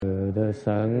the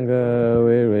Sangha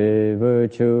with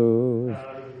virtues,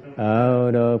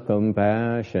 out of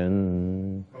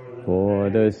compassion, for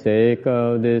the sake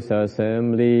of this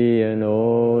assembly and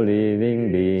all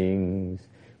living beings.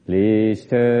 Please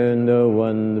turn the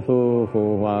wonderful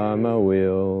Dharma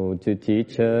will to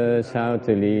teach us how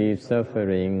to leave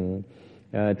suffering,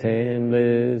 attain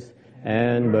bliss,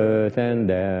 and birth and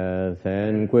death,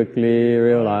 and quickly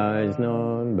realize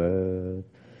non-birth.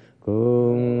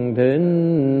 Cung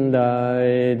thính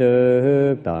đại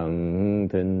đức tặng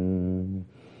thịnh,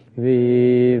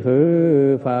 vì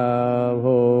phước pháp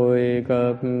hồi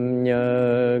cấp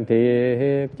nhất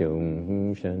thiết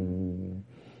chúng sinh.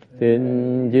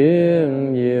 Tình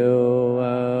duyên diệu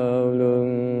ao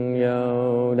luân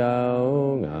giao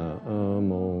đạo ngã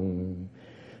môn,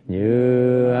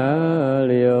 như á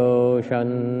liêu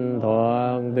sanh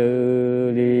thoát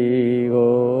tư ly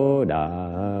vô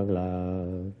đạt lạc,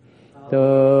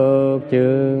 tốt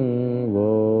chứng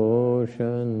vô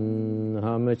sanh.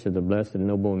 Homage to the blessed,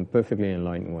 noble, and perfectly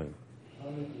enlightened one.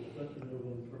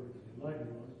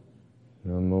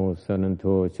 Namo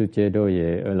Sananto Suche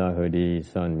Doye Elahadi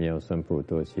San Miao Sampu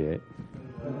Tosye.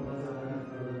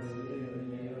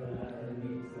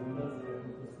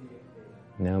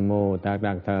 Namo Tác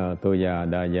Đắc Tha Toya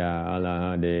Daya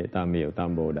Alahade Tam Miao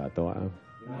Tam Bồ Đà Toa.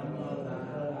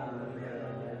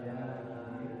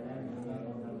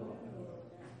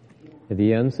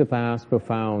 The unsurpassed,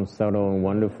 profound, subtle, and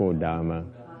wonderful Dharma,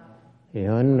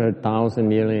 100,000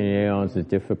 million aeons is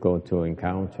difficult to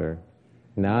encounter.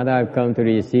 Now that I've come to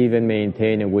receive and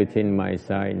maintain it within my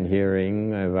sight and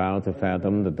hearing, I vow to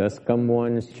fathom the thus come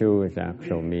one's true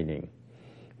actual meaning.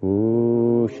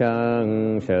 Wu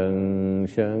shang sheng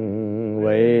sheng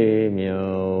wei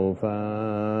miao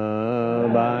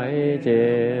fa bai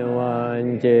jie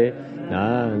wan jie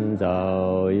nan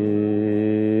zao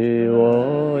yu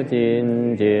wo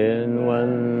jin jian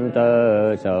wen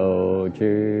de shou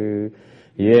zhi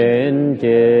yan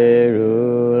jie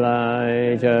ru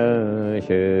lai zheng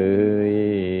shu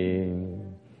yin.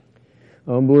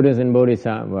 O Buddhas and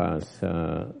Bodhisattvas,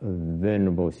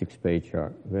 Venerable Sixth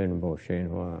Patriarch, Venerable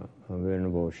Shenhua,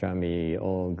 Venerable Shami,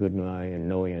 all good and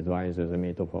knowing advisors of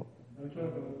Mitopo.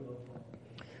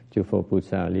 Chư Phật Bồ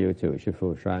Tát liêu chủ sư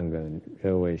phụ sang gần,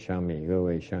各位上米，各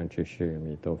位上智士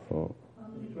弥陀佛。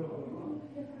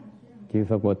Chư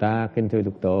Phật Bồ Tát, kính thưa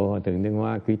Lục Tổ, Hòa Thượng Tương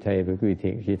Hoa, quý thầy và quý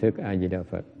thiện tri thức A Di Đà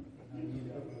Phật.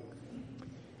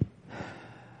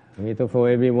 Mitopo,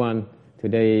 everyone.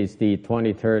 Today is the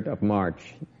 23rd of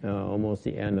March, almost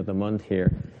the end of the month here,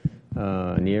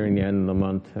 nearing the end of the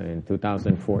month in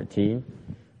 2014.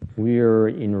 We are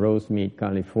in Rosemead,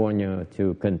 California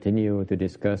to continue to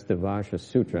discuss the Vajra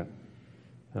Sutra.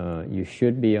 You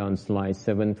should be on slide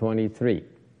 723.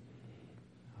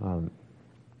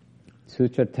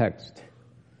 Sutra text.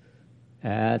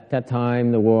 At that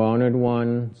time, the World-Honored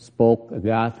One spoke a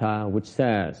gatha which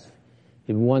says,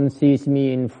 if one sees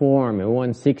me in form, if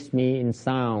one seeks me in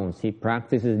sounds, he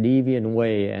practices deviant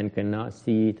way and cannot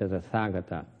see the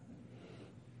Tathagata.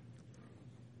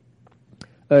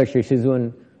 20世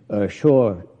尊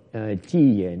说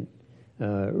偈言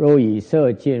若以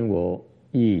色见我，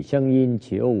以声音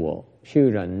求我，是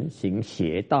人行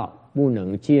邪道，不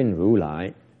能见如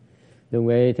来. Đúng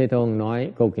vậy, Thế Tôn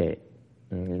nói câu kệ,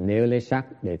 nếu lấy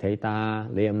sắc để thấy ta,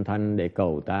 lấy âm thanh để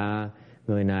cầu ta,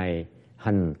 người này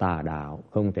hành tà đạo,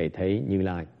 không thể thấy Như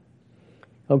Lai.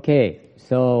 Okay,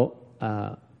 so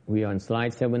we are on slide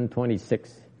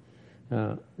 726.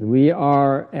 We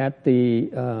are at the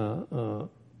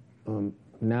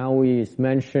now we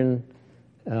mention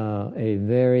a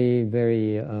very,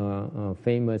 very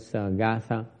famous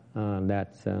gatha that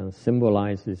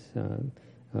symbolizes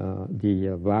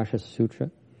the Vajra Sutra.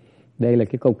 Đây là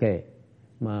cái câu kệ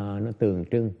mà nó tượng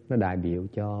trưng, nó đại biểu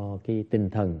cho cái tinh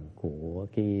thần của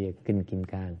cái kinh Kim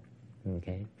Cang.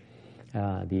 Okay,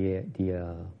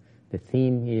 the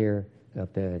theme here of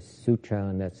the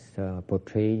sutra that's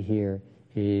portrayed here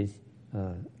is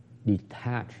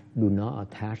detach, do not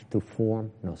attach to form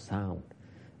nor sound.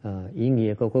 Ý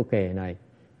nghĩa của câu kệ này,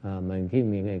 mà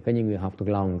có những người học thuộc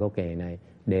lòng câu kệ này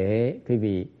để quý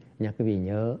vị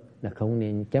nhớ là không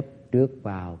nên chấp trước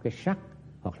vào cái sắc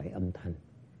hoặc là âm thanh.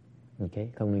 Okay,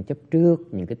 không nên chấp trước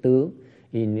những cái tướng.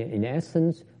 In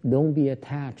essence, don't be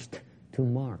attached to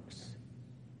marks.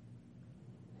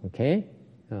 Okay,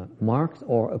 marks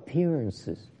or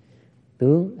appearances.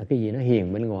 Tướng là cái gì nó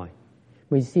hiện bên ngoài.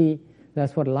 We see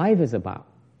that's what life is about.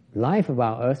 Life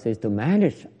about us is to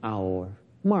manage our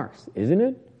marks, isn't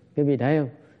it? Quý vị thấy không?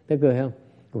 Thấy cười không?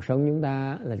 Cuộc sống chúng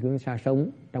ta là chúng ta sống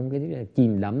trong cái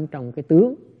chìm đắm trong cái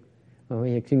tướng. Mà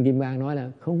bây giờ Kinh Kim Cang nói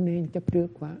là không nên chấp trước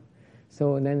quá.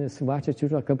 So then the Vajra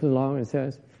Sutra comes along and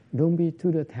says, don't be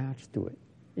too attached to it.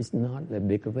 It's not that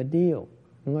big of a deal.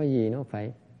 Không có gì nó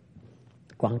phải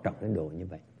quan trọng đến độ như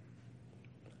vậy.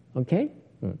 Okay?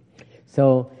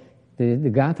 So the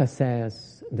Gatha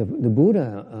says, the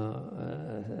Buddha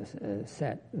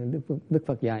said, Đức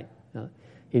Phật dạy,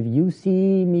 if you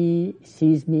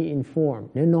sees me in form,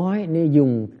 nếu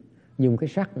dùng cái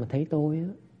sắc mà thấy tôi,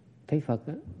 thấy Phật,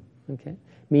 okay?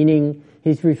 Meaning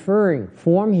he's referring,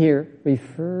 form here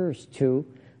refers to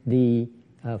the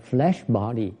flesh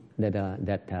body that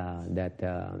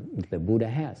the Buddha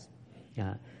has.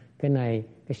 Cái này,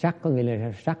 cái sắc có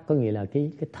nghĩa là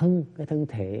cái thân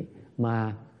thể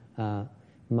mà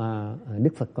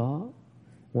Đức Phật có.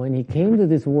 When he came to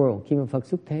this world, khi mà Phật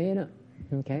xuất thế đó,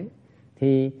 okay,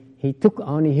 thì he took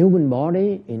on a human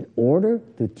body in order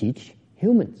to teach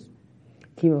humans.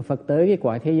 Khi mà Phật tới cái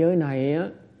cõi thế giới này á,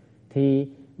 thì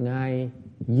Ngài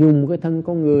dùng cái thân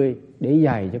con người để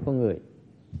dạy cho con người.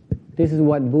 This is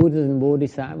what Buddhas and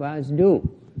Bodhisattvas do.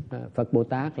 Phật Bồ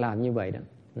Tát làm như vậy đó.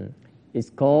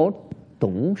 It's called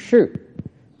tụng sự.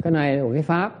 Cái này là một cái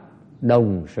pháp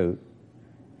đồng sự.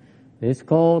 It's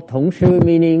called thống sư,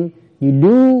 meaning you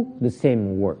do the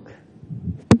same work.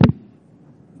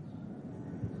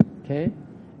 Okay?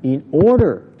 In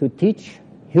order to teach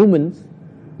humans,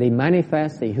 they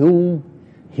manifest a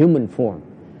human form.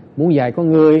 Muốn dạy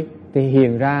con người thì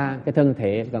hiện ra cái thân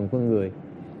thể bằng con người.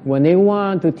 When they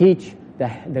want to teach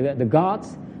the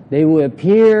gods, they will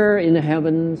appear in the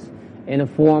heavens in the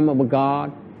form of a god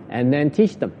and then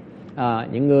teach them.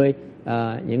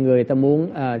 Những người ta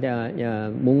muốn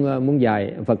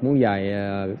dạy, Phật muốn dạy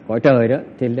cõi trời đó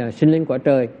thì là sinh lên cõi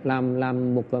trời,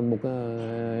 làm một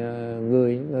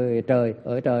người trời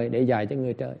ở trời để dạy cho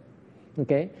người trời.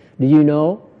 Okay? Do you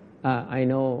know? I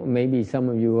know maybe some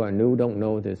of you are new, don't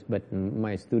know this, but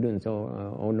my students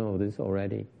all know this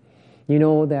already. You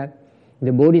know that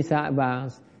the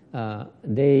Bodhisattvas,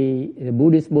 the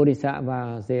Buddhist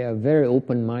Bodhisattvas, they are very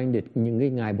open-minded. Những cái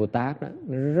ngài Bồ Tát đó,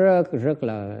 rất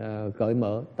là cởi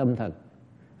mở tâm thần.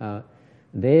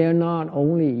 They are not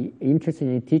only interested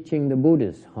in teaching the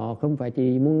Buddhists. Họ không phải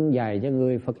chỉ muốn dạy cho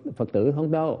người Phật tử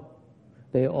không đâu.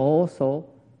 They also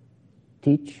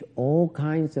teach all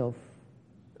kinds of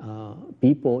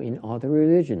people in other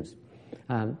religions.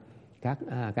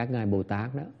 Các ngài Bồ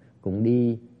Tát đó cũng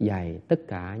đi dạy tất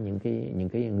cả những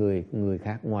cái người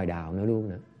khác ngoài đạo nữa luôn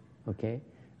nữa. Okay?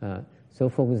 So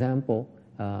for example,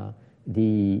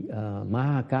 the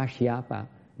Mahakasyapa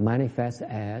manifests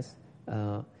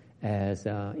as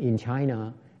in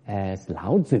China as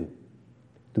Lao Tzu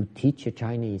to teach the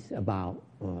Chinese about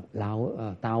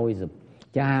Taoism.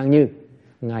 Chẳng hạn như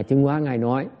ngài Chứng Hóa ngài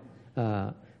nói,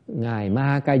 ngài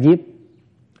Mahakajip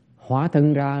hóa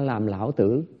thân ra làm lão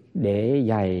tử để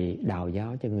dạy đạo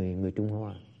giáo cho người Trung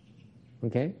Hoa.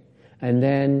 Okay? And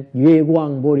then Yue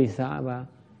Guang Bodhisattva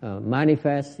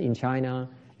manifests in China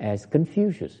as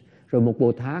Confucius. Rồi một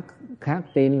Bồ Tát khác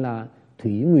tên là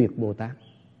Thủy Nguyệt Bồ Tát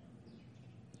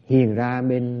hiện ra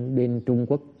bên Trung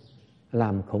Quốc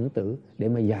làm Khổng Tử để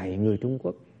mà dạy người Trung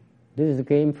Quốc. This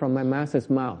came from my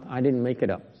master's mouth. I didn't make it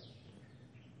up.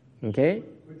 Okay?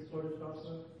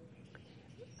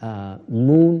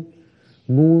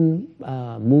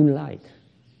 Moonlight,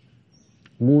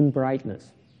 moon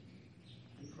brightness.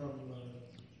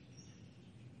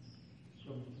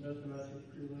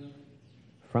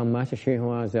 From Master Sri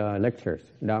Hua's lectures,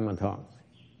 Dharma talks,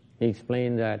 he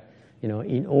explained that,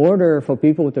 in order for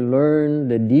people to learn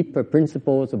the deeper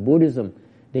principles of Buddhism,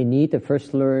 they need to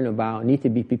first need to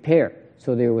be prepared.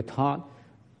 So they were taught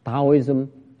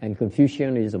Taoism and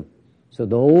Confucianism. So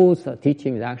those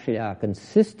teachings actually are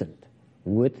consistent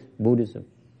with Buddhism.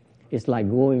 It's like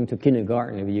going to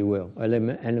kindergarten, if you will, or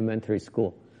elementary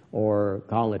school, or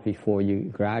college before you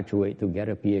graduate to get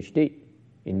a PhD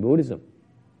in Buddhism.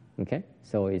 Okay?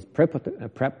 So it's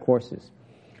prep courses.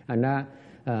 And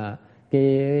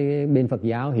cái bên Phật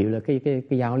giáo hiểu là cái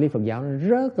giáo lý Phật giáo nó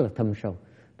rất là thâm sâu.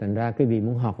 Thành ra cái vị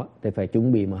muốn học thì phải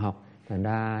chuẩn bị mà học. Thành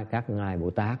ra các ngài Bồ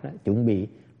Tát đó, chuẩn bị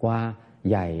qua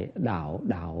dạy đạo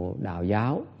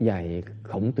giáo, dạy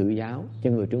Khổng Tử giáo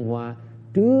cho người Trung Hoa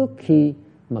trước khi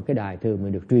mà cái đại thừa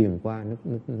mới được truyền qua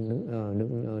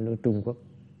nước Trung Quốc.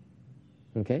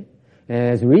 Okay?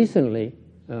 As recently,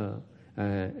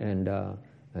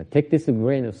 take this with a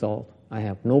grain of salt. I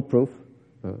have no proof.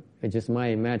 It's just my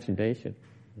imagination.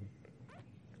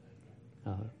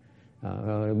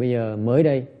 Bây giờ mới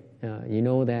đây, you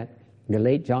know that the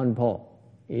late John Paul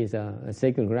is a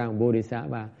sacred ground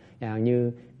Bodhisattva.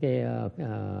 Như cái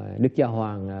Đức Giáo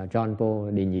Hoàng John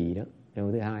Paul Đệ Nhị đó,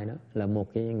 thứ hai đó là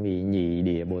một cái vị nhị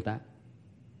địa Bồ Tát.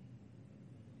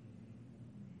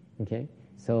 Okay,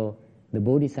 so the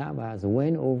Bodhisattvas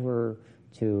went over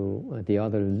to the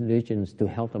other religions to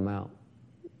help them out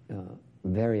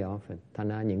very often. Thành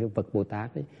ra những cái Phật Bồ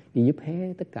Tát ấy, đi giúp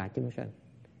hết tất cả chúng sanh,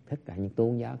 tất cả những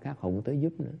tôn giáo khác họ cũng tới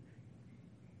giúp nữa.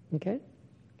 Okay?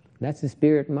 That's the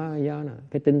spirit Mahayana.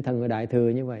 Cái tinh thần của Đại Thừa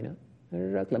như vậy đó, nó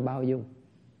rất là bao dung,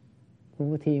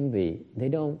 không có thiên vị.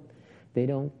 They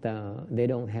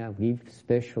don't have give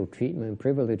special treatment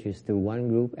privileges to one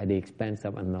group at the expense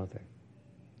of another.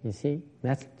 You see,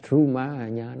 that's true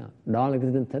Mahayana. Đó là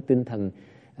cái tinh thần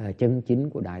chân chính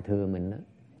của Đại Thừa mình đó.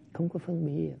 Không có phân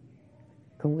biệt,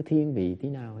 không có thiên vị tí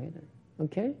nào hết.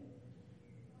 Okay?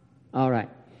 All right.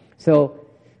 So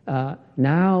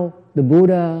now the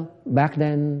Buddha, back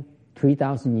then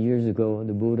 3,000 years ago,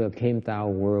 the Buddha came to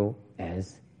our world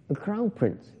as a crown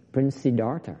prince, Prince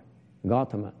Siddhartha,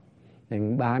 Gautama.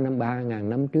 3.000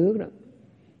 năm trước đó,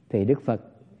 thì Đức Phật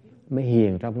mới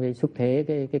hiền trong cái xuất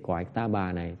thế cái cõi Ta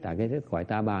Bà này, tại cái cõi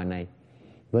Ta Bà này,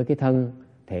 với cái thân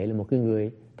thể là một cái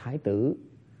người thái tử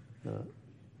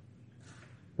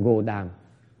Gồ Đàm,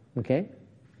 okay,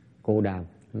 Gồ Đàm,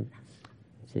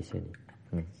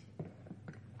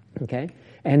 okay,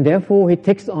 and therefore he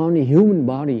takes on a human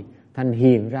body, thành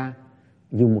hiện ra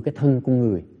dùng một cái thân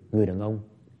con người đàn ông,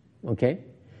 okay,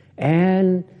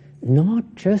 and not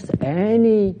just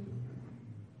any.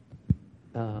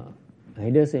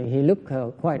 He look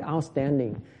quite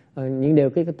outstanding. Những điều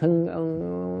cái thân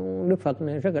Đức Phật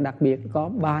này rất là đặc biệt, có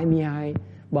 32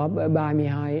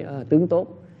 tướng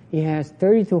tốt. He has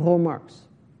 32 hallmarks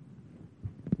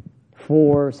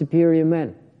for superior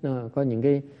men. Có những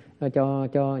cái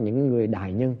cho những người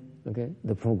đại nhân. Okay,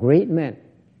 for great men.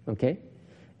 Okay,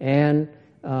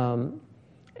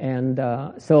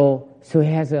 so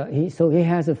he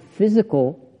has a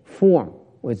physical form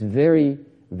which is very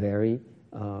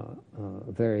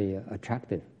very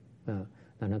attractive.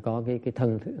 Nó có cái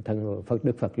thân của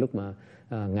Đức Phật lúc mà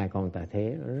ngài còn tại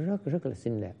thế rất là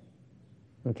xinh đẹp.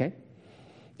 Okay,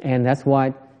 and that's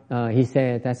why he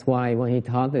said. That's why when he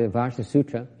taught the Vajra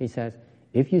Sutra, he says,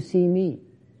 "If you see me,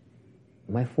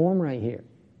 my form right here."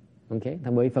 Okay,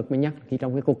 thằng bởi Phật mới nhắc khi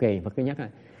trong cái câu kệ Phật mới nhắc là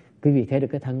quý vị thấy được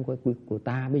cái thân của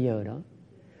ta bây giờ đó,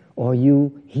 or you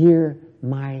hear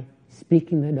my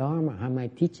speaking the Dharma, hay my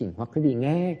teaching, hoặc quý vị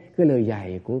nghe cái lời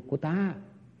dạy của ta,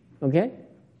 okay,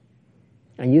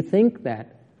 and you think that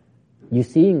you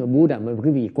seeing a Buddha, mà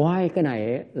quý vị coi cái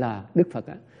này ấy là Đức Phật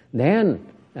á, then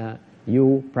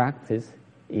you practice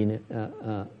in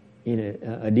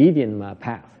a deviant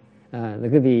path.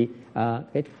 Quý vị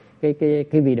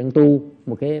cái vị đang tu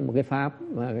một cái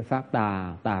pháp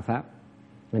tà pháp,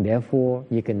 and therefore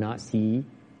you cannot see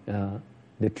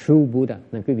the true Buddha.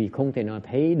 Nên quý vị không thể nào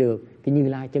thấy được cái Như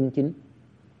Lai chân chính.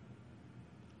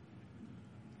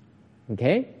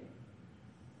 Okay?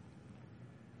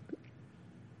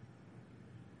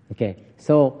 Okay.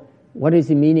 So what is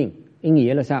the meaning? Ý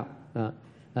nghĩa là sao?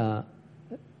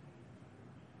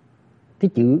 Cái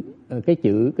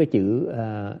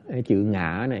chữ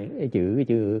ngã này,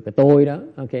 cái tôi đó,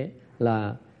 okay,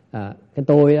 là cái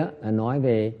tôi đó là nói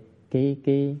về cái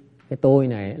tôi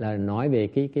này, là nói về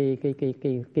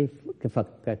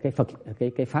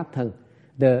cái pháp thân.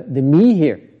 The me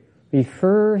here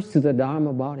refers to the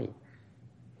Dharma body,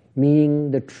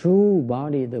 meaning the true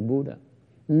body of the Buddha,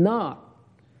 not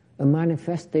a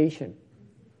manifestation.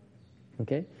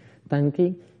 Okay, thành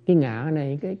cái ngã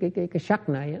này, cái sắc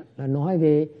này là nói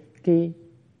về cái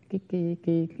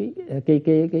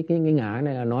ngã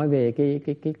này là nói về cái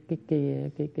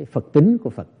Phật tính của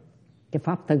Phật, cái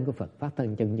pháp thân của Phật, pháp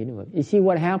thân chân chính của Phật. You see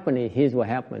what happened? Here's what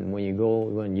happened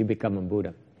when you become a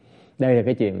Buddha. Đây là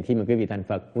cái chuyện khi mà quý vị thành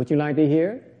Phật. Would you like to hear?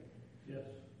 Yes.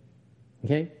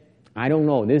 Okay. I don't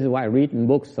know. This is why I read in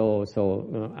books. So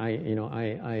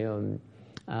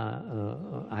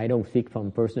I don't speak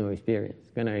from personal experience.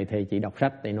 Cái này thầy chỉ đọc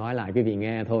sách để nói lại quý vị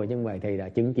nghe thôi, chứ không phải thầy đã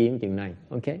chứng kiến chuyện này.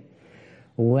 Okay.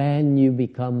 When you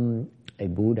become a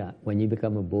Buddha, when you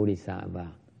become a Bodhisattva,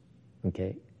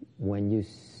 okay, when you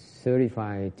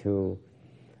certify to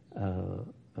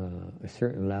a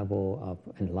certain level of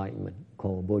enlightenment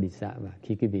called Bodhisattva,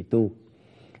 khi quý vị tu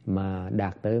mà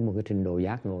đạt tới một cái trình độ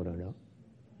giác ngộ rồi đó,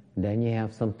 then you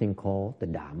have something called the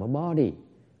Dharma body.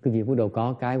 Quý vị bắt đầu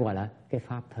có cái gọi là cái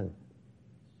pháp thân.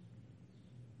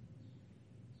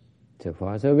 So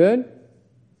far so good.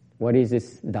 What is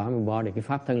this Dharma body? Cái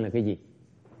pháp thân là cái gì?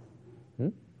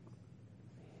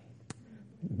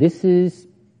 This is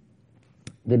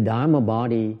the Dharma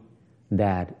body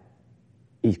that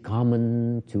is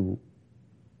common to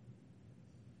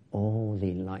all the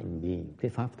enlightened beings.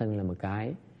 Cái pháp thân là một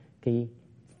cái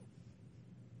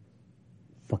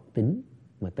Phật tính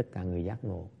mà tất cả người giác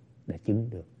ngộ đã chứng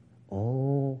được.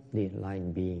 All the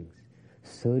enlightened beings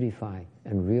certify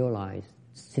and realize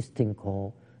this thing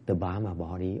called the Brahma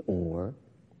body or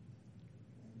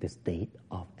the state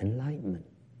of enlightenment.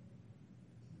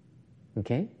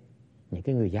 Okay? Những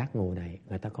cái người giác ngộ này,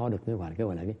 người ta có được cái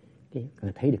gọi là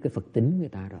người thấy được cái Phật tính người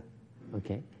ta rồi.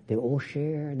 Okay? They all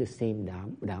share the same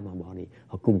Dharma body.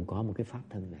 Họ cùng có một cái pháp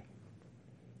thân này.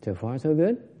 So far so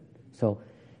good. So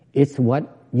it's what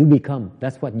you become.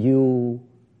 That's what you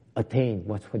attain.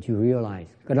 That's what you realize.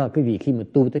 Cái đó là quý vị khi mà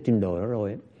tu tới trình độ đó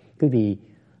rồi, quý vị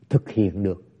thực hiện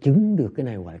được, chứng được cái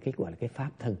này gọi là cái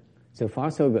pháp thân. So far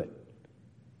so good.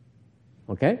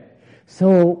 Okay? So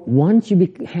once you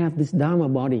have this Dharma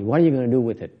body, what are you going to do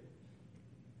with it?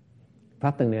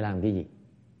 Pháp thân này làm cái gì?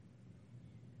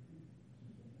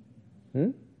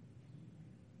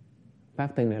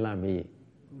 Pháp thân này làm cái gì?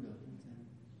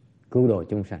 Cứu độ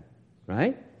chúng sanh.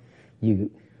 Right?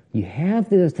 You have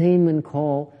the attainment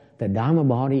called the Dharma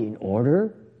body in order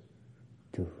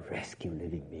to rescue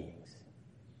living beings.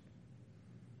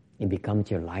 It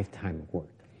becomes your lifetime work.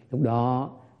 Lúc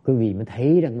đó quý vị mới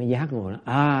thấy rằng mới giác ngộ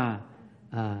là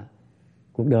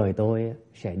cuộc đời tôi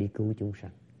sẽ đi cứu chúng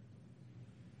sanh.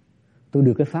 Tôi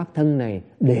được cái pháp thân này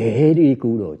để đi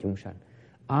cứu độ chúng sanh.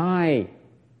 I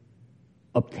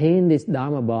obtain this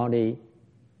Dharma body.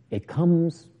 It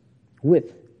comes with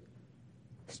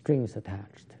strings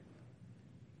attached.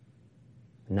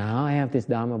 Now I have this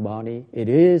Dharma body. It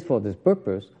is for this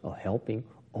purpose of helping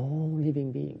all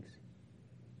living beings.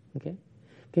 Okay?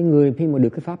 Cái người khi mà được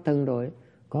cái pháp thân rồi,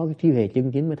 có cái trí huệ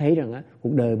chân chính mới thấy rằng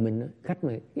cuộc đời mình, cách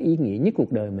mà cái ý nghĩa nhất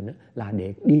cuộc đời mình là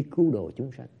để đi cứu độ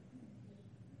chúng sanh.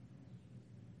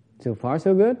 So far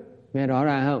so good. Nghe rõ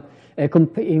ràng không?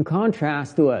 In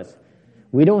contrast to us,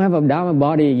 we don't have a Dharma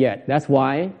body yet. That's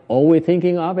why all we're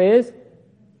thinking of is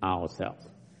ourselves.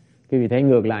 Quý vị thấy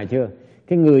ngược lại chưa?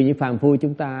 Cái người như phàm phu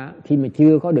chúng ta khi mà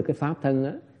chưa có được cái pháp thân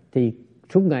á, thì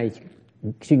suốt ngày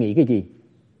suy nghĩ cái gì?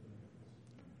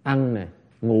 Ăn nè,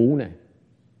 ngủ nè,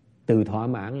 từ thỏa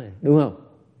mãn nè, đúng không?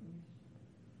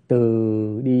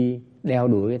 Từ đi đeo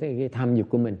đuổi cái tham dục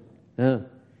của mình. Đó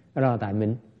là tại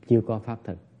mình chưa có pháp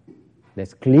thân.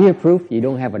 There's clear proof you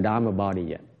don't have a Dharma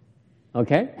body yet.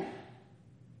 Okay?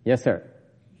 Yes, sir.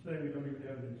 Say we don't even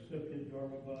have an incipient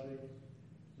Dharma body,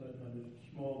 but a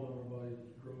small Dharma body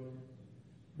that's growing.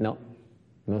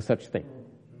 No such thing.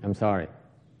 I'm sorry.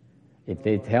 If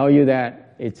they tell you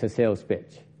that, it's a sales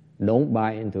pitch. Don't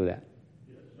buy into that.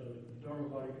 Yeah, so the Dharma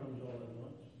body comes all at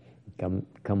once.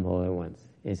 Come all at once.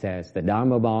 It says the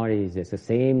Dharma body is the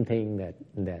same thing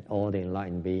that all the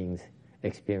enlightened beings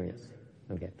experience.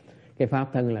 Okay. Cái pháp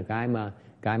thân là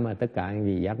cái mà tất cả những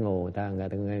gì giác ngộ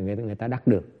người ta đắc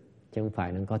được, chứ không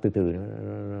phải nó có từ từ nó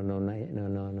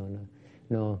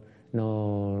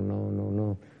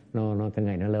từng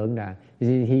ngày nó lớn ra.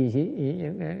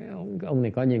 Ông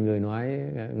này có nhiều người nói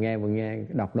nghe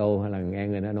đọc đâu hay là nghe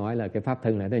người ta nói là cái pháp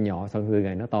thân này nó nhỏ, xong từ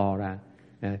ngày nó to ra.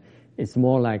 It's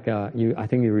more like I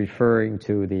think you're referring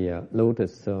to the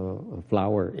lotus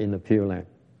flower in the Pure Land,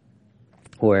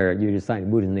 where you recite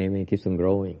Buddha's name and it keeps on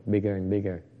growing bigger and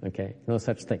bigger. Okay, no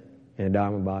such thing in the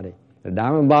Dharma body. The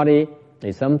Dharma body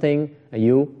is something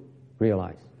you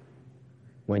realize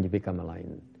when you become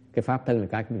enlightened. Cái pháp thân là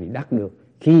cái quý vị đắc được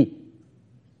khi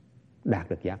đạt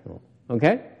được giác ngộ.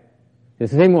 Okay, it's the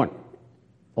same one.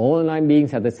 All enlightened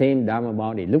beings have the same Dharma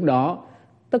body. Lúc đó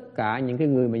tất cả những cái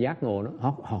người mà giác ngộ đó,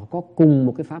 họ có cùng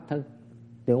một cái pháp thân.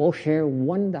 They all share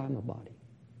one Dharma body.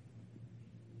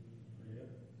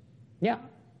 Yeah.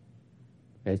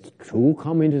 It's true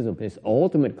communism. It's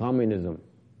ultimate communism.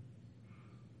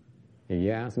 If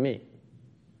you ask me.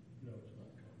 No,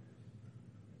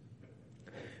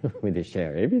 it's not. They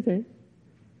share everything.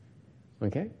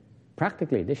 Okay?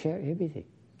 Practically, they share everything.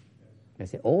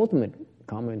 It's the ultimate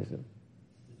communism.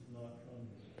 It's not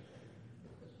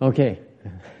communism. Okay.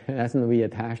 That's not be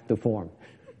attached to form.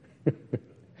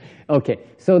 Okay.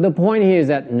 So the point here is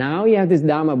that now you have this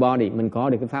Dharma body. Mình có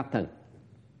được cái pháp thân.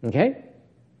 Okay?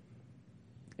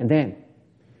 And then,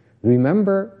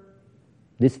 remember,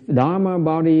 this Dharma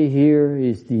body here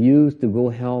is used to go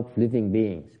help living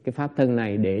beings. Cái pháp thân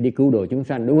này để đi cứu độ chúng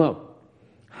sanh, đúng không?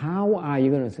 How are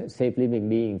you going to save living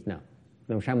beings now?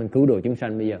 Làm sao mình cứu độ chúng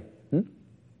sanh bây giờ?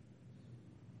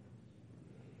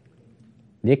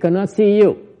 They cannot see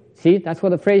you. See, that's what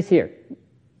the phrase here.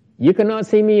 You cannot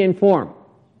see me in form.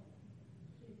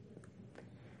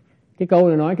 Cái câu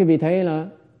này nói quý vị thấy là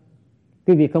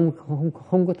quý vị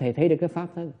không có thể thấy được cái pháp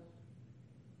thân.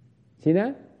 See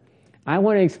that? I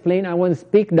want to explain, I want to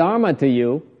speak Dharma to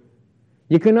you.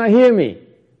 You cannot hear me.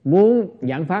 Muốn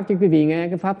giảng pháp cho quý vị nghe,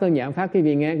 cái pháp thân giảng pháp quý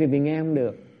vị nghe không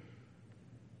được.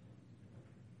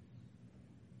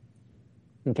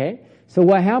 Okay? So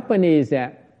what happened is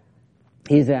that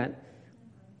is that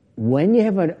when you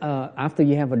have after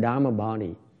you have a Dharma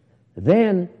body,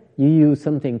 then you use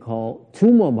something called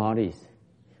two more bodies.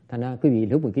 Thành ra quý vị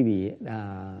lúc mà quý vị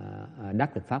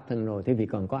đắc được pháp thân rồi, thì quý vị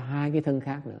còn có hai cái thân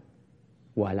khác nữa,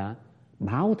 gọi là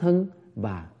báo thân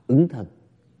và ứng thân.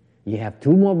 You have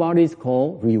two more bodies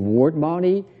called reward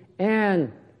body and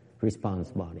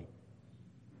response body.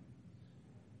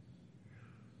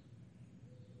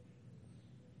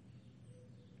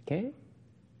 Okay?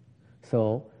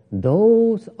 So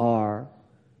those are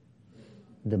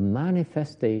the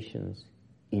manifestations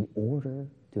in order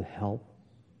to help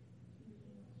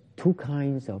two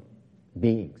kinds of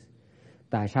beings.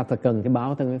 Tại sao phải cần cái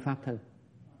báo thân với pháp thân?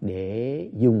 Để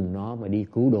dùng nó mà đi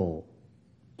cứu độ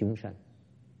chúng sanh.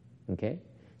 Okay?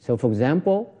 So for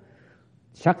example,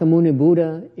 Shakyamuni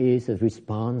Buddha is a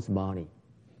response body.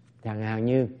 Chẳng hạn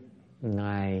như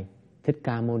Ngài Thích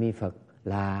Ca Mâu Ni Phật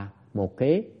là một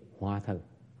cái hóa thân.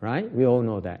 Right? We all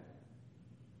know that.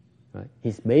 Right?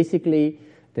 He's basically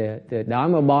the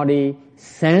Dharma body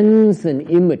sends an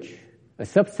image, a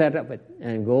subset of it,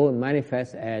 and go and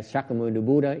manifest as Shakyamuni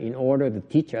Buddha in order to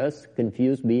teach us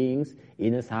confused beings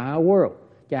in a Saha world.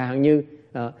 Chẳng hạn như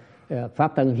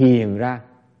pháp thân hiện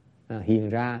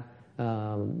ra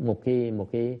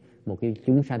một cái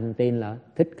chúng sanh tên là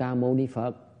Thích Ca Mâu Ni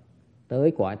Phật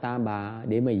tới cõi Ta Bà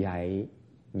để mà dạy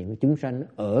những chúng sanh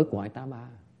ở cõi Ta Bà,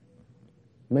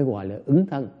 mới gọi là ứng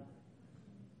thân.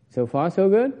 So far so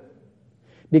good.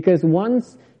 Because once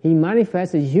he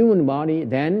manifests a human body,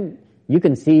 then you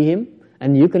can see him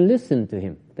and you can listen to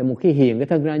him. Tại một khi hiện cái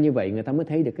thân ra như vậy, người ta mới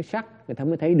thấy được cái sắc, người ta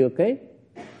mới thấy được cái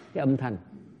âm thanh.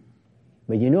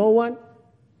 But you know what?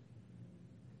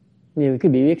 Nhiều quý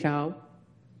vị biết sao không?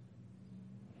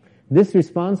 This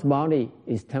response body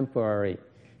is temporary.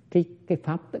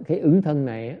 Cái ứng thân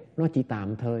này nó chỉ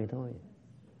tạm thời thôi.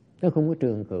 Nó không có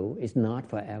trường cửu. It's not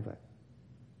forever.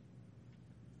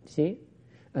 See?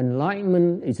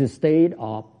 Enlightenment is a state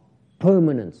of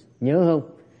permanence. Nhớ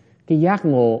không? Cái giác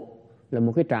ngộ là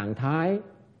một cái trạng thái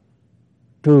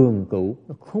trường cửu,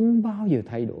 nó không bao giờ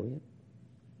thay đổi.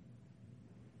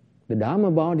 The Dharma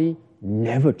body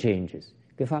never changes.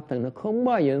 Cái pháp thân nó không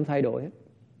bao giờ nó thay đổi hết.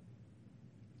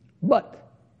 But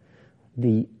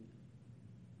the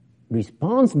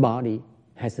response body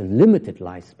has a limited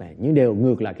lifespan. Nhưng đều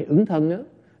ngược lại cái ứng thân đó,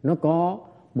 nó có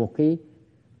một cái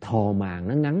thọ mạng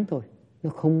nó ngắn thôi. Nó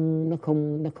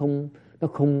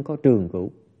không có trường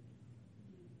cửu.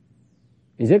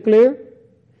 Is it clear?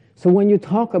 So when you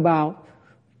talk about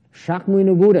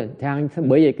Shakyamuni Buddha,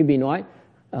 bởi vậy quý vị nói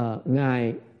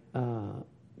Ngài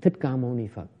Thích Ca Mâu Ni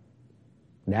Phật,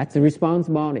 that's a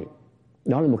response body.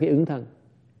 Đó là một cái ứng thân.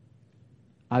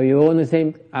 Are you on the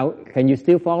same? Can you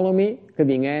still follow me? Quý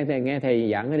vị nghe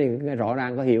thầy giảng cái này rõ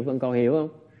ràng, vẫn còn hiểu không?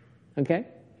 Okay.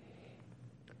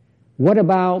 What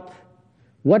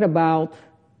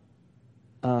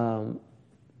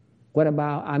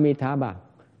about Amitabha?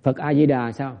 Phật A Di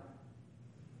Đà sao?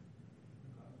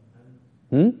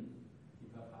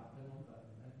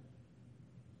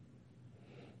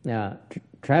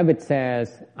 Travis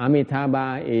says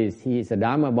Amitabha he is a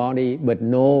Dharma body but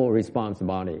no response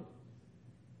body.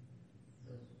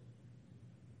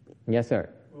 Yes, sir.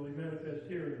 Well, he manifests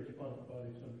here in response body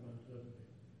sometimes, doesn't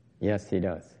he? Yes, he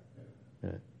does.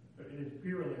 Yeah. But in his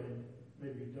pure land,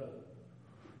 maybe he doesn't.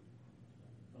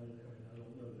 I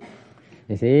don't know that.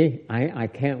 You see, I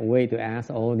can't wait to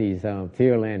ask all these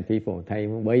Pure Land people.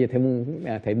 Bởi vì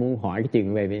thầy muốn hỏi cái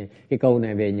chuyện về cái câu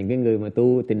này về những cái người mà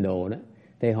tu tịnh độ đó.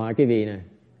 Thầy hỏi cái vị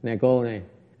này cô này,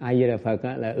 A Di Đà Phật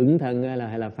là ứng thân hay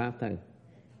là pháp thân?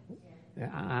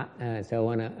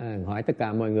 Hỏi tất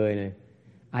cả mọi người này,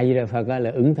 A Di Đà Phật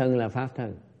là ứng thân là pháp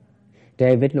thân?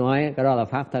 David nói cái đó là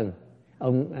pháp thân.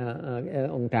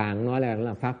 Ông Tràng nói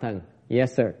là pháp thân.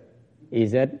 Yes sir.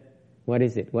 Is it? What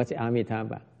is it? What's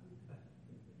Amitabha?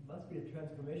 Must be a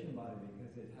transformation body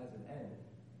because it has an end.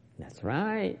 That's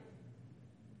right.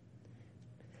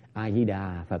 A Di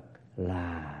Đà Phật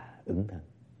là ứng thân.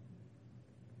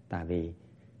 Tại vì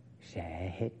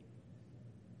sẽ hết.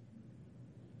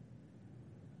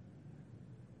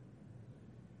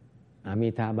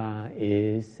 Amitabha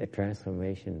is a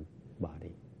transformation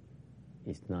body.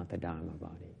 It's not the Dharma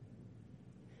body.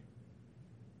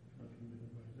 Is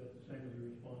that the same as the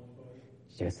response body?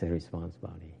 Just a response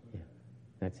body. Yeah,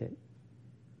 that's it.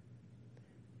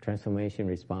 Transformation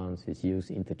response is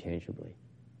used interchangeably.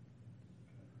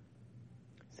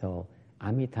 So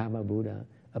Amitabha Buddha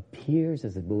appears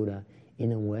as a Buddha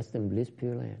in a Western bliss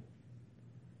pure land.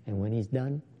 And when he's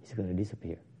done, he's going to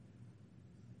disappear.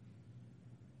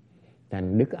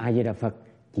 Thành Đức A Di Đà Phật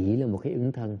chỉ là một cái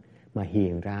ứng thân mà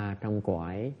hiện ra trong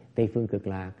cõi Tây Phương Cực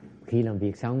Lạc. Khi làm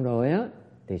việc xong rồi á,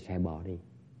 thì sẽ bỏ đi,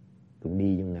 cũng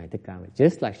đi như Ngài Thích Ca.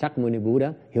 Just like Shakyamuni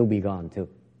Buddha, he'll be gone too.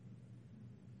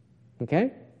 Okay?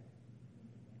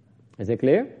 Is it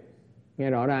clear? Nghe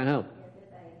rõ ràng không?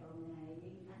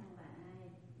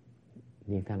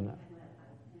 Liên Thăng là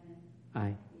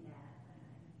ai?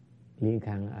 Liên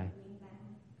Thăng là ai?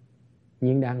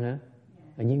 Nhiên Đăng hả?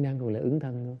 Nhiên Đăng cũng là ứng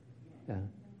thân thôi.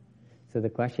 So the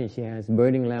question she has,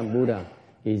 burning lamp Buddha,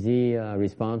 is he a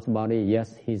response body?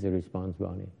 Yes, he's a response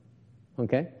body.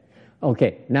 Okay?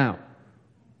 Okay, now,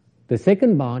 the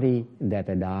second body that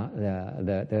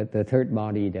the third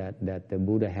body that the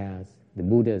Buddha has, the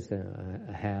Buddhas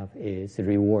have is a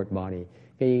reward body.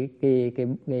 Cái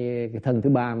thân thứ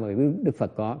ba mà Đức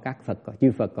Phật có, các Phật có,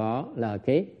 chư Phật có là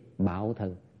cái bảo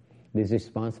thân. This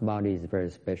response body is very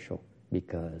special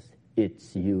because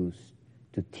it's used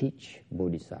to teach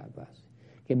bodhisattvas.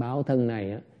 Cái bảo thân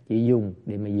này á, chỉ dùng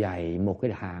để mà dạy một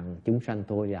cái hàng chúng sanh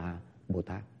thôi là Bồ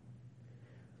Tát.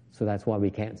 So that's why we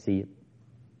can't see it.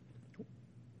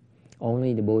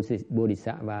 Only the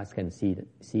bodhisattvas can see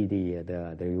the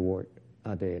reward,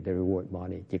 the reward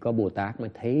body. Chỉ có Bồ Tát mới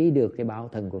thấy được cái báo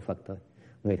thân của Phật thôi.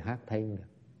 Người khác thấy không được.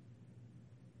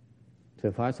 So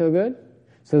far so good.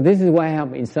 So this is what I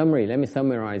have in summary. Let me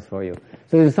summarize for you.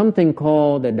 So there's something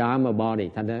called the Dharma body.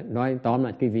 Thành ra nói tóm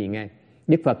lại quý vị nghe.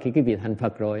 Đức Phật khi quý vị thành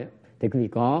Phật rồi á, thì quý vị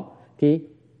có cái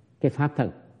pháp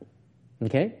thân.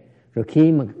 Okay? Rồi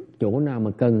khi mà chỗ nào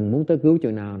mà cần muốn tới cứu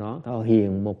chỗ nào đó, ta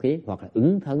hiền một cái hoặc là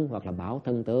ứng thân hoặc là bảo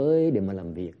thân tới để mà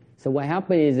làm việc. So what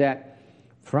happens is that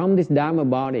from this Dharma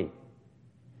body,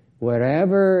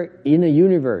 wherever in the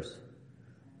universe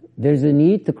there's a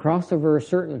need to cross over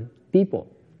certain people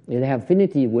they have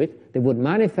affinity with, they would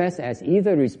manifest as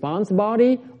either a response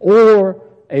body or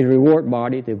a reward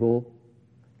body to go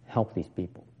help these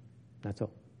people. That's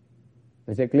all.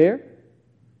 Is it clear?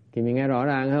 Thì mình nghe rõ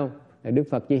ràng không? Đức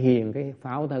Phật chỉ hiền cái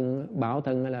pháo thân, bảo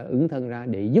thân hay là ứng thân ra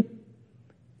để giúp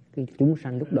cái chúng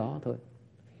sanh lúc đó thôi.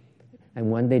 And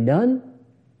when they're done,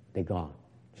 they're gone.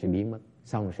 Sẽ biến mất.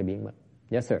 Xong sẽ biến mất.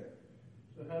 Yes, sir.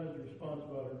 So how does the response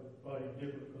body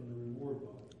differ from the reward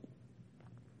body?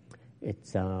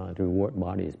 It's the reward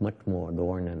body is much more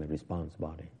adorned than the response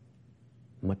body.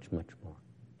 Much more.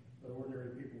 But ordinary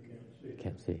people can't see it.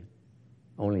 Can't see it.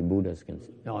 Only Buddhas can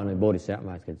see it. Only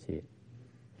Bodhisattvas can see it.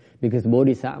 Because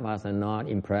Bodhisattvas are not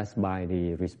impressed by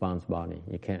the response body.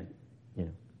 You can't, you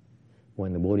know.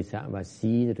 When the Bodhisattvas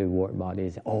see the reward body, they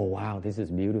say, oh wow, this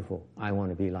is beautiful. I want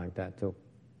to be like that too.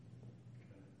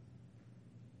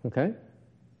 Okay?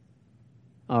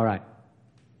 All right.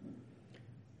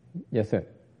 Yes, sir.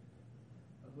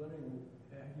 I was wondering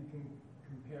if you can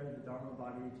compare the Dharma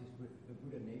body just with the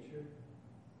Buddha nature.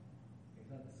 It's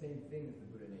not the same thing as the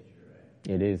Buddha nature,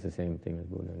 right? It is the same thing as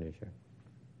Buddha nature.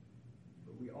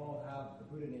 We all have the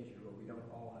Buddha nature, but we don't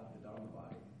all have the Dharma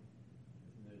body.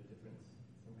 Isn't there a difference,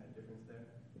 some kind of difference there?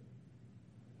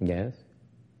 Yes,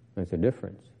 there's a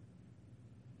difference.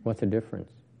 What's the difference?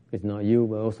 It's not you,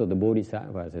 but also the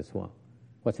Bodhisattvas as well.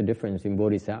 What's the difference in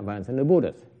Bodhisattvas and the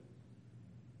Buddhas?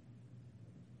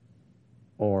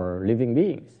 Or living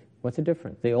beings? What's the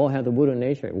difference? They all have the Buddha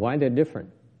nature. Why they're different?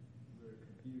 We're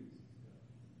confused.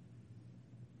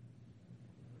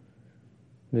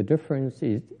 The difference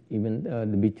is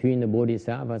even between the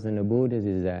Bodhisattvas and the Buddhas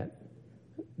is that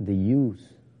the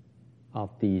use of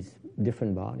these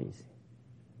different bodies.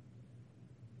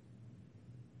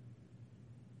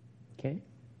 Okay?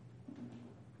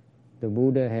 The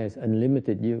Buddha has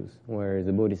unlimited use, whereas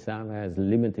the Bodhisattva has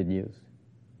limited use.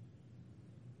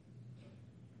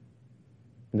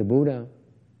 The Buddha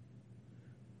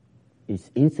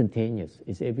is instantaneous,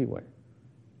 it's everywhere.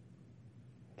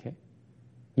 Okay?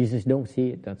 You just don't see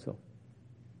it, that's all.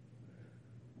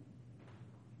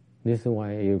 This is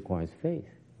why it requires faith.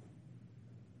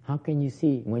 How can you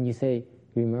see? When you say,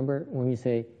 remember when you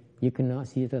say, you cannot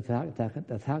see the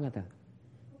Tathagata?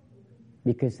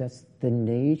 Because that's the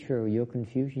nature of your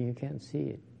confusion, you can't see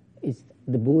it. It's,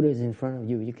 the Buddha is in front of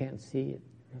you, you can't see it.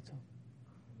 That's all.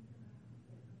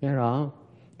 Nghe rõ không?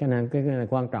 Cái này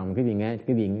quan trọng, cái vị nghe,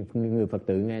 cái vị người Phật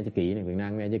tử nghe cho kỹ này, Việt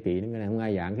Nam nghe cho kỹ, cái này không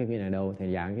ai giảng cái này đâu,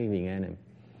 thầy giảng cái vị nghe này.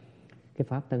 Cái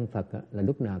pháp thân Phật là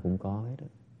lúc nào cũng có hết,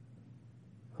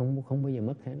 không bao giờ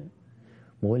mất hết.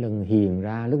 Mỗi lần hiền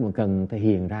ra, lúc mà cần ta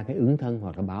hiền ra cái ứng thân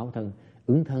hoặc là báo thân,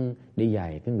 ứng thân để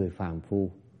dạy cái người phàm phu,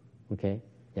 ok,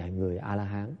 dạy người A La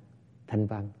Hán, thanh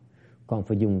văn. Còn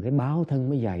phải dùng cái báo thân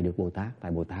mới dạy được Bồ Tát,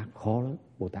 tại Bồ Tát khó lắm,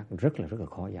 Bồ Tát rất là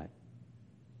khó dạy.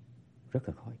 Rất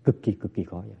là khó, cực kỳ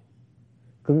khó vậy.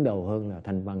 Cứng đầu hơn là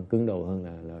thanh văn, cứng đầu hơn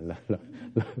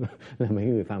là mấy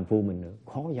người phàm phu mình nữa.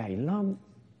 Khó dạy lắm,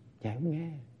 dạy không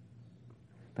nghe.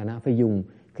 Tại nào phải dùng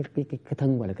cái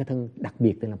thân gọi là cái thân đặc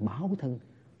biệt tên là báo thân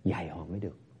dạy họ mới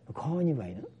được. Nó khó như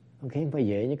vậy đó. Ok, không phải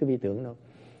dễ như cái vi tưởng đâu.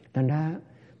 Thành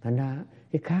ra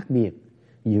cái khác biệt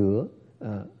giữa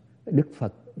Đức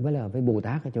Phật với Bồ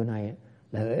Tát ở chỗ này á,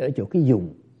 là ở chỗ cái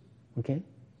dùng. Ok,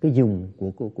 cái dùng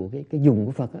của cái dùng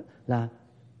của Phật á, là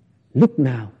lúc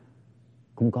nào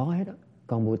cũng có hết đó.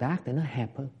 Còn Bồ Tát thì nó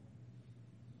hẹp hơn.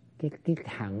 Cái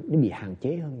hạn nó bị hạn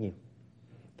chế hơn nhiều.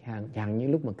 Chẳng như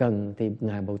lúc mà cần thì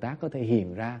ngài Bồ Tát có thể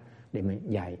hiện ra để mà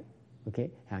dạy. Ok,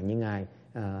 hạn như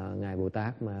ngài Bồ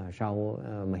Tát mà sau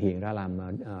mà hiện ra làm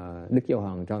Đức Giáo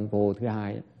Hoàng John Paul thứ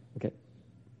hai. Ok,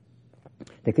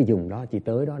 thì cái dùng đó chỉ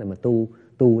tới đó để mà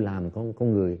tu làm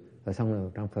con người, rồi xong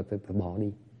rồi trong Phật phải bỏ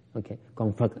đi. Ok,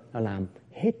 còn Phật đã làm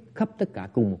hết khắp tất cả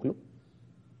cùng một lúc.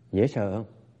 Dễ sợ không?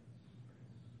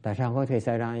 Tại sao có thể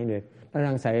xảy ra như được? Nó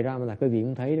đang xảy ra mà là cái vị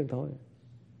cũng thấy được thôi.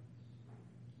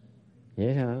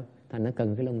 Dễ sợ không? Thành nó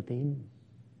cần cái lòng tin.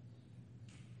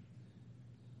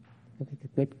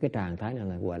 Cái trạng thái này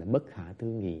là gọi là bất khả tư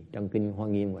nghị. Trong kinh Hoa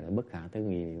Nghiêm gọi là bất khả tư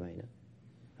nghị như vậy đó.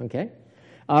 Okay?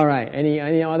 All right.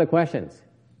 Any other questions?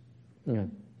 Yeah.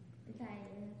 Thầy,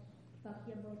 Phật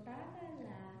và Bồ Tát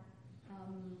là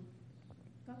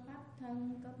có pháp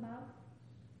thân, có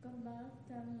báo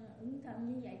thân, ứng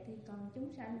thân như vậy, thì còn chúng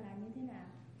sanh là như thế nào?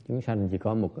 Chúng sanh chỉ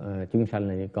có một chúng sanh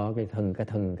là có cái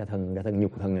thân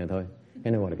nhục thân này thôi.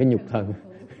 Cái này gọi là cái nhục thân.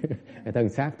 Cái thân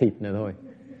xác thịt này thôi.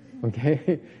 Ok,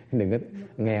 đừng có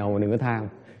nghèo, đừng có tham.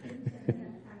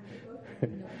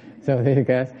 So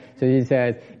he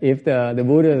says, if the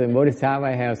Buddhas and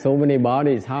Bodhisattvas have so many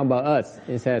bodies, how about us?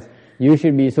 He says, you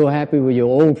should be so happy with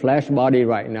your own flesh body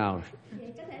right now.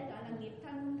 Vậy có thể gọi là nghiệp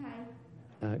thân không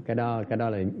thầy? Cái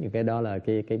đó là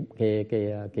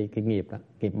cái nghiệp đó,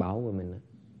 nghiệp báo của mình đó.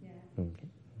 Okay.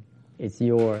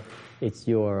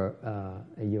 It's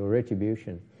your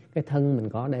retribution. Cái thân mình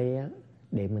có đây á,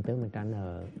 để mình tới mình trả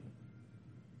nợ,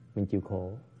 mình chịu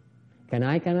khổ. Can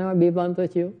I be blunt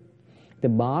with you? The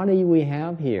body we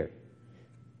have here,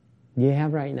 you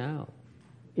have right now,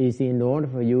 is in order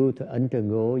for you to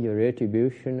undergo your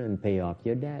retribution and pay off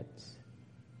your debts.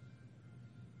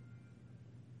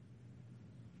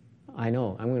 I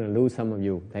know, I'm going to lose some of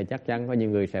you. Thầy chắc chắn có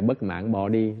những người sẽ bất mãn bỏ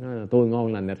đi. Nói là tôi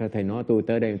ngon lành, thầy nói tôi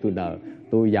tới đây tôi nợ,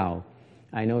 tôi giàu.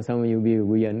 I know some of you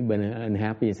will be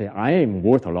unhappy and say, I am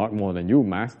worth a lot more than you,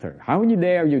 Master. How you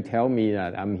dare you tell me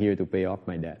that I'm here to pay off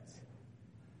my debts?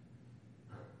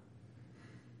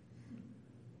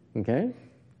 Okay?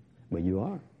 But you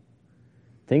are.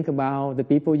 Think about the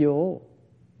people you owe.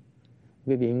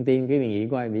 Quý vị tin, quý vị nghĩ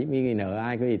coi, quý vị nợ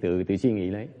ai, quý vị tự suy nghĩ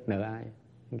lấy, nợ ai.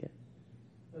 Okay.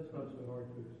 That's not so hard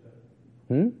to accept.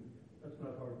 That's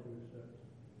not hard to accept.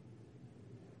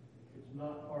 It's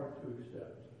not hard to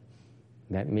accept.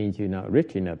 That means you're not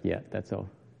rich enough yet, that's all.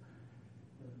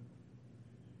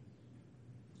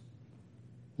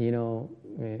 You know,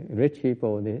 rich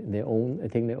people, I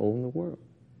think they own the world.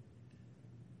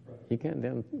 You can't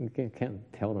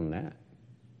tell them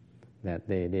that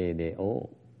they own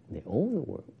the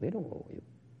world. They don't owe you.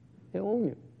 They own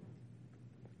you.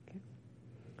 Okay.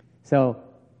 So,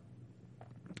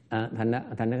 thành ra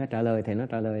cái trả lời, thầy nó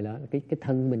trả lời là cái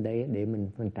thân mình đây để mình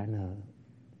trả nợ.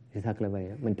 Thì thật là vậy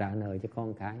đó, mình trả nợ cho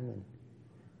con cái mình.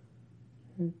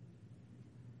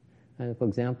 For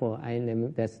example,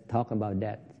 let's talk about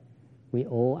debt. We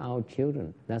owe our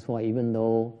children. That's why even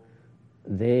though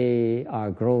they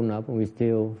are grown up, we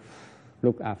still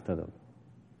look after them.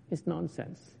 It's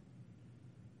nonsense.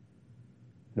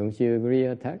 Don't you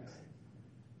agree, Tex?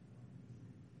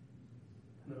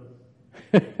 No.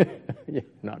 Yeah,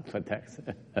 not for Tex.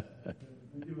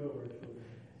 We do owe our children.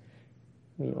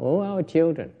 We owe our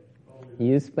children.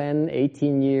 You spend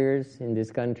 18 years in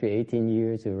this country, 18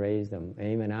 years to raise them. And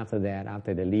even after that,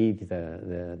 after they leave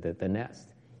the nest,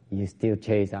 you still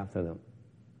chase after them.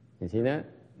 You see that?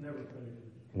 Never finishes.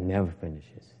 Never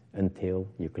finishes until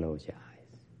you close your eyes.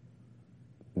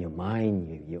 In your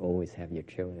mind, you always have your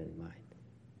children in mind.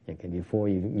 Okay, before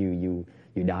you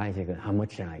die, you say, how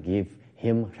much should I give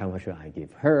him? How much should I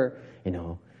give her? You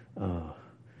know,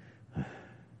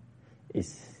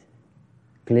 it's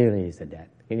clearly it's a debt.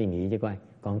 Cái gì nghĩ chứ coi,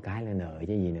 con cái là nợ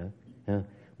chứ gì nữa.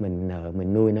 Mình nợ,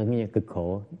 mình nuôi nó như cực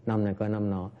khổ, năm này coi năm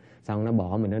nọ, xong nó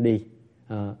bỏ mình nó đi.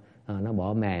 Nó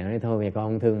bỏ mẹ nó đi thôi, vì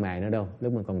con không thương mẹ nó đâu.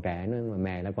 Lúc mà còn trẻ nữa, mà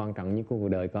mẹ là quan trọng nhất của cuộc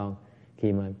đời con.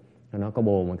 Khi mà nó có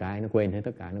bồ một cái, nó quên hết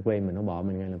tất cả, nó quên mình, nó bỏ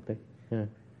mình ngay lập tức.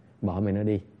 Bỏ mình nó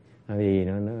đi. Vì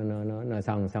nó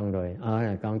xong rồi,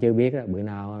 con chưa biết đó, bữa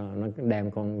nào nó đem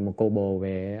một cô bồ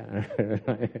về,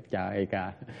 trời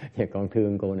cả, giờ con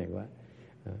thương cô này quá.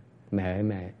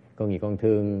 Mẹ, con nghĩ con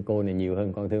thương cô này nhiều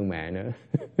hơn con thương mẹ nữa.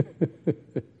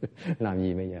 Làm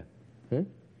gì bây giờ?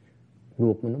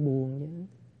 Ruột mình nó buồn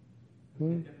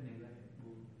chứ.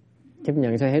 Chấp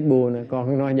nhận sẽ hết buồn.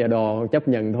 Con nói giờ đò chấp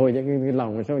nhận thôi chứ cái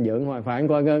lòng sao giỡn hoài, phải không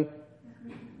coi cưng?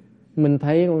 Mình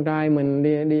thấy con trai mình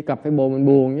đi cặp với bồ mình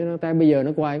buồn chứ, tại bây giờ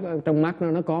nó quay trong mắt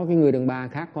nó có cái người đàn bà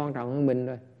khác quan trọng hơn mình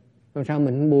rồi, làm sao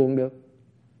mình không buồn được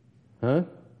hả?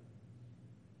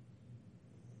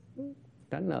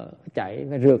 Tránh nợ chạy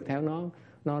phải rượt theo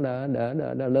nó đỡ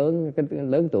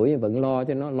lớn tuổi vẫn lo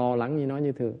cho nó, lo lắng như nó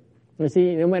như thường. You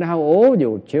see, no matter how old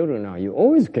your children are, you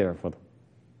always care for them.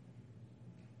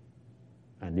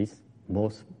 At least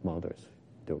most mothers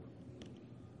do.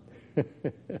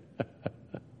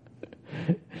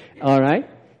 All right.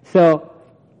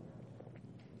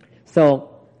 So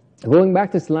going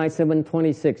back to slide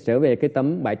 726, trở về cái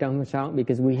tấm 726,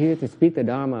 because we're here to speak the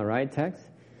Dharma, right? Text.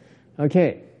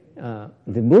 Okay.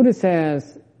 The Buddha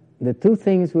says the two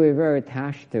things we're very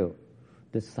attached to,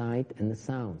 the sight and the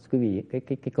sounds. Quý vị,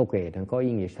 cái câu kệ đang có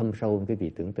ý nghĩa thâm sâu, quý vị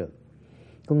tưởng tượng.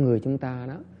 Con người chúng ta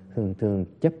đó thường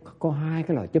chấp có hai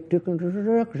cái loại chấp trước nó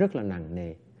rất là nặng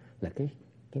nề, là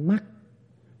cái mắt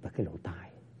và cái lỗ tai.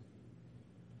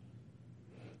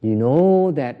 You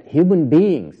know that human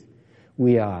beings,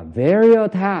 we are very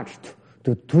attached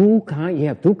to two kinds. You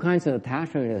have two kinds of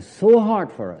attachment that are so hard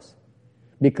for us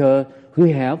because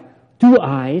we have two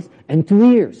eyes and two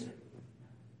ears.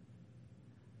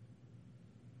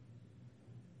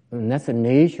 And that's the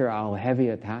nature of our heavy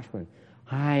attachment.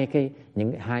 Hai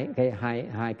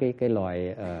cái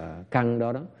loại căn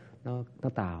đó nó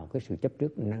tạo cái sự chấp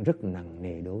trước rất nặng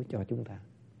nề đối cho chúng ta.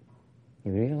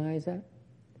 You realize that?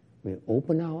 We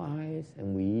open our eyes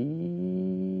and we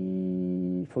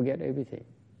forget everything.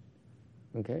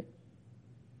 Okay?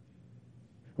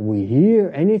 We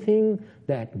hear anything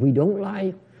that we don't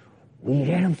like, we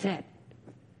get upset.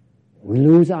 We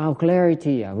lose our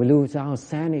clarity, we lose our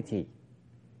sanity.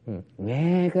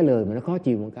 Nghe cái lời mà nó khó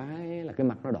chịu một cái là cái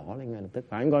mặt nó đỏ lên ngay lập tức,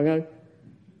 phải không con ơi?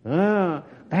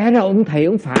 Té ra ông thầy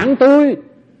ông phản tôi.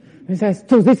 He says,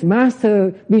 so this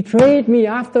master betrayed me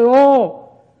after all.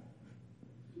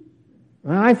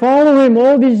 I followed him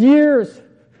all these years.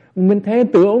 Mình theo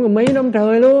tựa ông mấy năm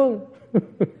trời luôn.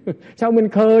 Sao mình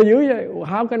khờ dữ vậy?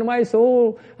 How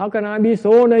can I be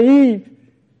so naive?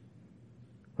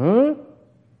 Huh?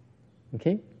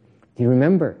 Okay? You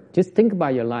remember, just think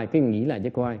about your life. Cái nghĩ lại cho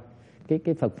coi.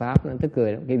 Cái Phật Pháp nó tức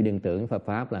cười lắm. Cái đừng tưởng Phật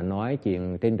Pháp là nói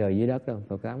chuyện trên trời dưới đất đâu.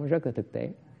 Phật Pháp nó rất là thực tế.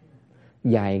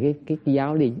 Dạy cái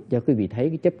giáo đi cho quý vị thấy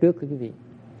cái chấp trước của quý vị.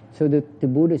 So the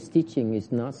Buddha's teaching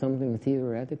is not something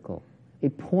theoretical.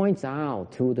 It points out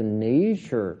to the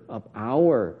nature of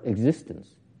our existence.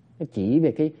 Nó chỉ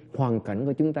về cái hoàn cảnh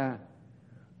của chúng ta.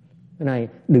 Cái này,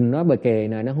 đừng nói bài kệ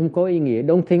này, nó không có ý nghĩa.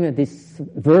 Don't think that this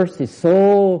verse is so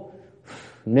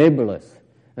nebulous.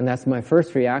 And that's my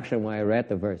first reaction when I read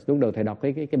the verse. Lúc đầu thầy đọc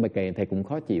cái bài kệ thầy cũng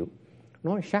khó chịu.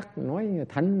 Nói sắc, nói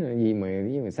thánh gì mà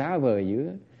xá vời dữ.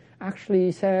 Actually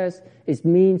it says it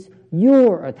means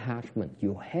your attachment,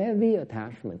 your heavy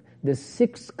attachment, the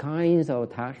 6 kinds of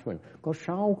attachment. Có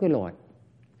 6 cái loại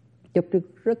chấp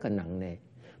trước rất là nặng nề.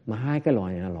 Mà 2 cái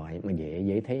loại này là loại mà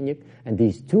dễ thấy nhất. And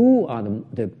these two are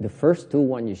the first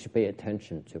two one you should pay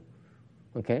attention to.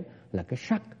 Okay? Là cái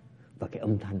sắc và cái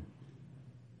âm thanh.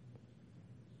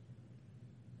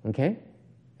 Okay?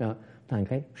 Thành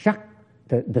cái sắc,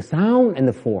 the sound and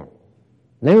the form.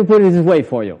 Let me put it this way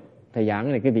for you. Thầy giảng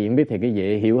cái này cái vị biết thì cái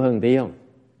dễ hiểu hơn tí không?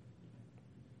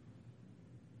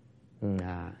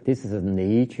 This is a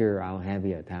nature of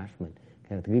heavy attachment.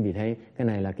 Quý vị thấy cái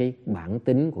này là cái bản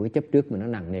tính của cái chấp trước mà nó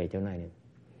nặng nề chỗ này.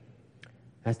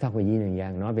 Let's talk về yin and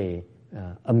yang, nói về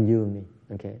âm dương đi.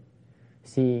 Okay.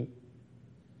 See,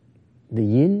 the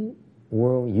yin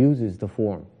world uses the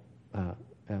form.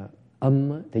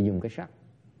 Âm thì dùng cái sắc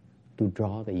to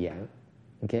draw the yang.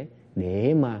 Okay.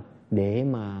 Để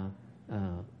mà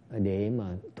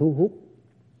thu hút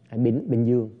bên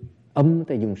dương. Âm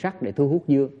thì dùng sắc để thu hút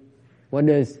dương. What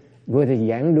does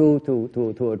yang do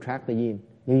to attract the yin?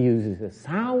 He uses the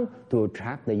sound to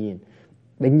attract the yin.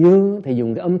 Bên dương thì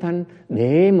dùng cái âm thanh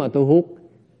để mà thu hút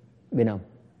bên âm.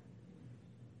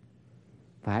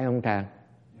 Phải không Tràng?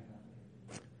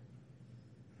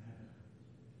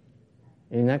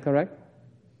 Isn't that correct?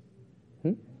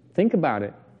 Think about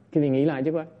it. Cái gì nghĩ lại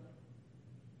chứ coi.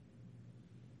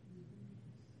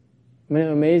 Isn't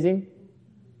it amazing?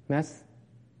 That's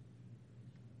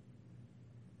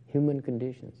human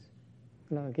conditions.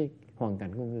 Đó là cái hoàn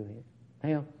cảnh của người.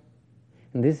 Thấy không?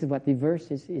 And this is what the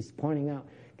verse is pointing out.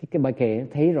 Cái bài kệ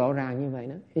thấy rõ ràng như vậy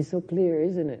đó. It's so clear,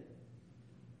 isn't it?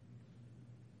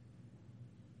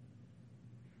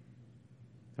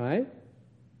 Right?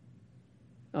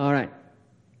 All right.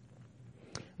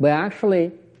 But actually,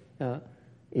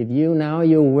 If you now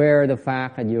you aware the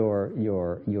fact that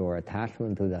your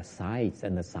attachment to the sights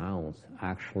and the sounds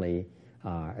actually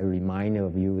are a reminder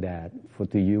of you that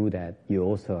to you that you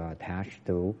also are attached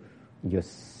to your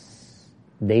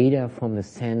data from the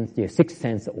sense, your sixth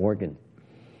sense organ.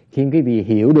 Khi quý vị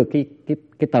hiểu được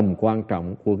cái tầm quan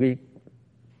trọng của cái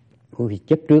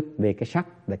chấp trước về cái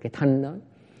sắc, về cái thanh đó,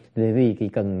 bởi vì chỉ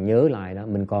cần nhớ lại đó,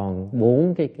 mình còn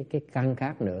 4 cái căn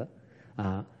khác nữa,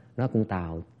 nó cũng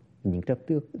tạo những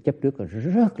chấp trước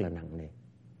rất là nặng nề.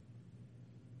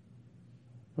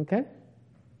 Okay?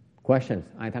 Questions?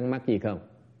 Ai thắc mắc gì không?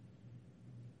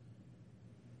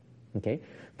 Okay?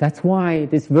 That's why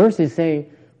this verse is saying,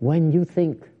 when you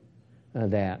think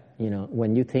that,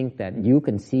 when you think that you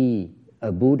can see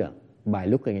a Buddha by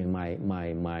looking at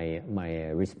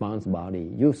my response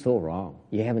body, you're so wrong.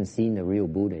 You haven't seen the real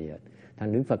Buddha yet.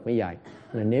 Thành Đức Phật mới dạy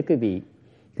là nếu quý vị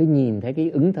cứ nhìn thấy cái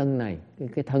ứng thân này,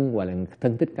 cái thân gọi là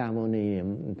thân Thích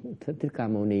Ca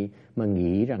Mâu Ni mà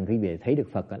nghĩ rằng quý vị thấy được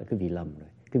Phật là quý vị lầm rồi.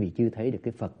 Quý vị chưa thấy được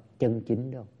cái Phật chân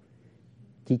chính đâu.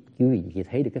 Quý vị chỉ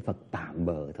thấy được cái Phật tạm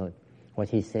bợ thôi. What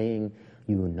he's saying,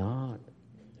 you're not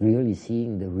really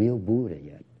seeing the real Buddha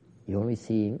yet. You're only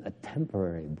seeing a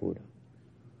temporary Buddha.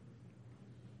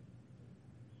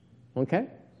 Okay?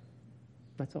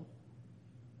 That's all.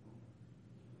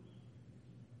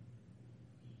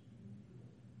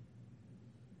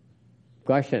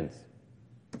 Questions?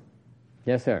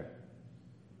 Yes, sir. I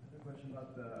have a question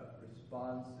about the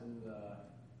response and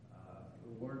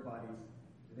the word bodies.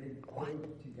 Do they go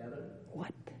together?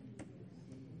 What?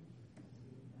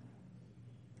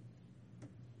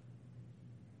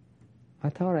 I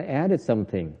thought I added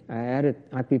something.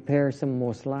 I prepared some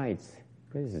more slides.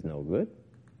 This is no good.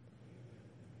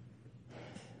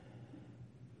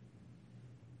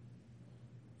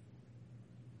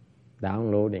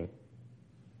 Downloading.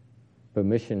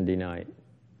 Permission denied.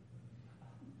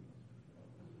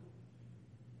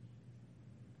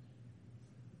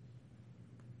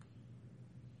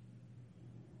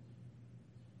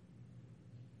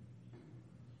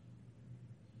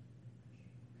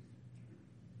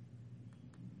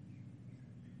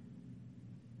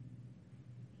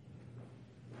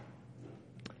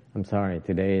 I'm sorry,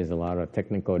 today is a lot of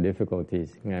technical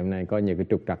difficulties. Ngày hôm nay có nhiều cái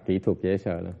trục trặc kỹ thuật dễ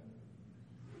sợ lắm.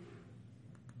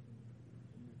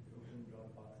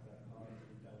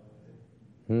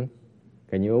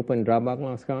 Can you open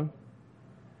Dropbox.com?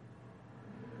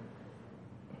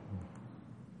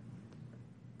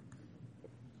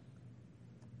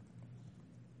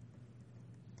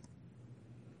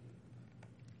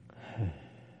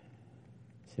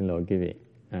 Xin lỗi quý vị.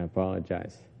 I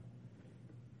apologize.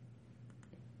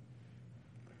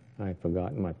 I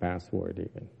forgot my password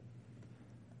even.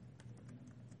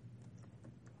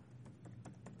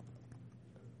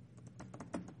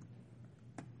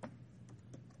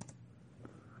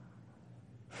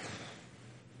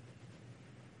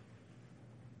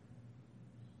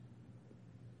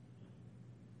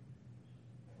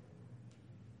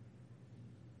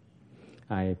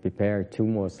 I prepared 2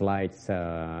 more slides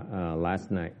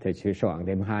last night. Thì soạn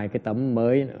thêm 2 cái tấm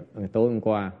mới nữa, tối hôm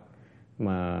qua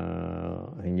mà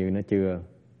hình như nó chưa.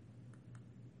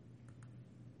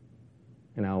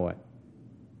 And now what?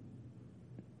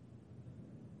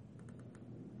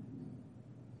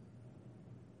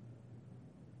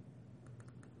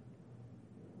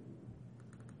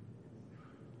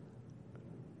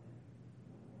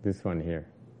 This one here.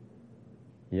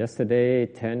 Yesterday,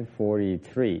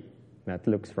 10:43. That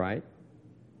looks right.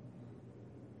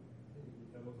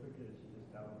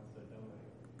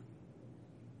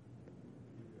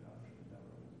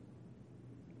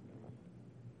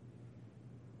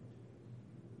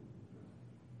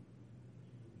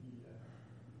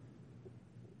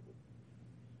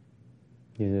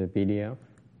 Is it a PDF?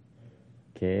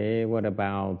 Okay, what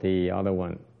about the other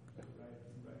one?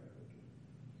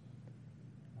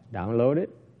 Download it?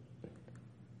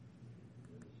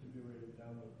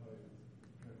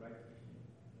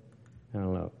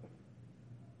 Download.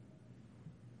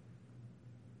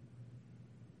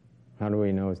 How do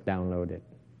we know it's downloaded?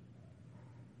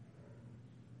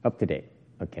 Up to date.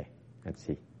 Okay, let's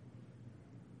see.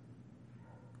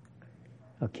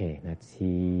 Okay, let's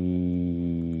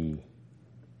see.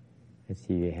 Let's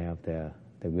see, we have the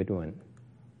good one.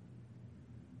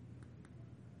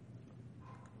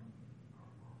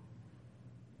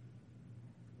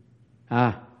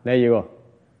 There you go.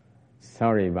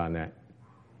 Sorry about that.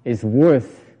 It's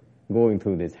worth going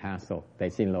through this hassle. Tại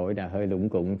xin lỗi đã hơi lủng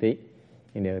củng tí.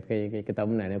 Nhưng cái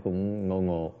tấm này nó cũng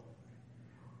ngộ.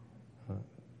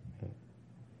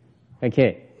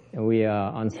 Okay, we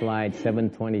are on slide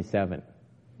 727.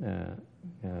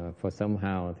 For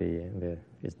somehow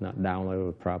the It's not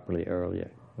downloaded properly earlier.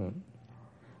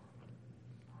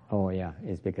 Oh yeah,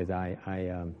 it's because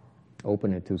I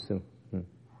opened it too soon.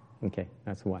 Okay,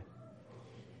 that's why.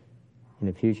 In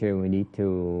the future, we need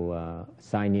to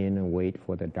sign in and wait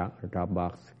for the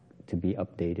Dropbox to be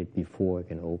updated before we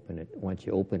can open it. Once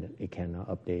you open it, it cannot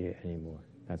update it anymore.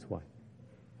 That's why.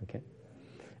 Okay.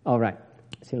 All right.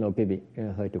 Xin lỗi quý vị,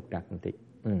 hơi trục trặc một tí.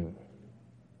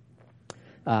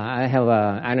 I have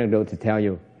an anecdote to tell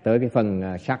you. Tới cái phần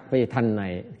sắc với thanh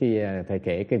này, khi thầy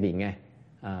kể cái vị nghe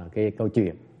cái câu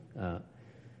chuyện.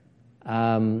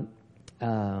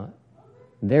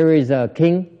 There is a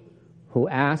king who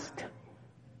asked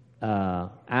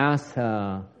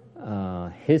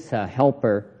his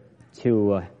helper to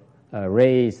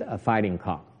raise a fighting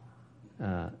cock.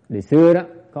 Từ xưa đó,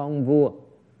 có ông vua,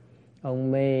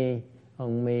 ông mới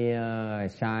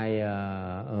sai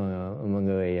một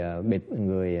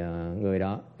người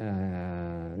đó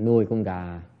nuôi con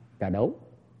gà đấu.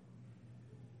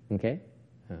 Okay.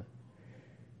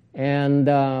 And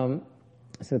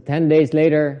so 10 days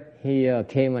later, he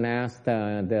came and asked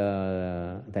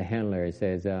the handler. He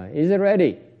says, "Is it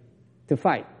ready to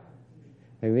fight?"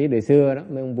 Bởi vì từ xưa đó,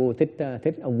 mấy ông vua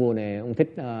thích ông vua này, ông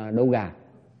thích đấu gà.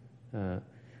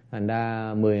 Thành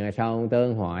ra 10 ngày sau, ông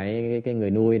tới hỏi cái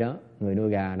người nuôi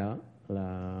gà đó là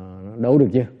nó đấu được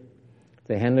chưa?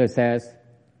 The handler says,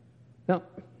 "No,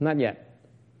 not yet."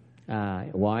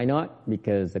 Why not?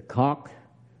 Because the cock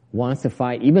wants to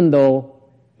fight, even though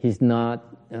he's not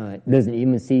doesn't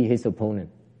even see his opponent.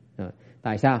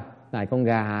 Tại sao? Tại con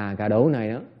gà đấu này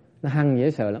đó, nó hăng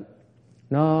dễ sợ lắm.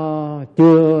 Nó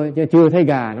chưa thấy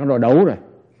gà nó rồi đấu rồi.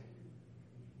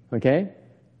 Okay?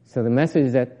 So the message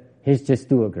is that he's just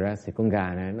too aggressive. Con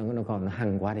gà này nó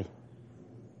hăng quá đi.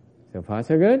 So far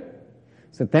so good.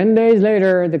 So 10 days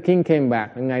later, the king came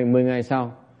back. 10 ngày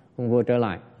sau, ông vua trở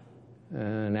lại.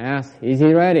 And asked, "Is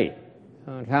he ready?"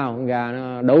 Sao? Con gà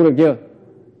nó đấu được chưa?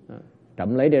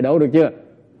 Trẫm lấy để đấu được chưa?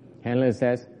 Handler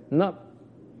says, "No."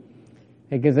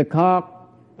 Because the cock,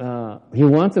 he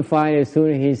wants to fight as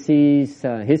soon as he sees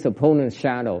his opponent's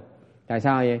shadow. Tại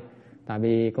sao vậy? Tại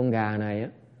vì con gà này á,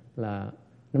 là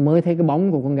nó mới thấy cái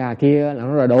bóng của con gà kia là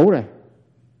nó đã đấu rồi.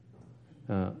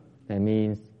 That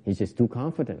means he's just too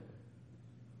confident.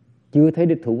 Chưa thấy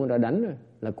địch thủ mà đã đánh rồi,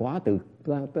 là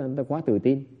quá tự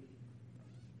tin.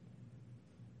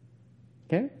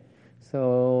 Okay? So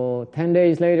 10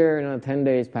 days later, 10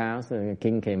 days passed, and the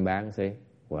king came back and said,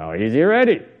 "Well, is he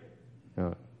ready?"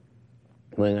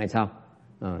 10 ngày sau,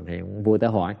 thì vua tới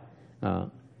hỏi,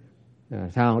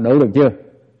 sao, đấu được chưa?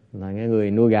 Là cái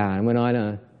người nuôi gà mới nói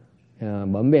là,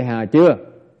 bẩm bệ hạ chưa?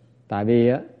 Tại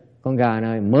vì con gà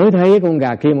này mới thấy con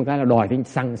gà kia một cái là đòi thì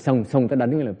xông tới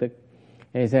đánh ngay lập tức.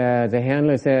 The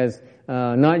handler says,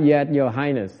 "Not yet, Your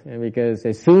Highness," because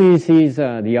as soon as he sees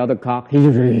the other cock, he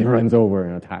really runs over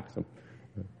and attacks him.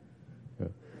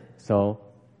 So,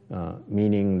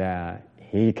 meaning that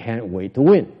he can't wait to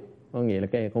win. Có nghĩa là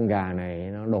cái con gà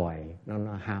này nó đòi,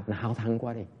 nó háo thắng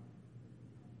quá đi.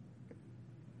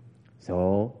 So,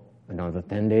 another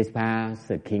 10 days passed,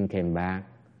 the king came back,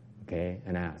 okay,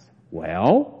 and asked,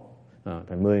 "Well,"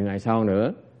 thì 10 ngày sau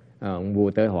nữa, ông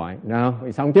vua tới hỏi,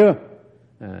 "Nào, xong chưa?"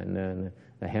 And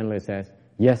the handler says,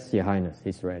 "Yes, Your Highness,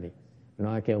 he's ready."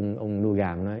 Nói cái ông nuôi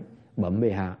gà nói, "Bẩm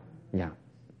bệ hạ, dạ,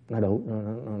 nó đấu,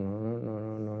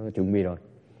 nó chuẩn bị rồi."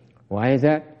 Why is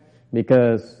that?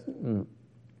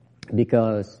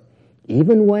 Because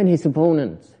even when his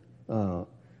opponent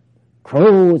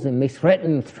crows and makes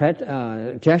threatening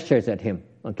gestures at him,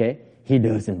 okay, he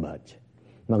doesn't budge.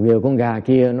 Mặc dù con gà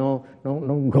kia nó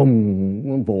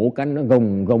gồng vỗ cánh, nó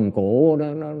gồng cổ,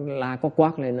 nó la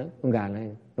quát lên nữa, con gà này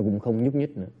nó cũng không nhúc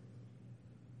nhích nữa.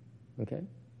 Okay,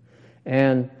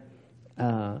 and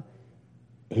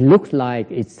he looks like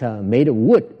it's made of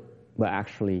wood, but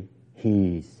actually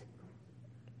he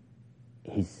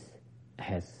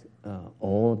has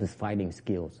all the fighting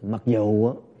skills. Mặc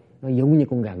dù nó giống như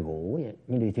con gà gỗ vậy,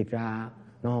 nhưng thực ra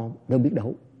nó đâu biết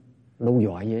đấu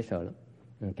giỏi dễ sợ lắm.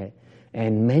 Okay,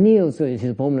 and many of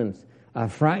his opponents are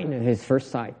frightened at his first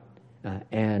sight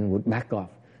and would back off.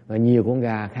 Và nhiều con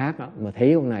gà khác mà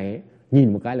thấy con này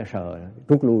nhìn một cái là sợ,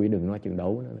 rút lui, đừng nói chuyện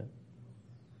đấu nữa.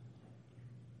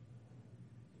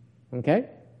 Okay,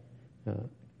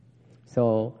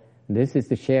 so this is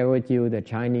to share with you the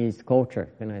Chinese culture.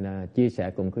 Cái này là chia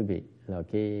sẻ cùng quý vị là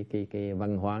cái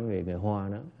văn hóa người Hoa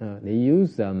đó. They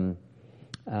use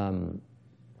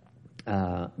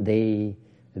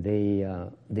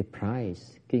they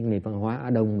prize cái nền văn hóa Á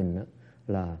Đông mình đó,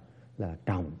 là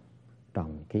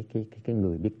trọng cái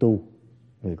người biết tu,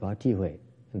 người có trí huệ.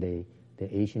 The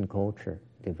Asian culture,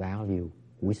 they value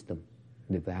wisdom,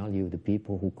 they value the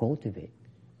people who cultivate.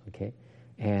 Okay,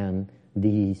 and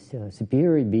these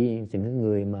superior beings,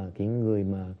 những cái người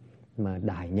mà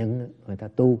đại nhân đó, người ta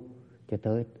tu cho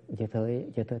tới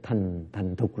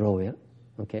thành thục rồi á.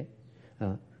 Okay,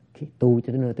 khi tu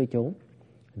cho tới nơi tới chốn,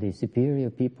 the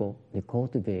superior people, they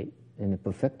cultivate and they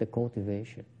perfect the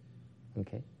cultivation.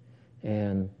 Okay,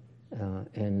 and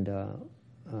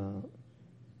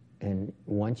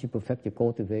once you perfect your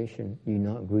cultivation,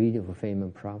 you're not greedy for fame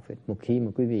and profit. Một khi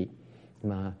mà quý vị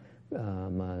mà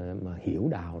hiểu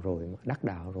đạo rồi, mà đắc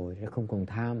đạo rồi, sẽ không còn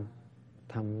tham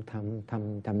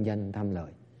danh, tham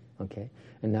lợi. Okay,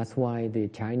 and that's why the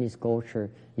Chinese culture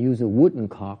use a wooden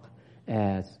cock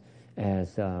as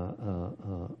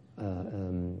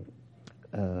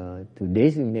to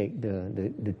designate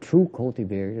the true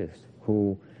cultivators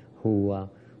who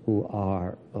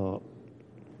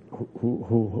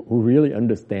really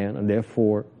understand, and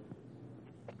therefore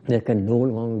they can no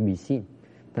longer be seen.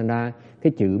 Thành ra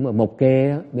cái chữ mà mộc kê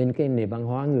đó, bên cái nền văn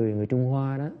hóa người Trung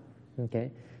Hoa đó, okay,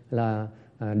 là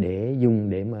để dùng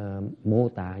để mà mô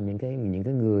tả những cái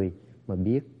người mà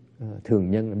biết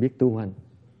thường nhân, là biết tu hành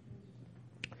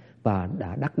và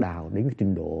đã đắc đạo đến cái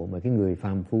trình độ mà cái người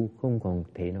phàm phu không còn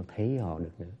thể nào thấy họ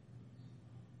được nữa,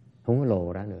 không có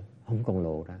lộ ra nữa, không còn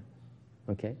lộ ra.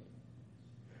 Okay,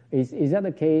 is that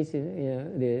the case?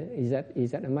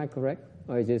 Is that am I correct,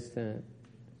 or is this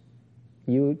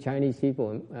you Chinese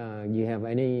people? You have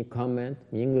any comment?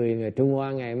 Những người Trung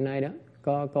Hoa ngày hôm nay đó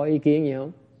có ý kiến gì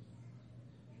không?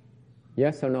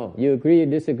 Yes or no? You agree or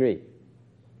disagree?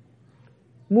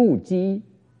 目击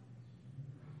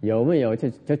有没有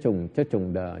这种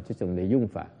的用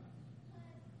法？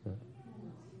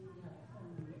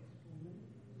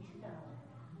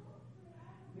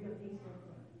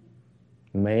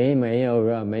没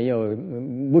有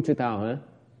不知道hả?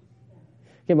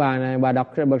 Cái bà này bà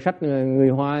đọc sách người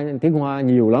Hoa, tiếng Hoa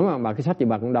nhiều lắm á, bà cái sách gì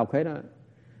bà cũng đọc hết á.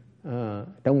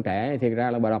 Trong trẻ thì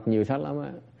ra là bà đọc nhiều sách lắm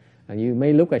á. You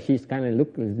may look at she's kind of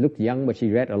look young, but she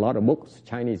read a lot of books,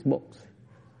 Chinese books.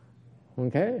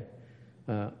 Okay,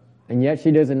 and yet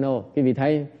she doesn't know. Cái vị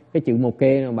thấy cái chữ một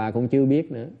kê nào bà cũng chưa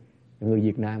biết nữa, người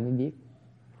Việt Nam mới biết.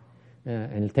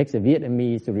 And it takes a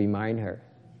Vietnamese to remind her.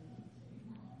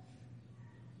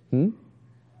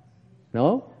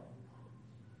 No?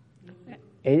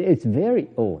 It's very...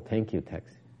 Oh, thank you, Tex.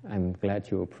 I'm glad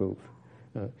you approve.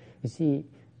 You see,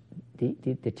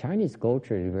 the Chinese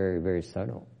culture is very, very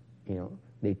subtle. You know,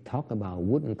 they talk about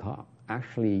wooden cock.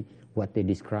 Actually, what they're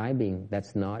describing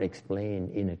that's not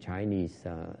explained in a Chinese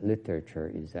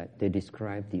literature is that they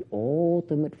describe the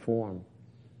ultimate form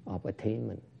of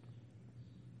attainment.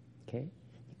 Okay?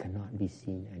 It cannot be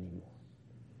seen anymore.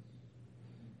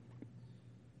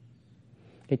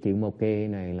 Cái chữ một kê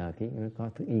này là nó có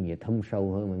ý nghĩa thâm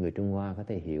sâu hơn mà người Trung Hoa có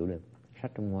thể hiểu được,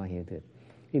 sách Trung Hoa hiểu được.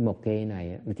 Cái một kê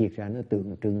này thiệt ra nó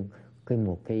tượng trưng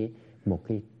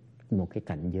một cái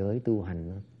cảnh giới tu hành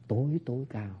nó tối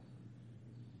cao,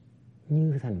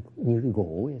 như cái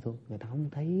gỗ vậy thôi, người ta không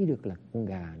thấy được là con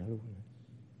gà nữa luôn,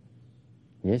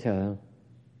 dễ sợ không?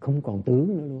 Không còn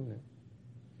tướng nữa luôn nữa.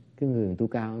 Cái người tu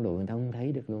cao Ấn Độ người ta không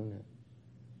thấy được luôn nữa.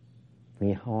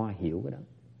 Người Hoa hiểu cái đó.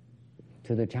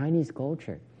 So the Chinese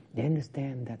culture, they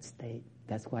understand that state.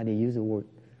 That's why they use the word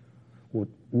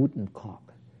wooden cock.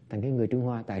 Thành cái người Trung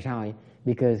Hoa, tại sao vậy?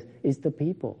 Because it's the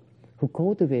people who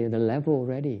cultivate the level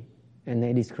already and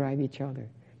they describe each other.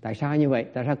 Tại sao như vậy?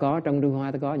 Tại sao có trong Trung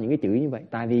Hoa có những cái chữ như vậy?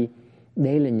 Tại vì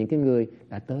đây là những cái người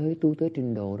đã tu tới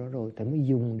trình độ đó rồi, thì mới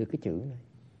dùng được cái chữ này.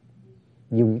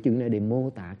 Dùng cái chữ này để mô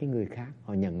tả cái người khác,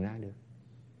 họ nhận ra được.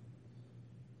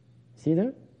 See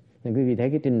that? Nên quý vị thấy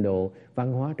cái trình độ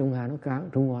văn hóa Trung Hoa nó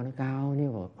cao như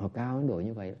họ cao đến độ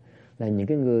như vậy, là những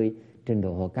cái người trình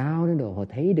độ họ cao đến độ họ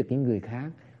thấy được những người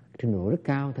khác trình độ rất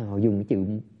cao thì họ dùng cái chữ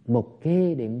một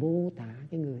kê để mô tả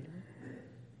cái người đó.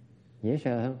 Dễ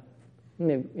sợ không?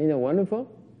 Isn't it wonderful?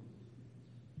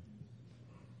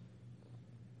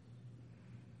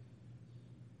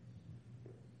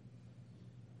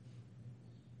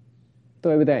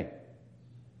 Tôi bên đây,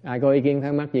 ai có ý kiến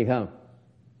thắc mắc gì không?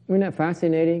 Isn't that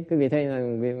fascinating? Quý vị thấy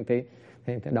là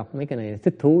thì đọc mấy cái này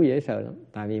thích thú dễ sợ lắm.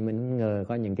 Tại vì mình ngờ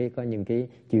có những cái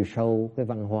chiều sâu cái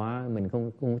văn hóa mình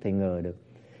không thể ngờ được.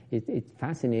 It's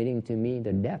fascinating to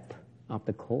me the depth of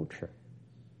the culture.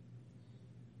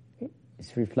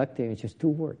 It's reflecting, it's just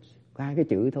two words. Có hai cái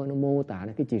chữ thôi nó mô tả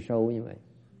cái chiều sâu như vậy.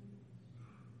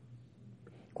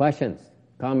 Questions,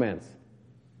 comments.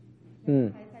 Thầy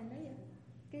nói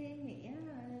cái nghĩa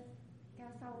cao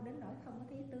sâu đến nỗi không có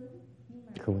thấy tướng, nhưng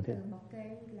mà không từ một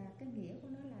kê là cái nghĩa của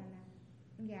nó là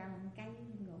gà bằng cây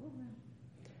gỗ không?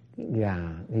 Cái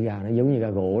gà nó giống như gà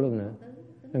gỗ luôn nữa.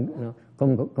 Nó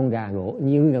con gà gỗ,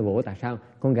 như gà gỗ tại sao?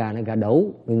 Con gà này gà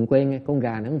đấu, đừng quên nghe, con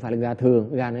gà nó không phải là gà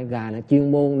thường, gà nó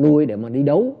chuyên môn nuôi để mà đi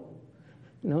đấu.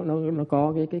 Nó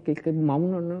có cái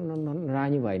móng nó ra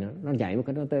như vậy, nó nhảy một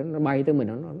cái nó bay tới mình,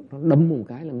 nó đâm một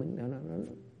cái là mình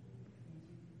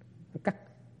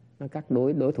nó cắt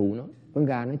đối thủ nó. Con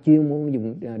gà nó chuyên môn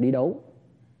dùng đi đấu.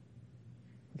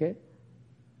 Ok,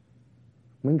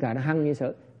 mấy gà nó hăng như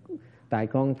sợ. Tại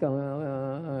con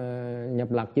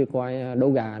nhập lạc chưa coi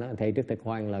đấu gà đó, thầy trước thầy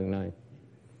khoai một lần này.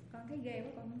 Con thấy ghê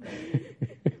quá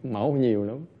con. Máu nhiều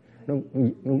lắm,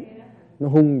 nó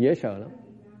hung dễ sợ lắm.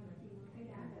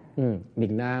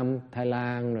 Việt Nam, Thái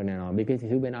Lan rồi này nọ, biết cái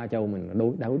thứ bên Á Châu mình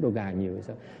đấu gà nhiều.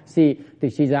 So, see,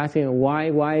 she's asking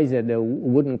why is it the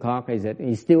wooden cock? Is it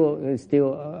still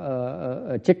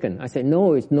a chicken? I said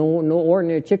no, it's no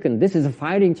ordinary chicken. This is a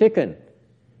fighting chicken.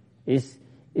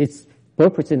 Its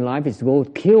purpose in life is to go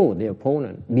kill the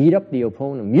opponent, beat up the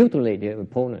opponent, mutilate the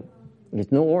opponent.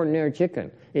 It's no ordinary chicken.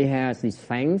 It has these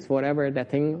fangs, whatever that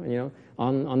thing,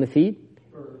 on the feet,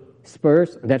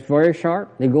 spurs that's very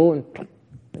sharp. They go and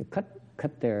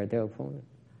cut their opponent.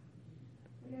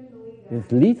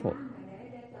 It's lethal.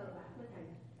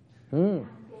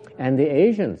 And the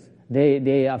Asians,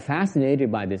 they are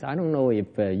fascinated by this. I don't know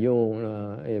if Yo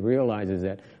realizes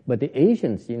that, but the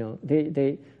Asians,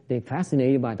 they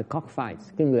fascinated by the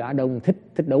cockfights. Cái người Á Đông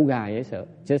thích đấu gà ấy sợ.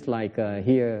 Just like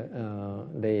here,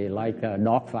 they like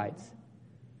dog fights.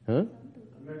 Huh?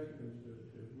 Mexicans do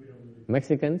too.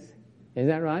 Mexicans? Is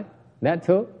that right? That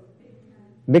too?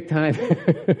 Big time.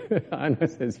 Anna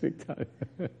says big time.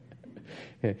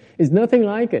 It's nothing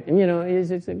like it.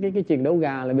 It's cái chuyện đấu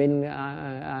gà là bên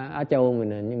Á Châu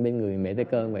mình, nhưng bên người Mễ Tây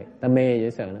Cơn vậy. Ta mê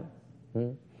dễ sợ lắm.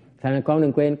 Thành ra con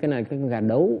đừng quên cái này, cái con gà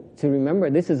đấu. So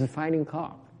remember, this is a fighting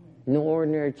cock. No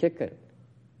ordinary chicken.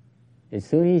 As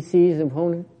soon as he sees the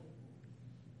opponent,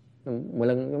 một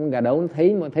lần con gà đấu nó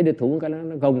thấy địch thủ cái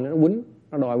nó gồng, nó quýnh,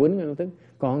 nó đòi quýnh, nó tức.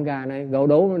 Còn con gà này gấu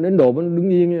đấu đến độ nó đứng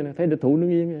yên như này, thấy địch thủ đứng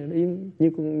yên, nó yên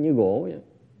như gỗ vậy.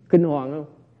 Kinh hoàng không?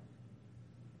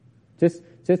 Just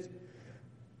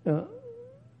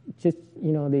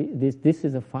this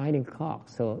is a fighting cock.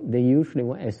 So they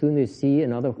usually, as soon as they see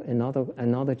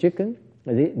another chicken,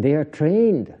 they are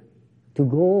trained to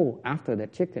go after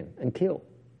that chicken and kill.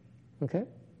 Okay,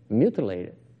 mutilate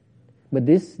it. But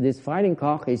this fighting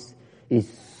cock is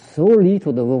so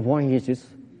lethal to the point he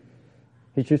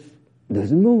just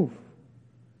doesn't move.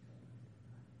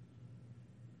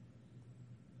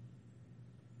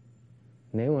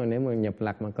 Nếu mà nhập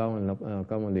lạc mà con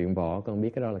mà luyện võ, con biết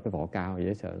cái đó là cái võ cao,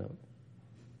 dễ sợ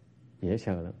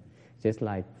lắm.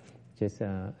 Just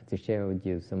to share with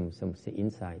you some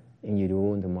insight. And you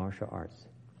go into martial arts,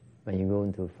 when you go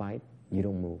into a fight, you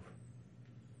don't move.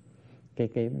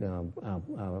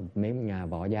 Mấy nhà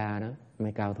võ gia đó,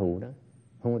 mấy cao thủ đó,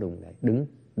 không có đụng đậy,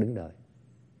 đứng đợi.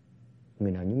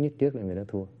 Người nào nhúc nhích trước là người đó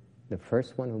thua. The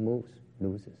first one who moves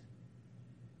loses.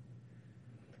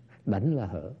 Đánh là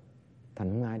hở, thành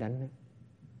không ai đánh hết.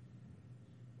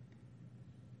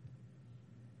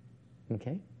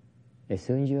 Okay? As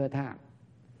soon as you attack,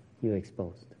 you're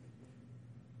exposed.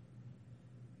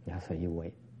 That's why you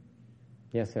wait.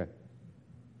 Yes, sir.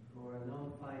 For a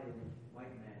non-fighting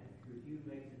white man, could you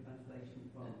make the translation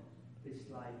from this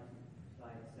slide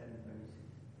 726?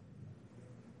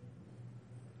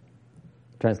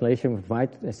 Translation from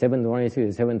 726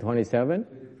 to 727? To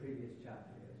the previous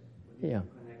chapter, yes. Yeah.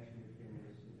 The connection between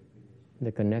this and the previous chapter.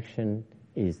 The connection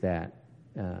is that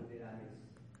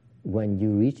when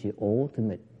you reach the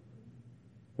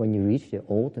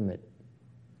ultimate,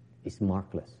 it's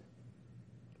markless.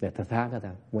 The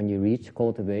Tathagata, when you reach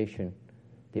cultivation,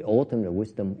 the ultimate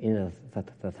wisdom in the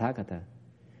Tathagata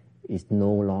is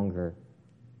no longer,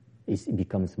 it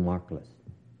becomes markless.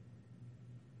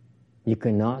 You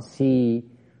cannot see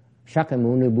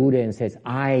Shakyamuni Buddha and says,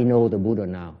 I know the Buddha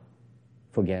now.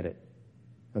 Forget it.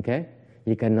 Okay?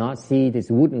 You cannot see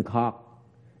this wooden cock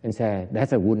and say,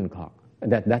 that's a wooden cock.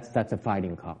 That's a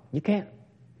fighting cock. You can't.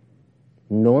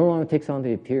 No longer takes on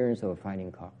the appearance of a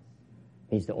fighting cock.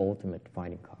 He's the ultimate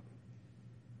fighting cock.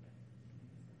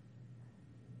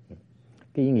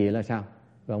 Cái ý nghĩa là sao?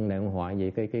 Ông này ông hỏi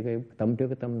vậy, cái tấm trước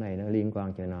cái tấm này nó liên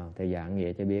quan chỗ nào? Thầy giảng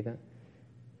nghĩa cho biết á.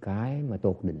 Cái mà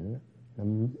tột đỉnh nó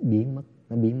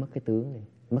biến mất cái tướng này,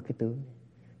 mất cái tướng này.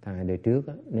 Thằng đời trước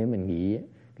á, nếu mình nghĩ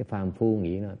cái phàm phu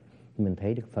nghĩ là mình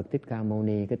thấy được Phật Thích Ca Mâu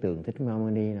Ni, cái tượng Thích Ca Mâu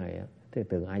Ni này á, cái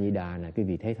tượng A Di Đà này, cái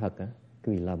vị thấy Phật á,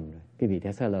 cái vị lầm rồi. Cái vị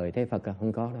theo xa lời thấy Phật á,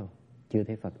 không có đâu, chưa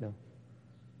thấy Phật đâu.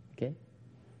 Ok?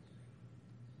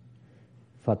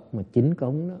 Phật mà chính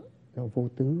cống đó, nó vô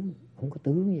tướng, không có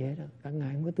tướng gì hết đó. Cả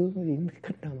ngày không có tướng, cái gì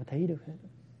khách nào mà thấy được hết.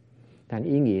 Thành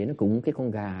ý nghĩa nó cũng, cái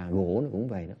con gà gỗ nó cũng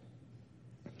vậy đó.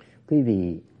 quý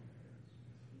vị,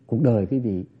 cuộc đời quý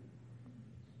vị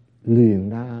luyện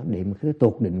ra để mà cái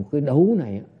tột đỉnh của cái đấu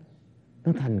này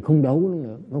nó thành không đấu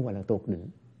nữa, nó gọi là tột đỉnh,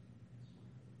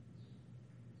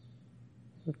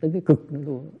 tới cái cực nó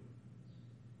luôn,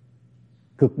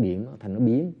 cực điểm nó thành nó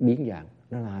biến dạng,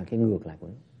 nó là cái ngược lại của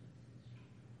nó.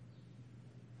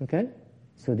 Okay,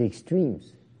 so the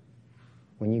extremes,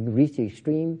 when you reach the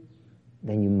extreme,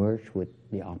 then you merge with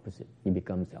the opposite, you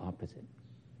become the opposite.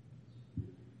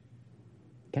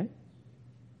 Okay,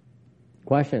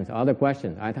 questions, other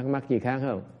questions, ai thắc mắc gì khác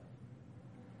không?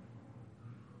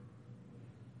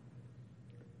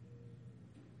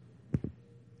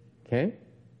 Okay,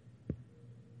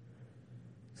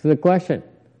 so the question,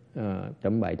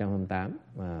 chấm 728,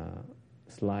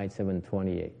 slide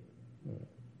 728.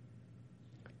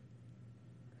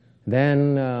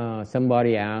 Then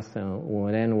somebody asked,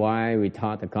 well, then why we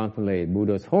taught to contemplate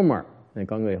Buddha's hallmark? Nên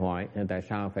có người hỏi tại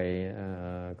sao phải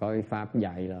có cái pháp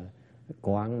dạy là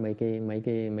quán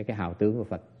mấy cái hào tướng của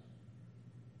Phật.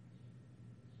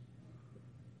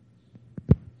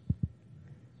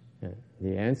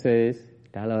 The answer is,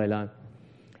 trả lời là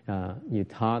you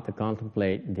taught to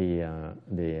contemplate the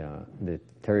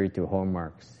 32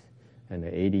 hallmarks and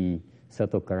the 80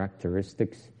 subtle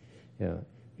characteristics.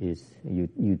 Is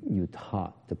you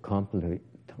taught to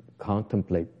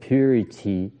contemplate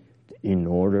purity in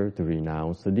order to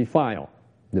renounce the defile.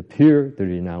 The pure to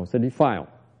renounce the defile.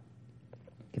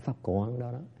 Cái pháp quán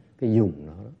đó, cái dùng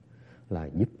đó là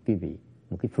giúp quý vị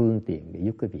một cái phương tiện để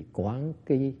giúp quý vị quán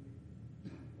cái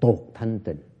tột thanh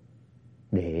tịnh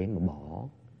để mà bỏ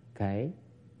cái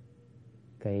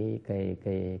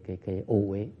ô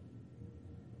uế.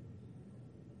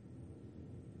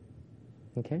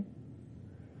 Okay?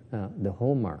 The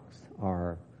hallmarks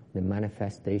are the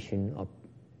manifestation of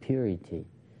purity.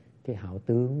 Cái hảo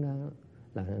tướng đó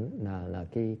là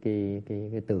cái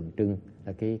tượng trưng,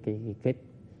 là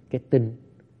cái tinh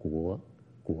của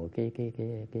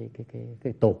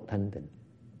cái tột thanh tịnh.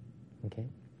 Okay,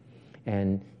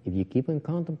 and if you keep on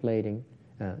contemplating,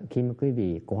 khi mà quý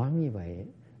vị quán như vậy,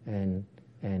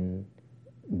 and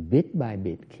bit by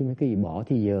bit, khi mà quý vị bỏ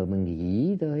thì giờ mà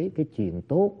nghĩ tới cái chuyện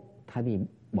tốt thay vì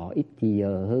bỏ ít thì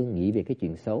giờ hơn nghĩ về cái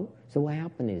chuyện xấu. So what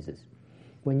happens is this,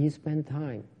 when you spend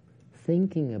time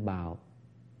thinking about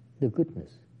the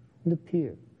goodness, the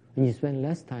pure, and you spend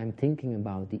less time thinking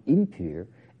about the impure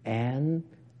and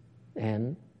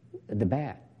the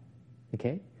bad,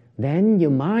 okay, then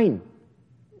your mind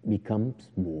becomes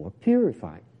more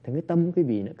purified. Thì cái tâm quý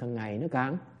vị nó càng ngày nó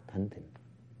càng thanh tịnh.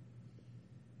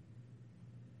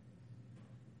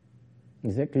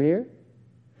 Is that clear?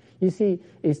 You see,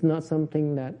 it's not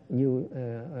something that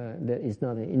that is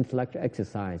not an intellectual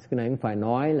exercise. Cái này không phải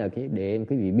nói là cái để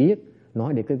quý vị biết,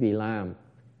 nói để quý vị làm.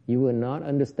 You will not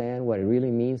understand what it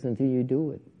really means until you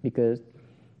do it. Because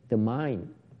the mind,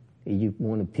 if you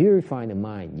want to purify the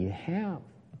mind, you have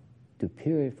to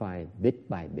purify bit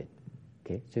by bit.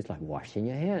 Okay, it's just like washing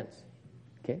your hands.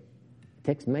 Okay, it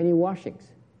takes many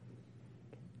washings.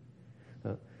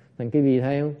 Thành quý vị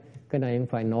thấy không? Cái này không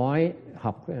phải nói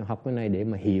học cái này để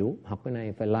mà hiểu, học cái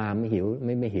này phải làm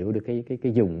mới hiểu được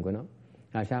cái dùng của nó.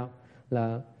 Là sao?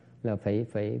 Là phải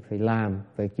làm,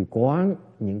 phải chịu quán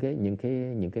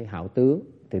những cái hảo tướng,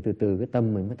 từ cái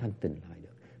tâm mình mới thanh tịnh lại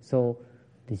được. So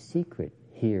the secret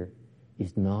here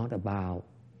is not about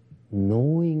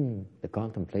knowing the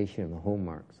contemplation of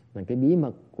hallmarks. Là cái bí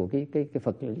mật của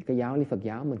cái giáo lý Phật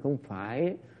giáo mình không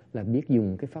phải là biết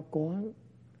dùng cái pháp quán,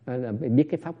 là biết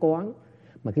cái pháp quán,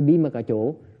 mà cái bí mật ở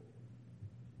chỗ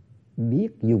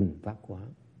biết dùng pháp quán.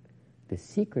 The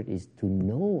secret is to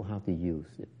know how to use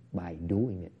it by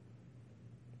doing it.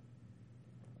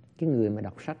 Cái người mà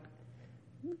đọc sách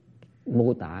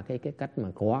mô tả cái cách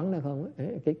mà quán đó không,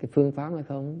 cái phương pháp đó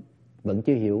không, vẫn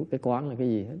chưa hiểu cái quán là cái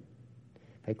gì hết.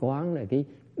 Phải quán là cái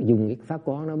dùng cái pháp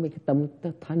quán đó mới cái tâm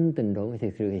nó thanh tịnh rồi mới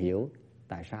thực sự hiểu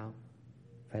tại sao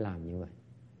phải làm như vậy.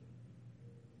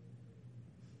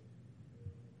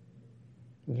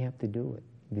 You have to do it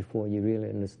before you really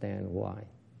understand why.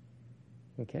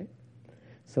 Okay?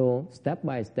 So step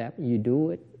by step, you do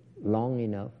it long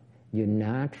enough, you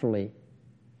naturally,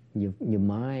 your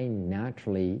mind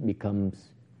naturally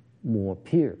becomes more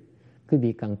pure. Quý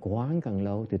vị càng quán càng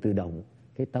lâu thì tự động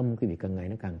cái tâm quý vị càng ngày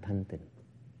nó càng thanh tịnh.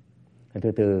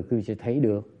 Từ từ quý vị sẽ thấy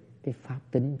được cái pháp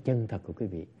tính chân thật của quý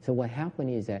vị. So what happens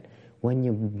is that when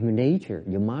your nature,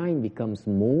 your mind becomes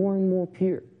more and more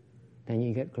pure, then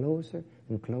you get closer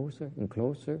and closer and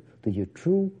closer to your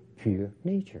true pure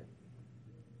nature.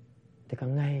 Thì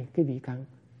càng ngày quý vị càng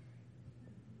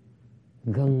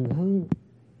gần hơn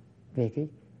về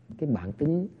cái bản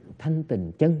tính thanh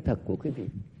tịnh chân thật của quý vị.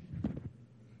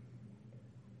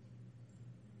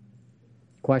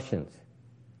 questions.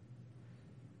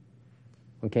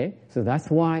 Okay, so that's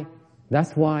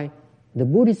why the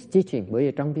Buddhist teaching, bởi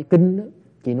vì trong cái kinh đó,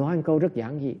 chỉ nói một câu rất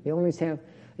giản dị. They only say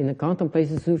in the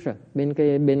Contemplation Sutra,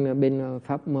 bên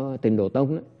pháp Tịnh Độ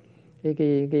Tông đó,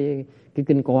 cái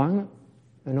kinh Quán đó,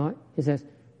 nó nói, it says,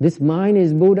 this mind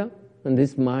is Buddha and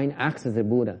this mind acts as a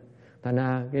Buddha. Thành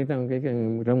ra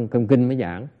trong kinh mới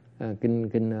giảng, kinh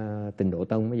Tịnh Độ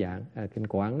Tông mới giảng, kinh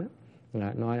Quán đó,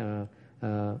 là nói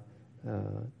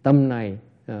tâm này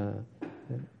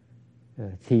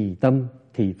thì tâm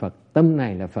thì Phật, tâm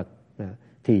này là Phật,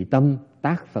 thì tâm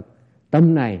tác Phật,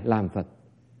 tâm này làm Phật.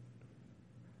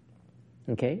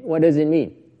 Okay, what does it mean?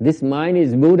 This mind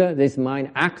is Buddha, this mind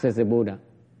acts as a Buddha.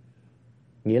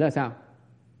 Nghĩa là sao?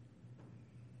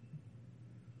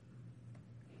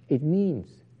 It means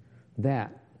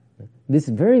that this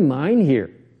very mind here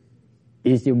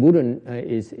is your Buddha,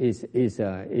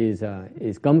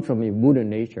 is come from your Buddha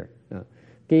nature.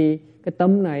 Cái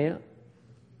tâm này á,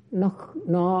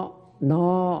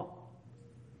 nó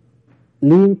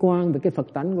liên quan với cái Phật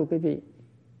tánh của quý vị.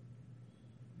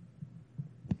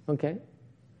 Okay?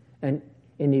 And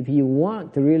if you want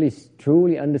to really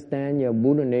truly understand your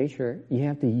Buddha nature, you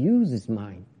have to use this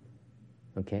mind.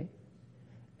 Okay?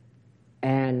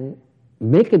 And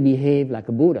make it behave like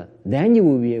a Buddha. Then you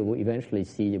will be able to eventually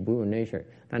see your Buddha nature.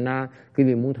 Thành ra quý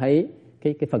vị muốn thấy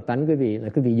cái Phật tánh quý vị là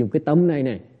quý vị dùng cái tâm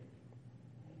này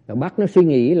và bắt nó suy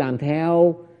nghĩ làm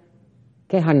theo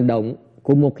cái hành động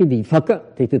của một cái vị Phật á,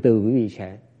 thì từ từ quý vị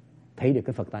sẽ thấy được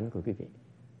cái Phật tánh của quý vị.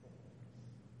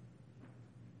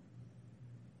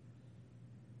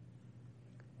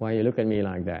 Why you look at me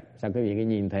like that? Sao quý vị cứ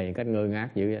nhìn thầy cách ngơ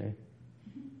ngác dữ vậy?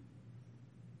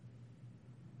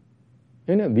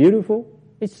 Isn't it beautiful?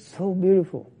 It's so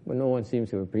beautiful, but no one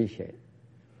seems to appreciate.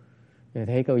 Tôi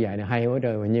thấy câu dạy này hay quá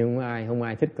trời, mà nhưng không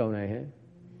ai thích câu này hết.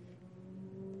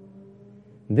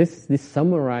 This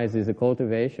summarizes the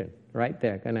cultivation right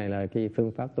there. Cái này là cái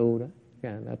phương pháp tu đó.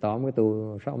 Nó tóm cái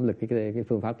tu, sống lực cái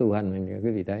phương pháp tu hành này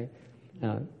quý vị thấy.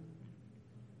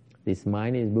 This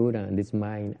mind is Buddha, and this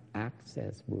mind acts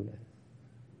as Buddha,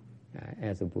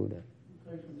 as a Buddha.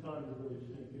 Take some time to really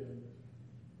sink in.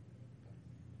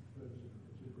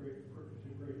 It's a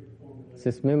great formula.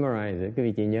 Just memorize it. Quý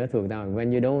vị chỉ nhớ thuộc down.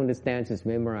 When you don't understand, just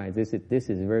memorize. This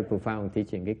is very profound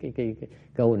teaching. Cái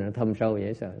câu này nó thâm sâu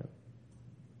dễ sợ.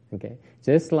 Okay,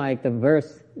 just like the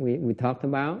verse we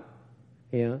talked about.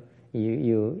 You know,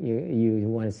 you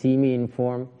want to see me in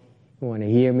form, you want to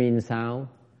hear me in sound.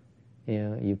 You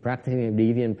know, you practicing a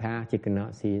deviant path, you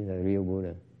cannot see the real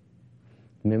Buddha.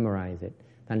 Memorize it.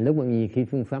 Thành lúc mà khi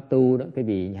phương pháp tu đó, quý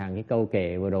vị hàng cái câu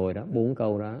kệ vừa rồi đó, 4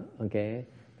 câu đó, ok,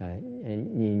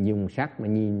 dùng sắc mà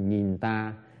nhìn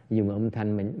ta, dùng âm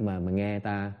thanh mà nghe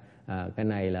ta, cái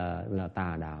này là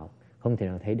tà đạo, không thể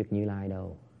nào thấy được Như Lai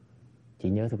đâu. Chỉ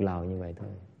nhớ thuộc lòng như vậy thôi.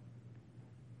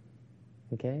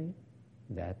 Okay,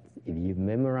 that if you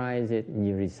memorize it and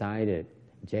you recite it,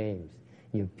 James,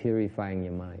 you're purifying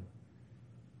your mind.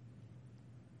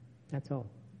 That's all.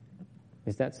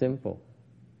 It's that simple.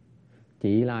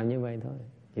 Chỉ làm như vậy thôi.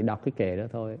 Chỉ đọc cái kệ đó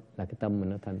thôi là cái tâm mình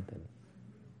nó thanh tịnh.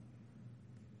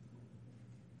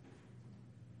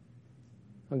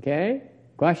 Okay?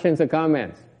 Questions or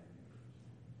comments?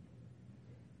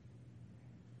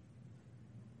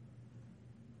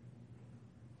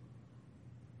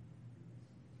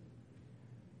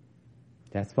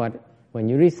 That's what when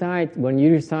you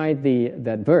recite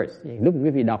that verse, lúc quý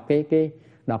vị đọc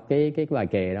cái bài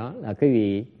kệ đó là quý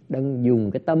vị đang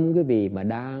dùng cái tâm quý vị mà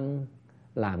đang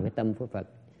làm cái tâm của Phật.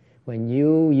 When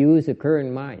you use the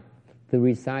current mind to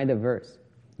recite the verse,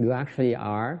 you actually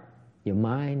are, your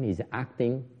mind is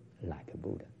acting like a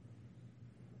Buddha.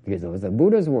 Because those are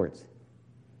Buddha's words.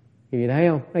 Quý vị thấy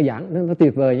không? Nó giảng, nó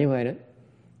tuyệt vời như vậy đó.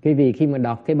 Quý vị khi mà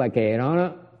đọc cái bài kệ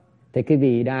đó thì quý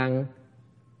vị đang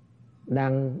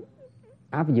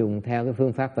áp dụng theo cái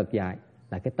phương pháp Phật dạy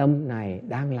là cái tâm này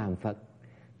đang làm Phật.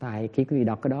 Tại khi quý vị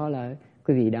đọc cái đó là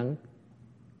quý vị đang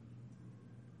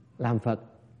làm Phật.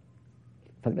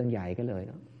 Phật đang dạy cái lời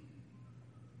đó.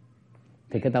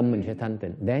 Thì cái tâm mình sẽ thanh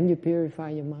tịnh. Then you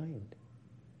purify your mind.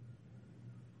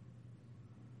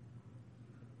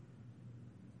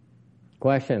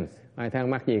 Questions? Ai thắc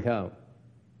mắc gì không?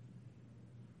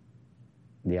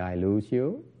 Did I lose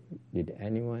you? Did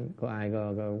anyone? Có ai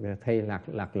có thấy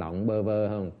lạc lõng bơ vơ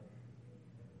không?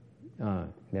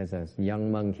 There's a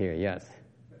young monk here. Yes.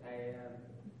 Thầy,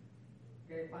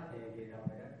 cái khóa thiền gì rồi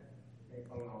đó, thì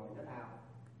con ngồi rất đau.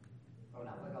 Con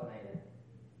đọc cái câu này nè.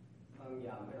 Con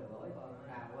giờ cái đầu gối con nó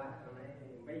đau quá, con nói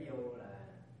mấy vô là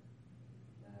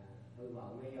hư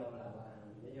vọng, mấy vô là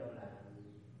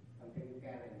trong kinh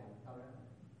ca này đọc câu đó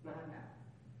nó hết đau.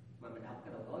 Mà mình đọc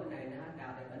cái đầu gối này nó hết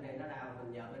đau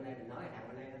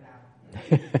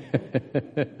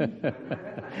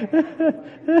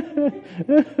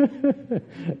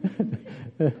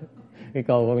Cái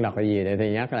câu con đọc là gì để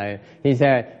thầy nhắc lại.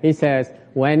 He says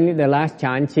when the last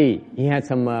chanchi he had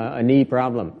some a knee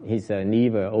problem. His knee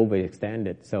were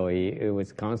overextended, so it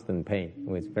was constant pain. It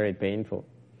was very painful,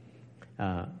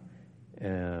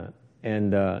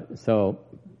 so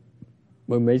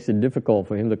what makes it difficult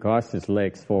for him to cross his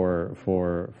legs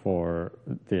for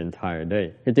the entire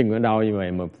day. Cái chân nó đau như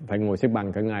vậy mà phải ngồi xếp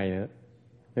bằng cả ngày nữa.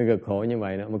 Nó cực khổ như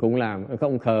vậy đó mà cũng làm.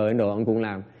 Ông khờ Ấn Độ ông cũng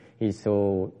làm. He's so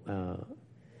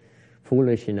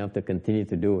foolish enough to continue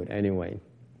to do it anyway.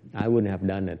 I wouldn't have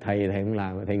done it. Thầy không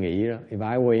làm, thầy nghĩ đó.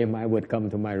 If I were him, I would come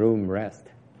to my room rest.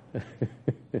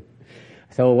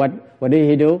 So what did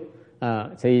he do?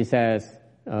 So he says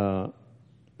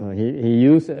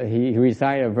he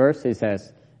recited a verse. He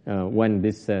says when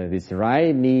this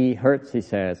right knee hurts, he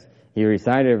says he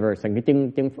recited a verse.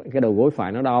 Cái đầu gối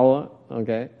phải nó đau á.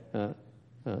 Okay.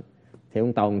 Thì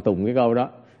ông tụng cái câu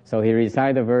đó. So he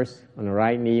recited the verse on the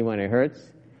right knee when it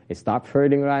hurts. It stops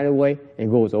hurting right away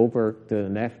and goes over to the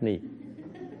left knee.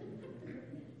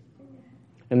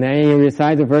 And then he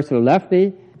recites the verse to the left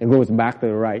knee and goes back to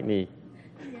the right knee.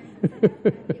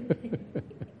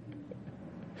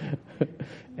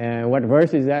 And what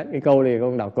verse is that? Cái câu này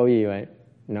con đọc câu gì vậy?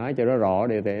 Nói cho nó rõ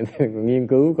để nghiên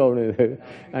cứu câu này.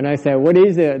 And I said, what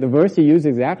is the verse you use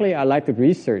exactly? I like to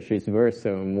research this verse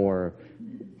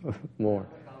more.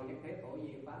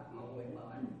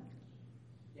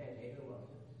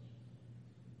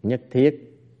 Nhất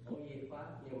thiết.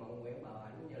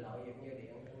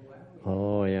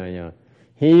 Oh yeah.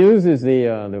 He uses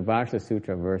the Vajra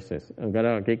Sutra verses.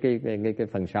 Cái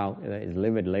phần sau is a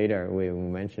little bit later we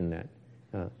will mention that.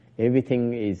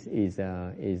 Everything is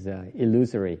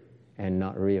illusory and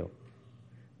not real.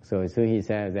 So as soon as he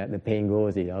says that, the pain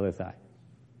goes the other side.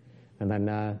 And then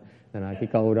cái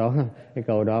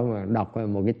câu đó mà đọc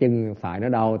một cái chân phải nó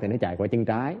đau thì nó chạy qua chân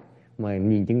trái, mà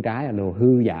nhìn chân trái là đồ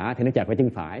hư giả thì nó chạy qua chân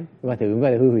phải. Coi thử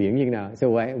hư huyễn như thế nào. So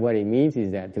what it means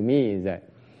is that to me is that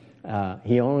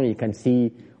he only can see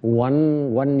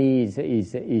one knee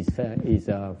is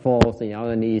false and the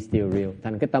other knee is still real.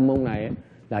 Thành cái tâm ông này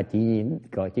là chỉ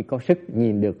có sức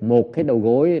nhìn được một cái đầu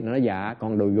gối nó giả,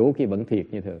 còn đầu gối kia vẫn thiệt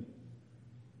như thường.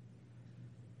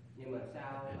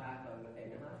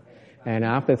 And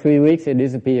after 3 weeks it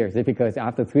disappears. It's because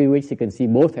after 3 weeks you can see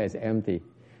both as empty,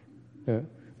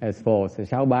 as false.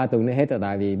 Sau 3 tuần nó hết rồi,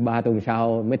 tại vì 3 tuần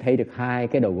sau mới thấy được hai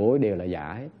cái đầu gối đều là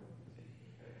giả hết.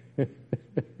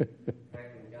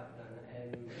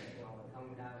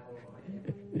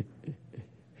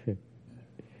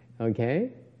 Okay,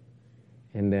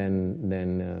 and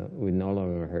then it no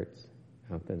longer hurts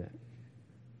after that.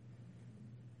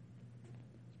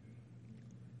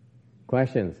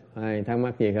 Questions? Ai thắc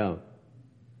mắc gì không?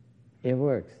 It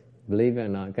works. Believe it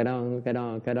or not,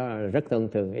 cái đó là rất thông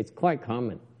thường. It's quite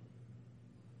common.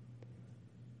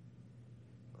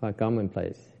 Quite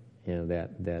commonplace. You know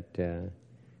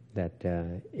that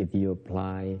if you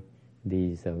apply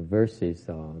these verses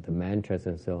or the mantras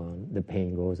and so on, the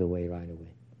pain goes away right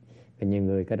away. Và nhiều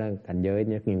người cái đó cảnh giới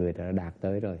nhất, nhiều người ta đã đạt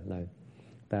tới rồi, là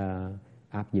ta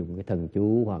áp dụng cái thần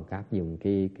chú hoặc áp dụng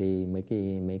mấy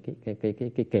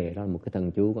cái kệ đó là một cái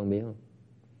thần chú, con biết không?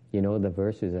 You know the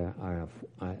verses are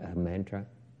a mantra.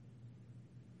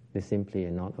 They're simply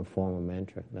not a form of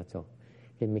mantra. That's all.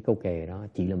 Cái mấy câu kệ đó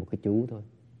chỉ là một cái chú thôi.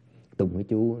 Tụng cái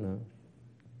chú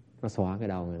nó xóa cái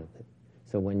đau này.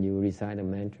 So when you recite a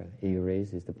mantra, it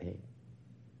erases the pain.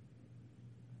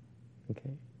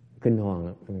 Okay. Kinh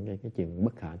hoàng, cái chuyện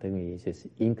bất khả tư nghị, it's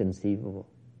inconceivable.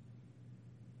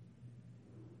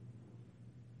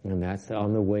 And that's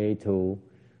on the way to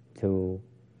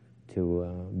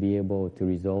be able to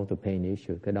resolve the pain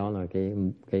issue. Cái đó là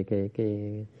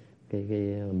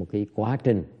một cái quá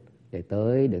trình để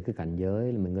tới được cái cảnh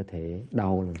giới là mình có thể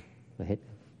đau là hết.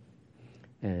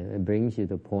 And it brings you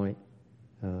the point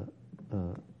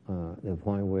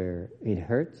where it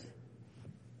hurts.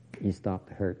 You stop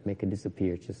the hurt, make it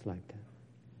disappear just like that.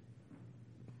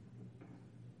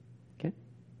 Okay?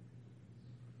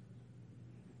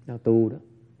 Now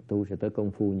tu sẽ tới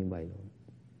công phu như vậy rồi.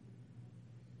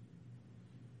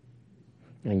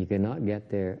 And you cannot get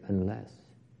there unless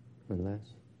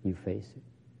you face it.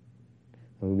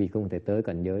 Quý vị không thể tới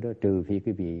cảnh giới đó trừ khi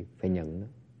quý vị phải nhận nó.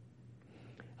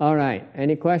 All right,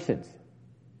 any questions?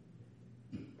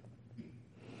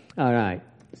 All right,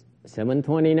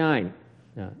 729.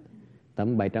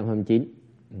 Tấm 729.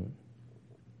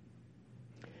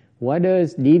 What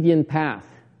does deviant path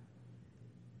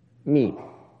mean?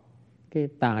 Cái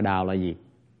tà đạo là gì?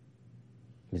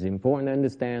 It's important to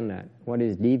understand that. What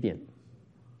is deviant?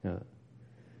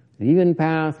 even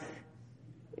path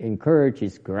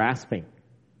encourages grasping.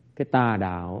 Cái tà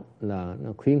đạo là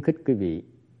nó khuyến khích quý vị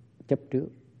chấp trước.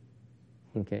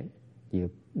 Okay?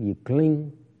 You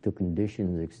cling to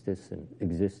conditions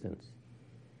existence.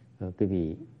 Quý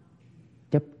vị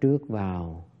chấp trước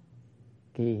vào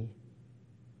cái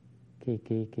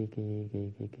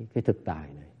thực tại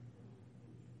này.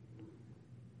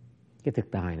 Cái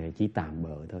thực tại này chỉ tạm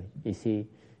bợ thôi. You see,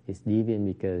 it's deviant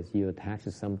because you attach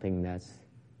to something that's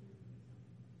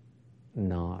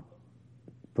not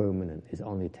permanent. It's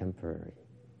only temporary.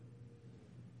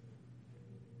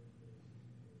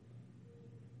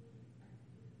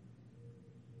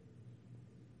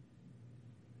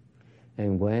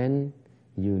 And when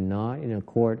you're not in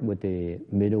accord with the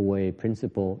middle way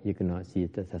principle, you cannot see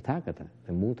the Tathagata.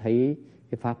 Muốn thấy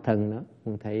cái pháp thân đó,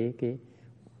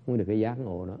 muốn được cái giác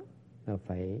ngộ đó,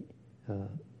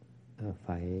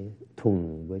 phải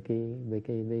thuần với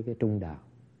cái trung đạo.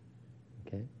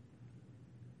 Okay.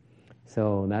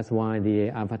 So that's why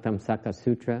the Avatamsaka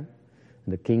Sutra,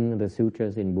 the king of the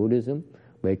sutras in Buddhism,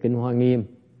 về kinh Hoa Nghiêm,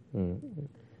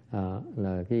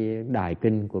 là cái đại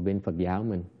kinh của bên Phật giáo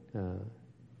mình,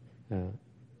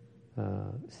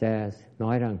 says,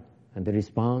 nói rằng the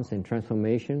response and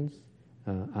transformations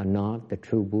are not the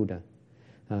true Buddha.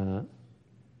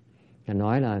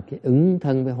 Nói là cái ứng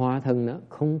thân với hóa thân đó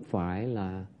không phải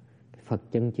là Phật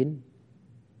chân chính.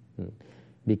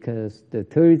 Because the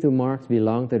 32 marks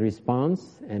belong to the response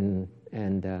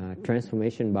and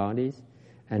transformation bodies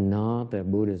and not the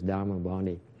Buddha's Dharma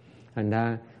body. Thành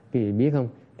ra quý vị biết không,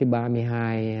 cái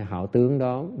 32 hảo tướng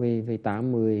đó với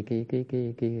 80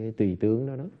 cái tùy tướng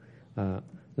đó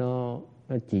nó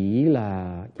chỉ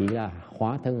là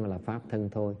hóa thân hoặc là pháp thân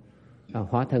thôi.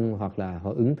 Hóa thân hoặc là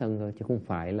họ ứng thân thôi, chứ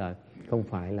không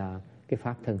phải là cái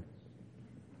pháp thân.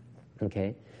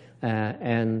 Okay.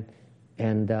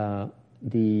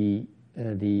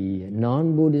 The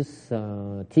non-Buddhist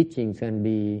teachings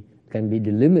can be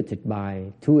delimited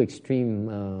by two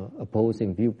extreme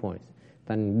opposing viewpoints.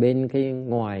 Thành bên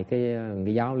ngoài cái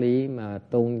giáo lý mà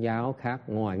tôn giáo khác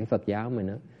ngoài cái Phật giáo mình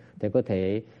thì có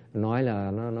thể nói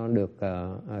là nó được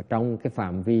trong cái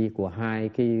phạm vi của hai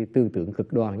cái tư tưởng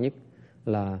cực đoan nhất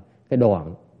là cái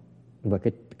đoạn và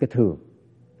cái thường.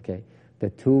 Okay. The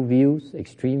two views,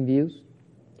 extreme views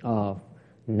of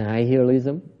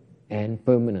nihilism and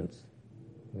permanence.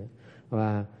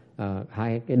 Và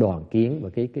hai cái đoạn kiến và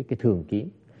cái thường kiến.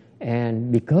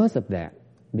 And because of that,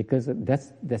 because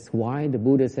that's why the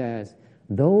Buddha says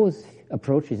those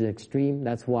approaches are extreme.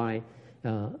 That's why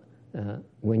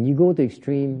when you go to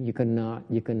extreme, you cannot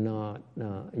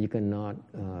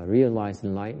realize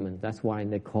enlightenment. That's why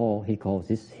he calls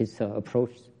his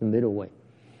approach the middle way.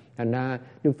 Thành ra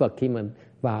Đức Phật khi mà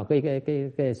vào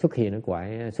cái xuất hiện ở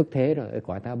cõi xuất thế rồi, ở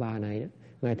cõi Ta Bà này đó,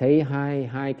 ngài thấy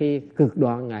hai cái cực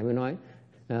đoan, ngài mới nói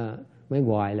mới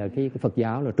gọi là cái Phật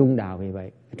giáo là trung đạo. Vì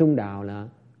vậy trung đạo là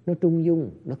nó trung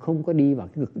dung, nó không có đi vào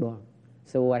cái cực đoan.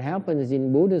 So what happens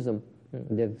in Buddhism,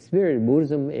 the spirit of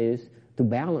Buddhism is to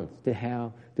balance, to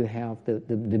have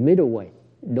the middle way.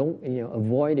 Don't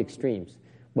avoid extremes.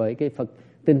 Bởi cái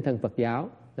tinh thần Phật giáo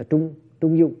là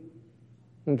trung dung.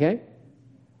 Okay?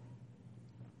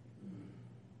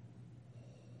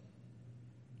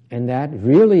 And that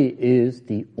really is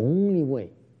the only way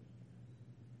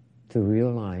to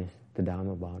realize the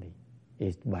Dharma body,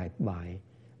 is by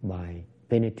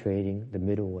penetrating the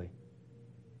middle way.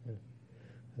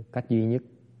 Cách duy nhất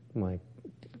mà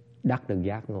đắc được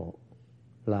giác ngộ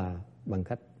là bằng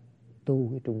cách tu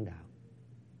cái trung đạo.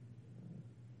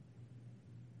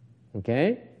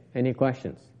 Okay? Any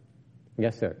questions?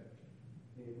 Yes, sir.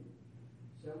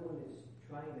 Someone is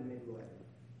trying the middle way,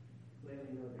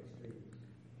 clearly not extremes.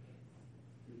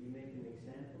 Do you make an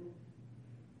example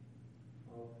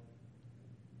of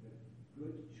a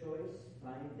good choice,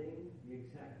 finding the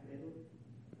exact middle,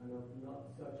 and of not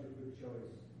such a good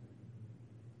choice,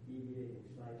 deviating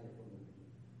slightly from the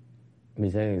middle?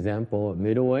 Is that an example of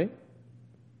middle way?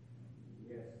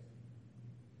 Yes.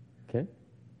 Okay.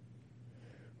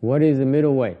 What is the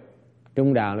middle way?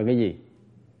 Trung đạo là cái gì?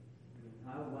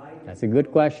 That's a good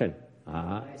question.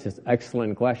 It's an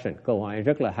excellent question. Câu hỏi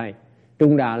rất là hay.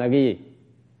 Trung đạo là cái gì?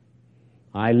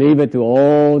 I leave it to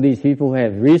all these people who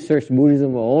have researched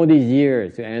Buddhism for all these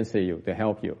years to answer you, to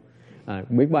help you.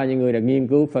 Biết bao nhiêu người đã nghiên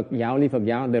cứu Phật giáo, lý Phật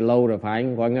giáo từ lâu rồi, phải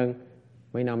không, Quang Ngân?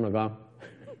 Mấy năm rồi con?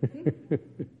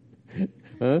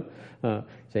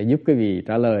 Sẽ giúp quý vị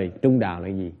trả lời trung đạo là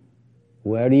gì?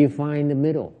 Where do you find the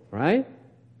middle, right?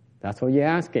 That's what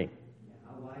you're asking.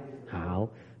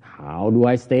 How do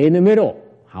I stay in the middle?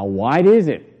 How wide is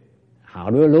it? How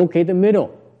do I locate the middle?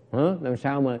 Làm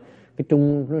sao mà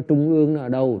cái trung ương nó ở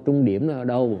đâu, trung điểm nó ở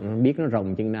đâu, nó biết nó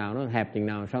rộng chừng nào, nó hẹp chừng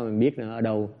nào, sao mình biết nó ở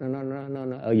đâu,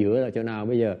 nó ở giữa là chỗ nào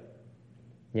bây giờ?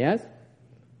 Yes,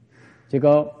 sư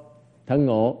cô, thân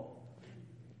ngộ.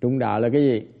 Trung đạo là cái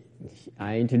gì?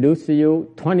 I introduce to you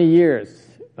 20 years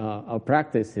of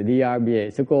practice DRBA.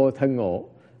 Sư cô thân ngộ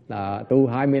là tu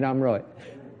 20 năm rồi.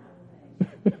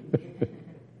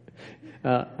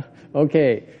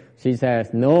 Okay, she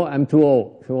says, no, I'm too old.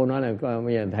 Sư cô nói là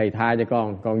bây giờ thầy tha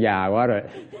cho con già quá rồi.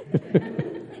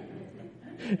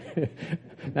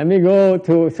 Let me go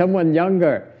to someone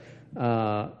younger.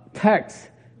 Text,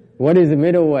 what is the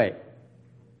middle way?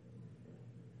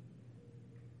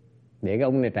 Để cái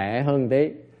ông này trẻ hơn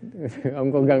tí.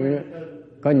 Ông có gần,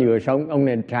 có nhựa sống, ông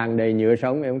này tràn đầy nhựa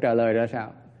sống, ông trả lời ra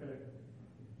sao?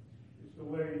 It's the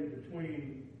way between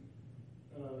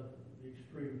the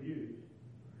extreme views.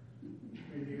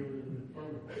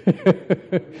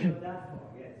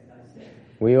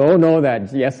 We all know that,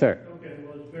 yes sir. Okay,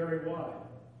 well it's very wide.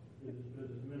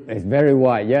 It's very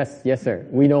wide, yes sir.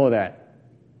 We know that.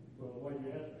 Well, why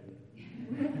you ask me?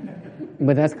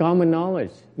 But that's common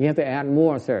knowledge. You have to add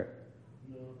more, sir.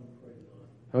 No, I'm afraid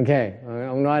not. Okay,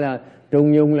 ông nói là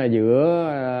trung dung là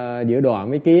giữa đoạn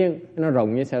với kiến, nó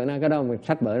rộng như sợ, nó cái đâu mà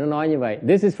sách vở nó nói như vậy.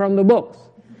 This is from the books.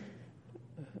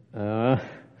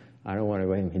 I don't want to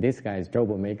go in. This guy is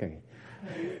troublemaker.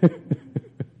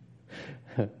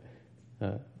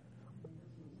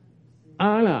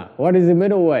 Anna, what is the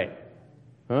middle way?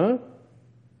 Huh?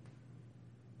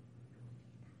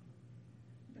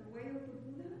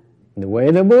 The way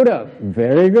of the Buddha.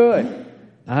 Very good.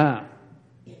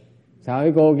 Sao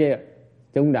với cô kia?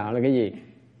 Trung đạo là cái gì?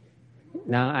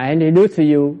 Now I introduce to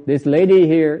you this lady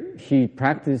here. She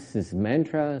practices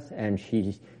mantras and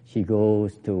she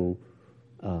goes to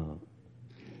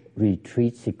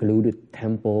retreat, secluded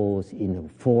temples in the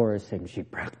forest, and she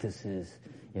practices.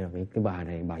 You know, cái bà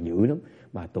này bà dữ lắm,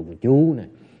 bà tụng chú này,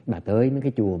 bà tới mấy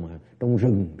cái chùa mà trong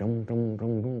rừng,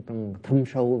 trong thâm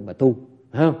sâu bà tu,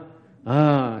 không?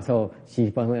 So she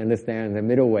finally understands the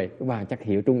middle way. Các bà chắc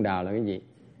hiểu trung đạo là cái gì?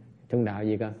 Trung đạo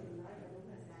gì cơ?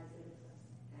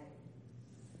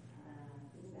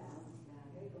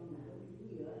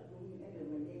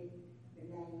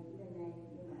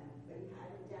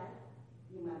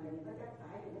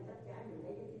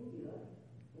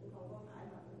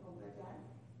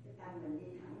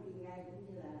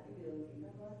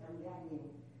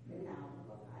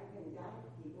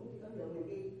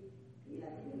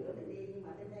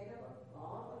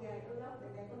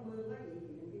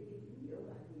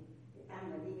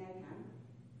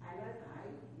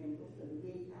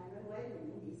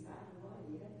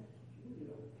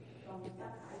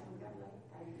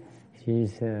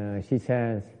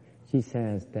 She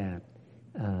says that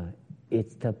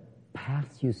it's the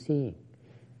path you see.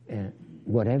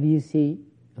 Whatever you see,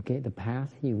 okay, the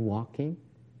path you're walking,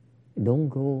 don't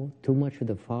go too much to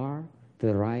the far, to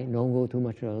the right, don't go too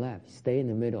much to the left. Stay in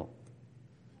the middle.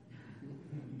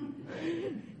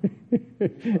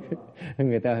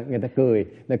 người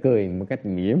ta cười một cách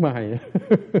mỉa mai.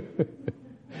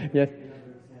 Yes.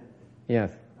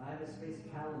 Yes.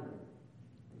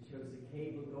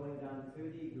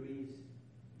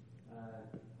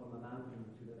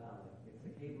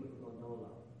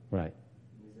 Right.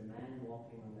 There's a man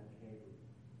walking on that cable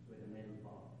with a metal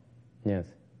bar. Yes.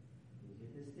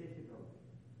 It is difficult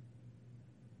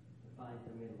to find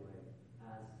the middle way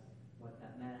as what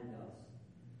that man does.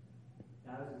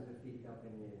 Thousands of feet up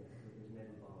in the air with his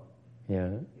metal bar.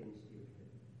 Yeah. Instinctively.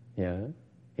 Yeah.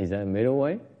 Is that the middle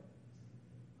way?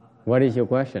 What is your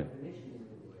question? Definition is the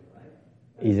middle way,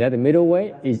 right? Is that the middle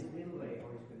way? That's the middle way,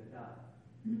 or he's going to die.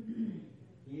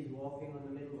 He's walking on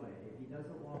the middle way. If he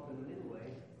doesn't walk on the middle way,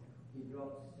 he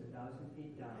drops 1,000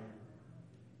 feet down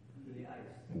to the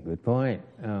ice. Good point.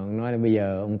 Ông nói là bây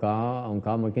giờ ông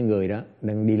có một cái người đó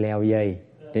đang đi leo dây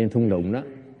trên thung lũng đó.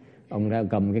 Ông ra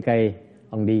cầm cái cây,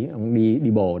 ông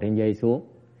đi bộ trên dây xuống.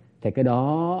 Thì cái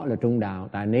đó là trung đạo.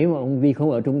 Tại nếu mà ông đi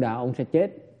không ở trung đạo, ông sẽ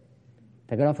chết.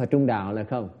 Thì cái đó phải trung đạo là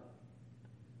không?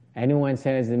 Anyone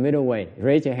says the middle way?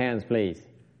 Raise your hands, please.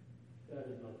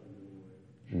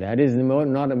 That is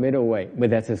not a middle way, but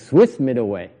that's a Swiss middle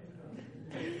way.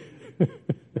 The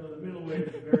middle way is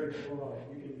very broad.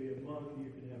 You can be a monk,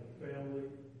 you can have a family,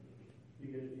 you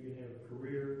can have a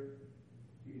career,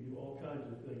 you can do all kinds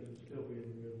of things and still be in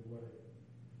the middle way.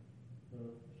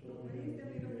 So you can get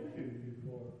too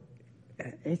far.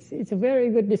 It's a very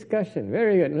good discussion.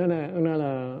 Very good.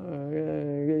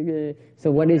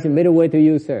 So what is the middle way to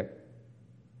you, sir?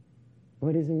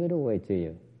 What is the middle way to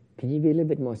you? Can you be a little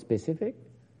bit more specific?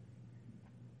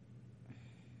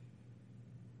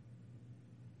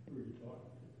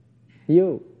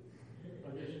 You.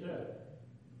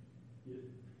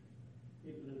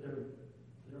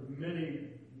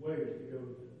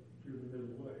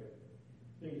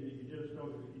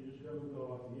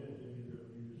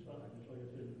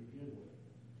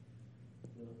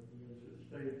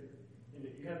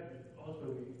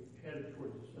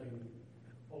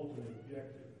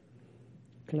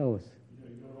 Close.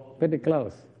 Pretty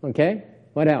close. Okay.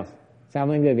 What else? Sao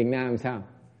mấy người Việt Nam sao?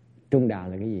 Trung đạo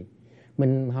là cái gì?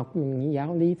 Mình học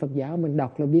giáo lý Phật giáo, mình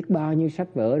đọc là biết bao nhiêu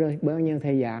sách vở rồi, bao nhiêu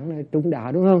thầy giảng là trung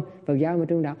đạo, đúng không? Phật giáo mà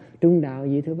trung đạo. Trung đạo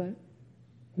gì thưa bác?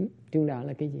 Trung đạo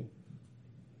là cái gì?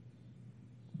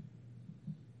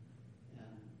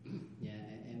 Dạ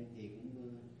em thì cũng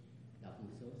đọc một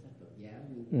số sách Phật giáo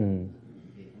nhưng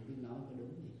thì không biết nói có đúng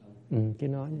hay không. Chứ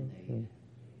nói đi.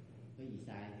 Có gì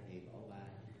sai thì thầy bỏ qua.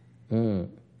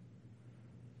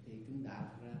 Thì trung đạo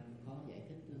thật ra cũng khó giải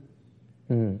thích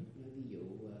nữa. Ví dụ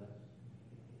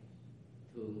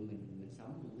thường mình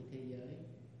sống trong cái thế giới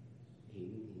hiện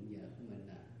giờ của mình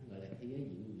là gọi là thế giới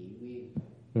nhị nguyên.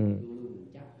 Luôn luôn mình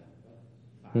chấp là có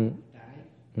phải trái,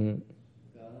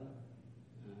 có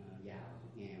giàu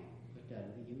nghèo, có trên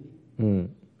có dưới.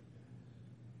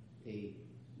 Thì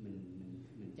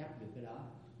mình chấp được cái đó,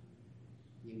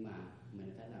 nhưng mà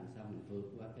mình phải làm sao mình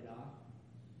vượt qua cái đó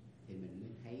thì mình mới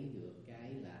thấy được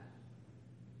cái là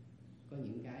có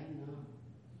những cái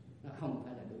nó không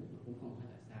phải là đúng mà cũng không phải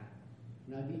là sai.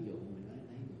 Nói ví dụ, mình nói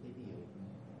thấy một cái ví dụ,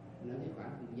 nói cái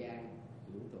khoảng không gian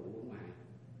vũ trụ ở ngoài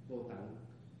vô tận,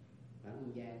 khoảng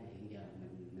không gian này hiện giờ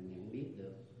mình nhận biết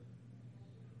được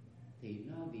thì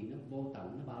nó vì nó vô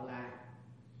tận, nó bao la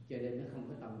cho nên nó không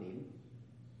có tâm điểm.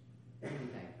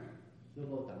 Nó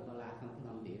vô tận bao la không có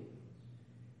tâm điểm,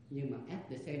 nhưng mà at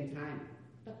the same time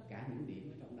tất cả những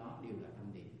điểm ở trong đó đều là tâm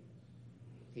điểm,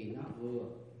 thì nó vừa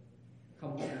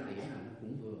không có tâm điểm mà nó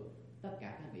cũng vừa tất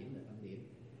cả các điểm là tâm điểm.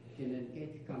 Cho nên cái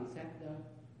concept đó,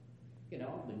 cái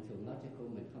đó bình thường logical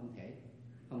mình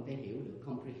không thể hiểu được,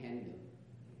 comprehend được.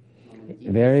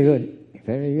 Very good,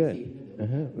 very good,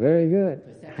 very good.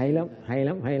 Hay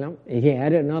lắm. He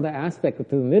added another aspect to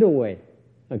the middle way.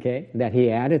 Okay, that he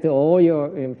added to all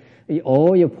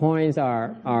your points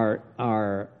are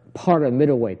part of the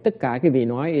middle way. Tất cả cái vị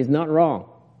nói is not wrong.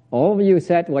 All of you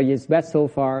said what is best so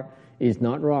far is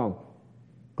not wrong.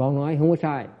 Con nói không có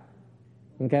sai.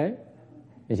 Okay?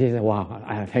 And she said, wow,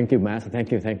 thank you, Master,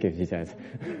 thank you, she says.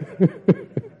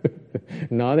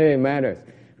 Not that it matters.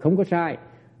 Không có sai.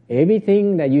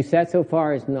 Everything that you said so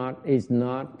far is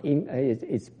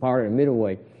part of the middle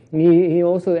way. He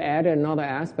also added another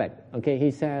aspect. Okay,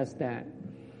 he says that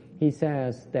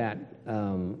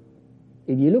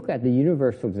if you look at the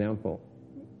universe, for example,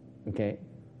 okay,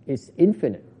 it's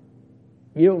infinite.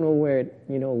 You don't know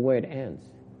where it ends.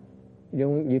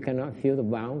 You cannot feel the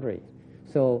boundaries.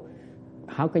 So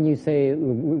how can you say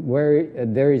where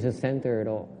there is a center at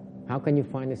all? How can you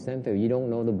find a center? You don't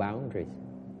know the boundaries.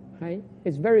 Right?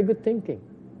 It's very good thinking,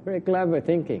 very clever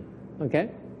thinking. Okay,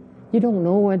 you don't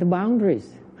know where the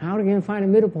boundaries. How can you find a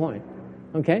middle point?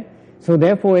 Okay, so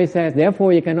therefore it says,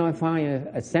 therefore you cannot find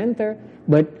a center,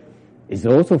 but it's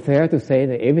also fair to say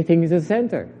that everything is a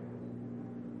center.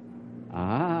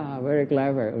 Very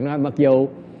clever. Nói mặc dù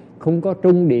không có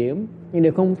trung điểm, nhưng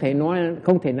đều không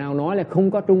thể nào nói là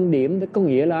không có trung điểm, có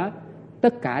nghĩa là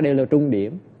tất cả đều là trung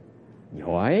điểm.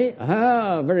 Giỏi.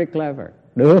 Very clever.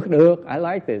 Được. I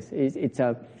like this.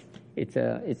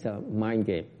 It's a mind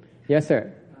game. Yes, sir.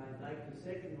 I'd like to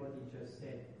second what he just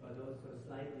said, but also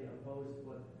slightly oppose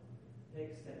what Tex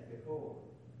said before,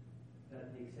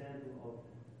 that the example of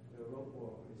the rope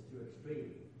walk is too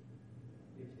extreme.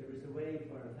 If there is a way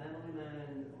for a family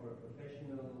man or a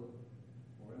professional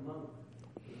or a monk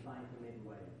to find the middle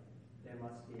way, there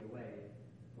must be a way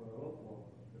for a rope walk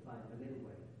to find the middle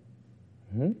way.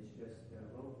 It's just the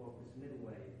rope walker's middle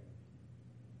way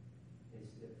is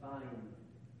defined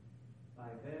by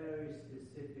very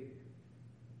specific,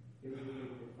 clearly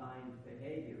defined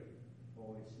behavior,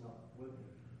 or it's not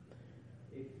working.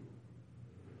 If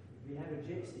we have a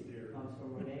gypsy who comes from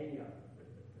Romania,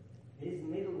 his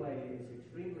middle way is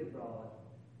extremely broad.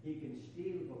 He can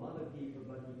steal from other people,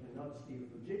 but he cannot steal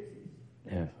from gypsies.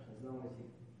 Yes. As long as he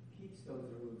keeps those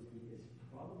rules, he is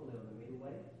probably on the middle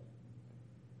way.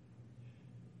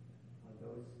 Are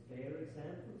those fair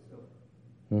examples of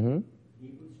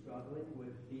people struggling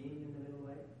with being in the middle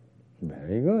way?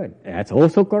 Very good. That's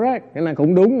also correct. Cái này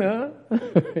cũng đúng nữa.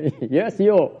 Yes,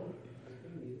 you.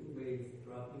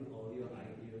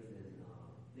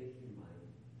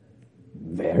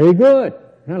 Very good.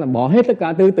 Nó là bỏ hết tất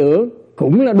cả tư tưởng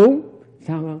cũng là đúng.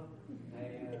 Sao không?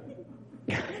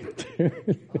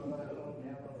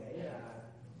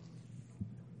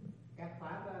 Các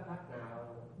pháp nào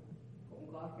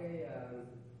cũng có cái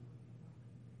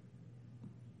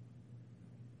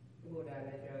Buddha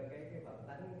nature, cái Phật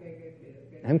tánh, cái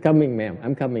I'm coming, ma'am.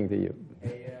 I'm coming to you. Thì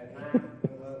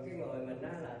cái người mình đó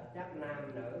là chấp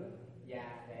nam nữ,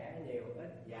 già trẻ nhiều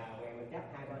ít, giàu nghèo mình chấp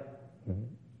hai bên.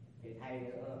 Thì thầy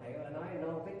nói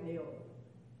no big deal,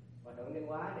 và thượng niên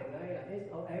hóa để nói là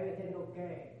it's everything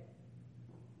okay.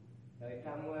 Rồi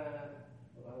trong Hòa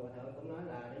thượng cũng nói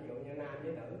là ví dụ như nam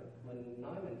với nữ, mình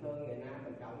nói mình thương người nam,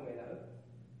 mình trọng người nữ,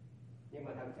 nhưng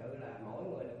mà thật sự là mỗi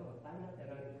người đều có Phật tánh hết, cho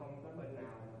nên không có bên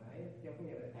nào mà ấy. Giống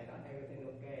như thầy nói everything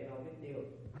okay, no big deal,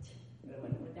 nên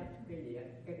mình không chấp cái gì á,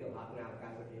 cái trường hợp nào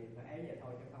cần thì phải ấy vậy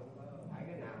thôi, chứ không có phải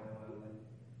cái nào mà mình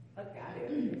tất cả đều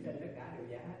sinh, tất cả đều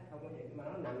giả, không có gì mà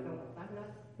nó nằm trong Phật tánh đó.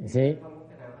 See, Không có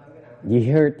cái nào hơn cái nào. you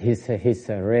heard his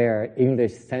rare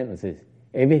English sentences.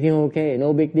 Everything okay,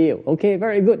 no big deal. Okay,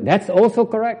 very good. That's also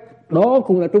correct. Đó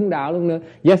cũng là trung đạo luôn nữa.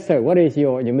 Yes, sir. What is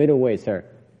your middle way, sir?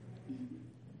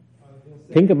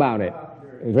 Think about it.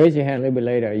 Raise your hand a little bit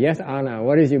later. Yes, Anna.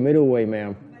 What is your middle way,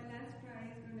 ma'am? My last try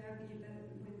is going to be that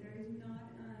when there is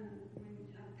not, when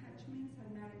attachments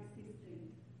are not existing.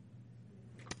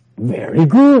 Very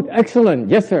good. Excellent.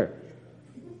 Yes, sir.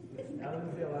 I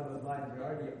don't feel like the line. You're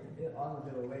already on the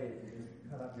middle way. You just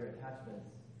cut off your attachments.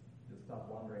 Just stop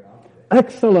wandering off of it.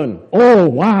 Excellent. Oh,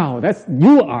 wow.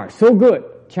 You are so good.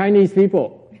 Chinese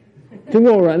people. 中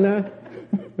国人呢?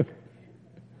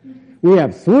 We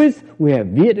have Swiss, we have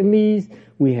Vietnamese,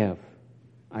 we have,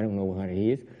 I don't know what it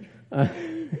is.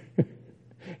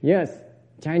 Yes,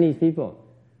 Chinese people.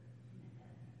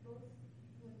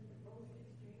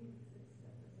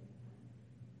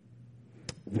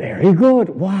 Very good.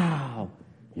 Wow.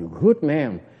 You're good,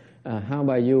 ma'am. How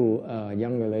about you,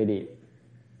 younger lady?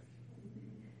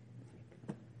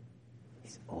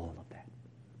 It's all of that.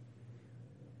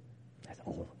 That's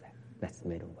all of that. That's the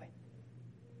middle way.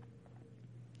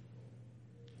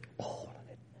 All of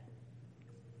it.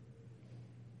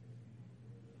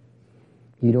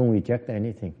 You don't reject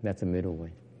anything. That's the middle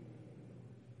way.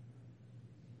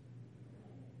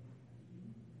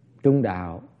 Trung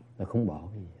đạo là không bỏ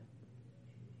cái gì.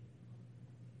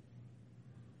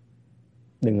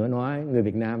 Đừng có nói người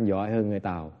Việt Nam giỏi hơn người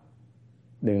Tàu.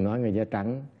 Đừng nói người da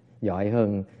trắng giỏi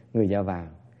hơn người da vàng.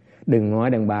 Đừng nói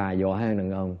đàn bà giỏi hơn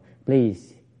đàn ông.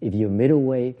 Please, if you're middle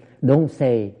way, don't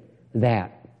say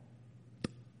that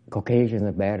Caucasians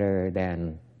are better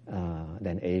than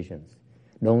Asians.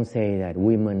 Don't say that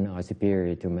women are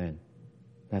superior to men.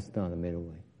 That's not the middle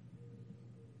way.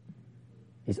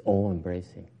 It's all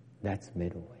embracing. That's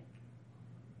middle way.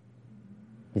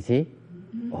 You see?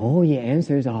 All your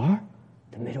answers are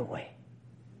the middle way.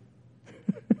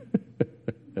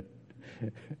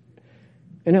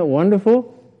 Isn't that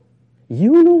wonderful?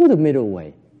 You know the middle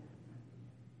way.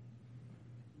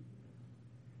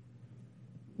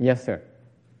 Yes, sir.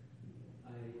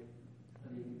 I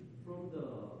mean, from the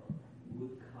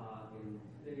woodcut in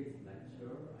today's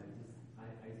lecture, I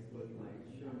just would like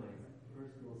to share my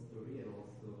personal story and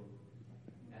also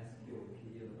ask your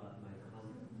opinion about my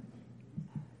content.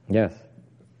 Yes.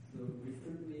 So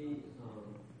recently,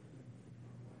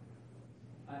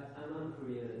 I'm a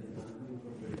Korean and I'm coming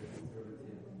from a very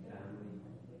conservative family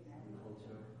and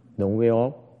culture. Don't we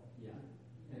all? Yeah.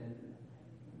 And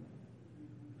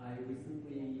I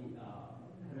recently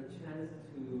had a chance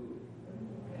to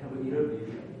have an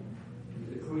interview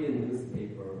with a Korean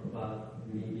newspaper about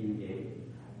me being gay.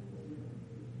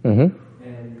 Mm-hmm.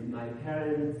 And my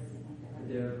parents,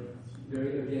 they're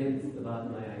very against about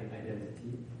my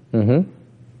identity. Mm-hmm.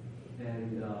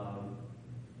 And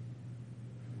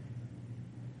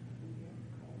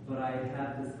but I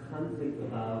have this conflict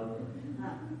about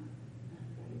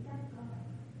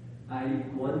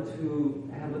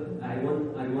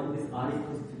I want these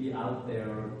articles to be out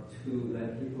there to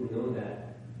let people know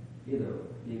that, you know,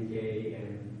 being gay and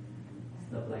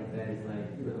stuff like that is like,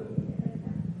 you know.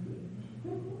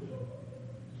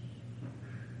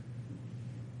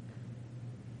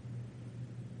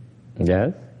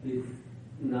 Yes. It's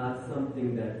not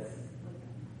something that's,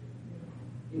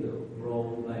 you know,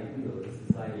 wrong, like, you know,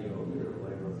 society or, you know,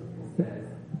 whatever says.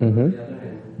 Mm-hmm. On the other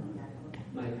hand,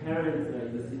 my parents are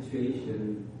in the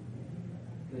situation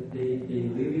that they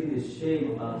live in this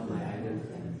shame about my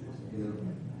identity, you know.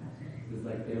 It's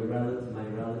like their relatives,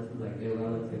 their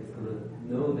relatives gonna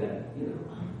know that, you know,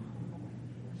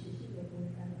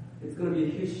 it's gonna be a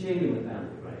huge shame in the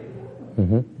family, right?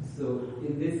 Mm-hmm. So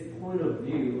in this point of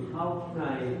view, how can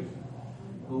I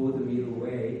go the middle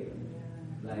way,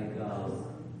 like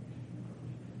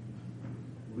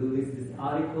release this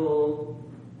article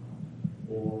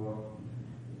or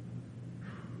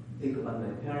think about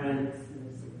my parents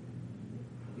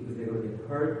because they're going to get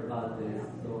hurt about this.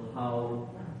 So how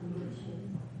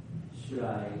should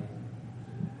I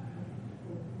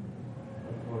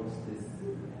approach this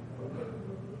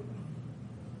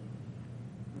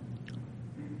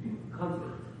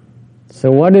conflict?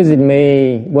 So what does it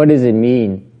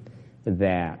mean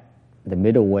that the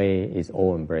middle way is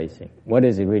all embracing? What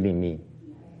does it really mean?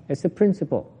 It's a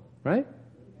principle, right?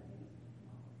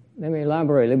 Let me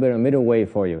elaborate a little bit on middle way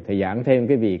for you. Thầy giảng thêm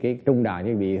cái trung đạo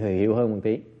cho vị hiểu hơn một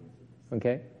tí.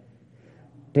 Okay.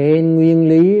 Trên nguyên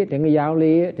lý, trên cái giáo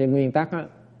lý, trên nguyên tắc á,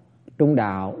 trung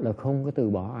đạo là không có từ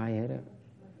bỏ ai hết á.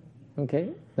 Okay,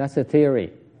 that's a theory.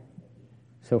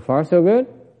 So far so good.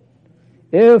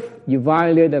 If you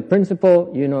violate the principle,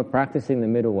 you're not practicing the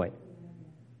middle way.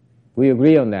 We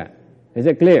agree on that. Is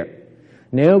it clear?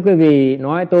 Nếu quý vị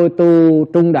nói tôi tu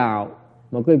trung đạo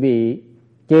mà quý vị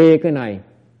chê cái này,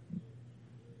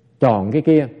 chọn cái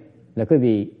kia, là quý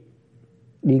vị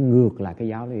đi ngược lại cái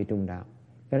giáo lý trung đạo.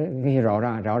 Cái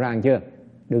rõ ràng chưa?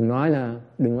 Đừng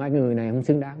nói người này không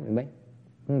xứng đáng, đừng biết.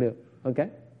 Không được. Ok.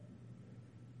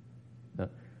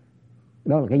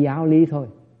 Đó là cái giáo lý thôi.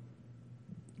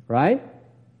 Right?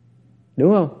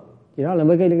 Đúng không? Chỉ đó là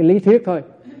mấy cái lý thuyết thôi.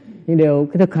 Nhưng điều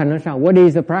cái thực hành nó sao? What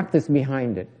is the practice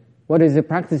behind it? What is the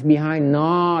practice behind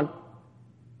not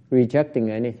rejecting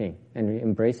anything and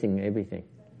embracing everything?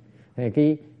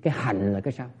 Cái hành là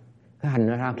cái sao? Cái hành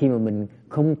là sao? Khi mà mình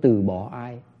không từ bỏ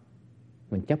ai,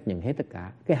 mình chấp nhận hết tất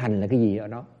cả. Cái hành là cái gì ở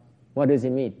đó? What does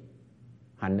it mean?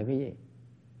 Hành là cái gì?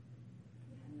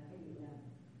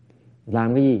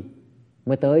 Làm cái gì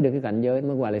mới tới được cái cảnh giới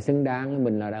mới gọi là xứng đáng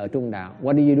mình là ở trung đạo?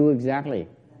 What do you do exactly?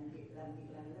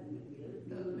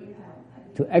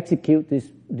 To execute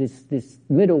this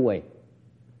middle way.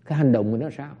 Cái hành động của nó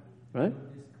sao? Right?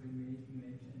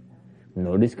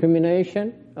 No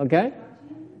discrimination. Okay.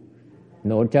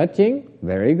 No judging.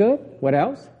 Very good. What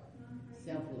else?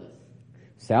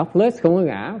 Selfless, không có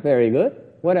ngã. Very good.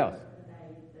 What else?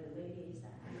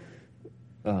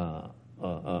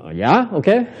 Yeah,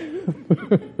 okay.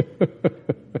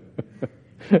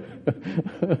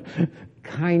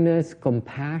 Kindness,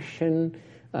 compassion,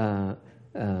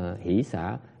 hỷ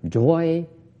xả, joy,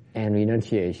 and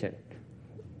renunciation.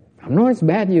 I'm not as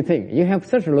bad as you think. You have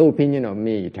such a low opinion of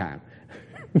me, Chang.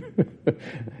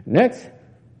 Next,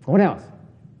 what else?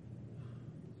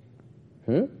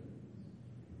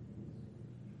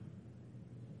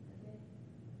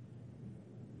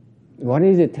 What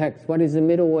is the text? What is the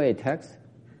middle way text?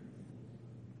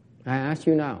 I ask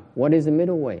you now, what is the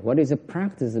middle way? What is the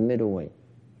practice of the middle way?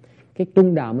 Cái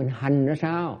trung đạo mình hành ra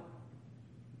sao?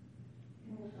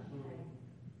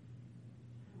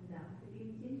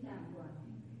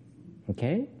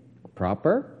 Okay,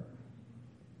 proper.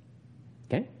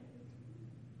 Okay.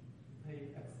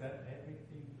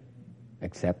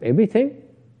 Accept everything.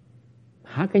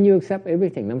 How can you accept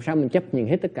everything? Làm sao mình chấp nhận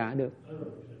hết tất cả được?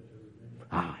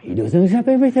 He doesn't accept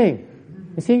everything.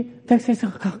 You see, text says,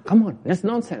 come on, that's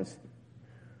nonsense.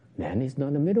 Then it's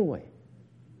not the middle way.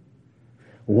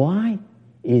 Why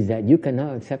is that you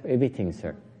cannot accept everything,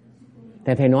 sir?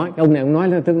 Thầy nói, ông này ông nói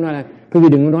là quý vị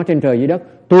đừng có nói trên trời dưới đất,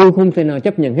 tôi không thể nào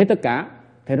chấp nhận hết tất cả.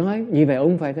 Thầy nói, như vậy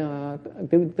ông phải,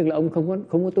 tức là ông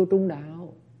không có tu trung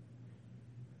đạo.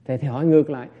 Thầy hỏi ngược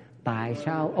lại, tại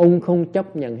sao ông không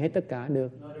chấp nhận hết tất cả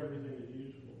được?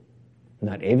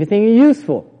 Not everything is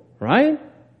useful, right?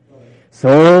 So,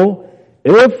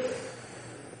 if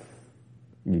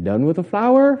you're done with the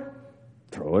flower,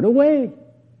 throw it away,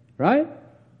 right?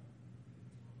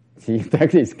 See,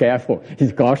 Tex is careful.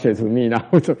 He's cautious with me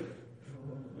now. So,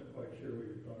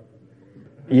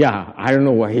 yeah, I don't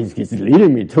know what he's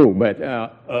leading me to, but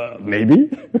maybe.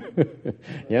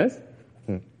 Yes?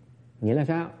 Nghĩa là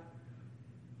sao?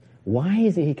 Why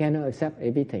is it he cannot accept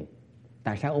everything?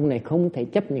 Tại sao ông này không thể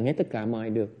chấp nhận hết tất cả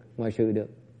mọi sự được?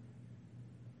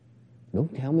 Don't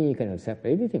tell me you can accept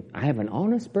everything. I have an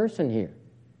honest person here.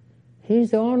 He's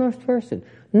the honest person.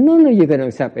 None of you can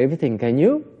accept everything, can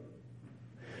you?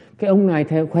 Cái ông này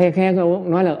theo khoe khen,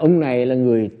 nói là ông này là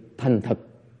người thành thật.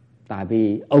 Tại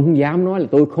vì ông dám nói là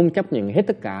tôi không chấp nhận hết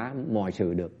tất cả mọi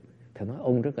sự được. Thầy nói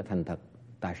ông rất là thành thật.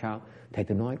 Tại sao? Thầy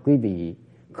tôi nói quý vị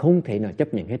không thể nào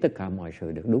chấp nhận hết tất cả mọi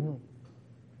sự được, đúng không?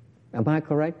 Am I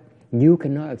correct? You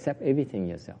cannot accept everything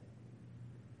yourself.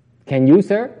 Can you,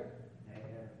 sir?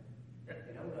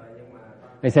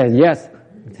 He says, yes.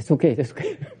 That's okay, that's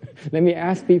okay. Let me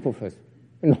ask people first.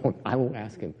 No, I won't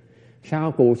ask him.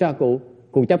 Sao cụ?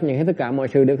 Cụ chấp nhận hết tất cả mọi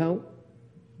sự được không?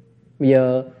 Bây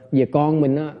giờ con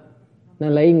mình á, nó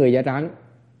lấy người da trắng,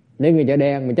 lấy người da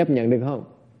đen, mình chấp nhận được không?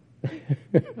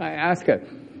 I ask her,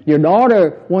 your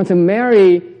daughter wants to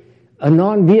marry a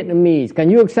non-Vietnamese. Can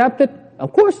you accept it? Of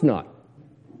course not.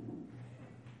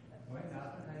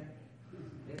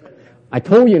 I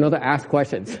told you not to ask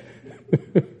questions.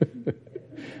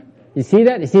 You see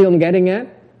that? You see what I'm getting at?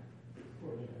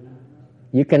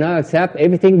 You cannot accept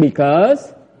everything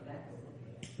because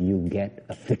you get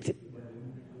afflicted.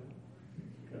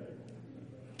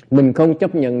 Mình không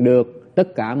chấp nhận được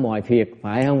tất cả mọi việc,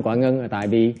 phải không Quả Ngân? Tại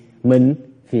vì mình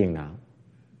phiền não.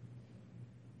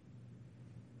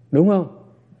 Đúng không?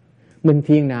 Mình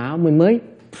phiền não mình mới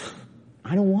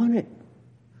I don't want it.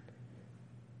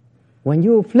 When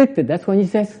you're afflicted, that's when you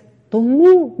say, tôi không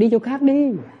muốn, đi chỗ khác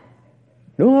đi.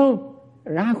 Đúng không?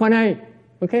 Ra khỏi này.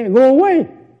 Okay, go away.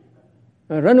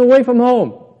 Run away from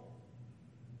home.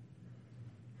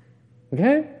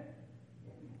 Okay?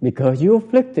 Because you're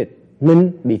afflicted.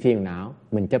 Mình bị phiền não,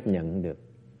 mình chấp nhận được.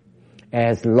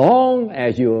 As long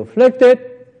as you're afflicted,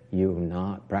 you're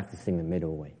not practicing the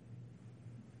middle way.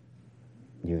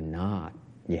 You're not.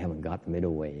 You haven't got the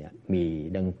middle way yet. Vì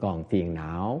đang còn phiền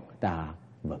não, ta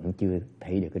vẫn chưa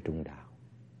thấy được cái trung đạo.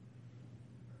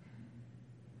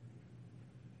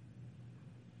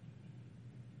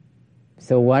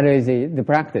 So what is the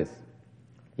practice?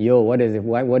 What is it?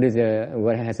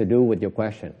 What has to do with your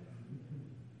question?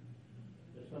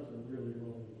 There's something really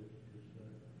wrong with what you just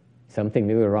said. Something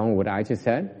really wrong with what I just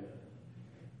said?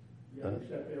 You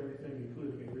accept everything,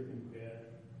 including everything bad.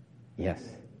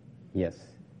 Yes. Yes.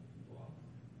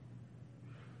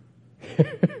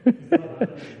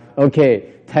 Okay,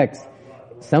 text.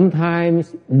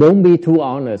 Sometimes don't be too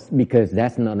honest because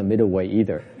that's not the middle way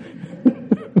either.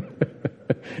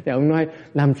 Thì ông nói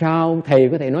làm sao thầy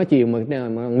có thể nói chuyện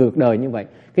mà ngược đời như vậy?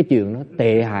 Cái chuyện nó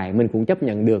tệ hại mình cũng chấp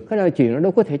nhận được. Cái đó chuyện nó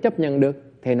đâu có thể chấp nhận được.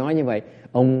 Thầy nói như vậy,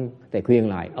 thầy khuyên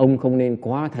lại, ông không nên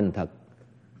quá thành thật.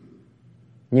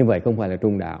 Như vậy không phải là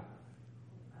trung đạo.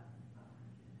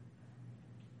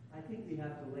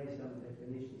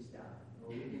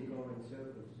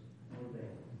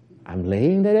 I'm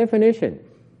laying the definition.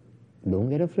 Don't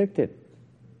get afflicted.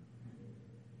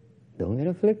 Don't get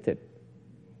afflicted.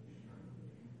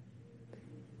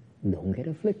 Don't get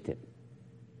afflicted.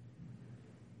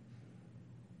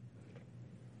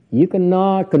 You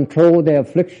cannot control the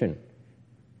affliction.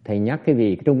 Thầy nhắc cái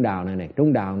gì? Cái trung đạo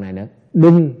này nữa.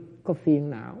 Đừng có phiền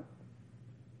não.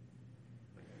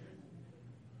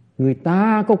 Người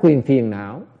ta có quyền phiền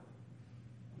não.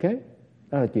 Okay?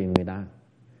 Đó là chuyện người ta.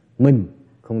 Mình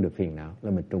không được phiền não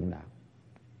là mình trung đạo.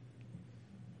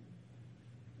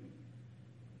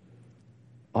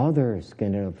 Others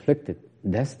can get afflicted.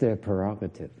 That's their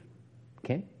prerogative.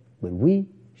 Okay? But we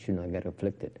should not get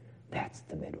afflicted. That's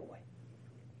the middle way.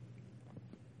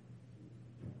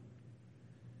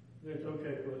 It's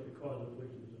okay for us to cause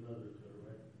afflictions in others, though,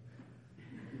 right?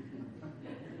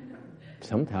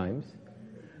 Sometimes.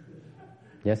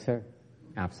 Yes, sir.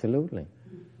 Absolutely.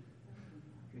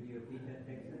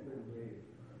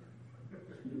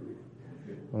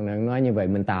 Còn nói như vậy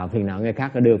mình tạo phiền não người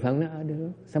khác là được phải không? Nó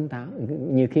được.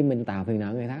 Như khi mình tạo phiền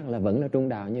não người khác là vẫn là trung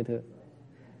đạo như thường.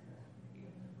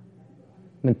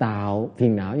 Mình tạo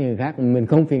phiền não như người khác, mình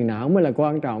không phiền não mới là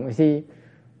quan trọng. See,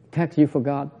 text you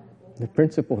forgot the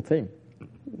principal thing,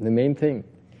 the main thing.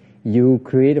 You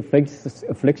create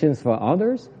afflictions for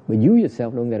others, but you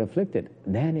yourself don't get afflicted.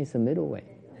 Then it's the middle way.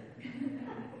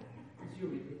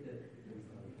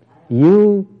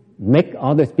 You make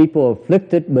other people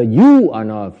afflicted, but you are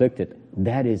not afflicted.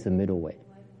 That is the middle way.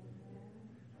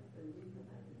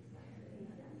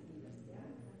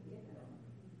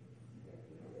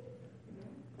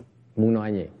 Muốn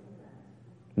nói gì?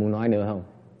 Muốn nói nữa không?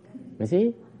 You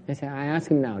see? I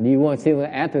ask him now, do you want to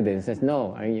add to this? He says,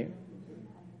 no.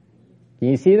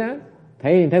 You see that?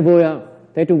 Thấy vui không?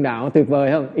 Thấy trung đạo tuyệt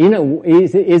vời không?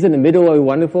 Isn't the middle way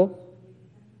wonderful?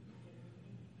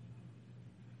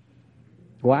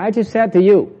 What I just said to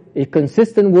you is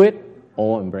consistent with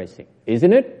all embracing,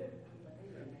 isn't it?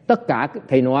 Tất cả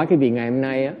thầy nói cái vị ngày hôm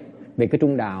nay á, về cái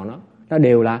trung đạo nó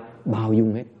đều là bao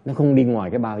dung hết. Nó không đi ngoài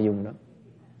cái bao dung đó.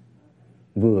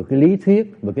 Vừa cái lý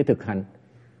thuyết vừa cái thực hành.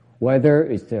 Whether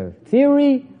it's the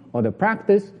theory or the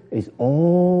practice, it's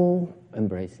all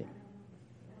embracing.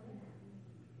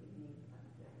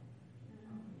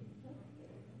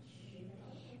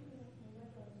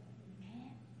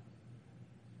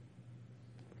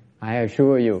 I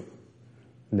assure you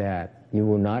that you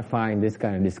will not find this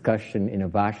kind of discussion in a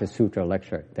Vajra Sutra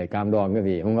lecture. Thầy cam đoan cái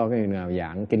gì, không có cái nào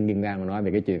giảng Kinh Kim Cang mà nói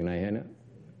về cái chuyện này hết đó.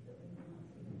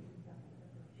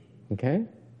 Okay?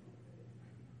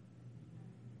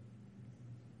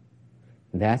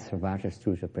 That's a Vajra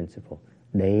Sutra principle.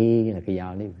 Đây là cái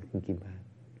giáo lý của Kinh Kim Cang.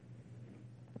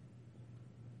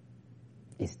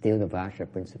 It's still the Vajra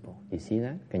principle. You see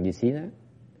that? Can you see that?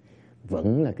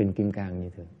 Vẫn là Kinh Kim Cang như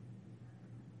thường.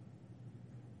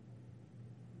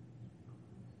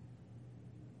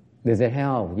 Does it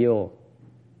help you?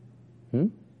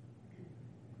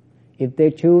 If they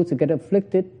choose to get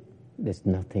afflicted, there's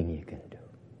nothing you can do.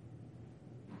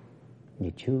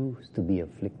 You choose to be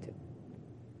afflicted.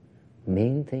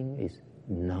 Main thing is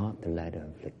not to let it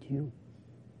afflict you.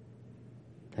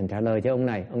 Thành trả lời cho ông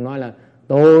này, ông nói là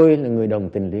tôi là người đồng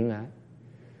tình luyến ái.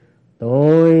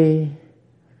 Tôi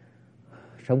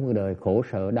sống cuộc đời khổ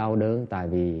sở đau đớn tại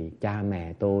vì cha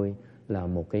mẹ tôi là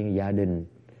một cái gia đình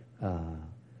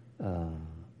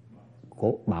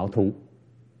bảo thủ,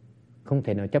 không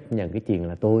thể nào chấp nhận cái chuyện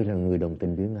là tôi là người đồng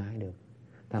tình luyến ái được.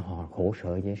 Họ khổ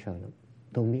sở dễ sợ lắm.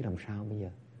 Tôi không biết làm sao bây giờ.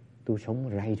 Tôi sống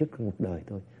ray rứt trong cuộc đời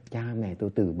tôi. Cha mẹ tôi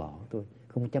từ bỏ tôi,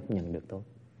 không chấp nhận được tôi.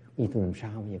 Vì tôi làm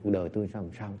sao bây giờ, cuộc đời tôi làm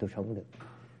sao tôi sống được.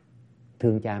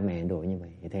 Thương cha mẹ đổi như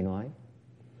vậy. Thì thầy nói,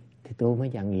 thì tôi mới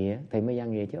giảng nghĩa, thầy mới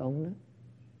giảng nghĩa cho ông đó.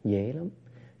 Dễ lắm.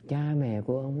 Cha mẹ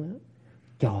của ông á,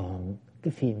 chọn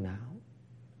cái phiền não.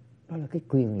 Đó là cái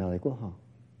quyền lợi của họ.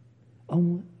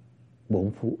 Ông á,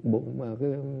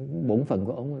 bổn phận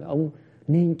của ông là ông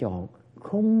nên chọn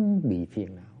không bị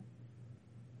phiền não.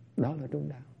 Đó là trung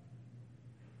đạo.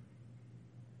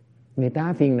 Người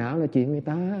ta phiền não là chuyện người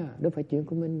ta, đâu phải chuyện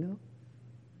của mình đâu.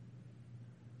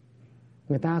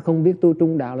 Người ta không biết tu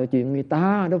trung đạo là chuyện người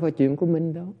ta, đâu phải chuyện của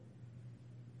mình đâu.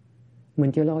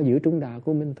 Mình chỉ lo giữ trung đạo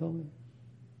của mình thôi.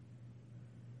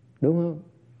 Đúng không?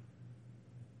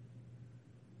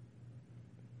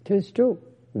 It's true.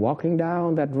 Walking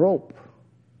down that rope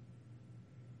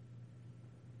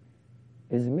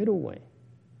is the middle way.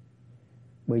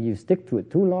 But you stick to it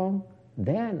too long,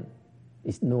 then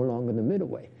it's no longer the middle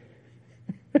way.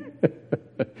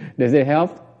 Does it help?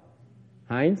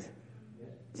 Heinz?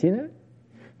 See that?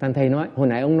 Thành thầy nói, hồi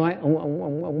nãy ông nói,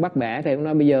 ông bắt bẻ, thầy ông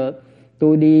nói bây giờ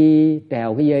tôi đi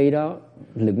trèo cái dây đó,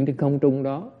 lửng trên không trung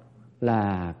đó,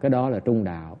 là cái đó là trung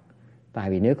đạo. Tại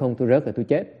vì nếu không tôi rớt rồi tôi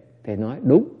chết. Thầy nói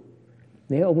đúng.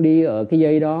 Nếu ông đi ở cái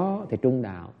dây đó thì trung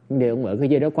đạo. Nhưng nếu ông ở cái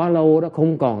dây đó quá lâu đó,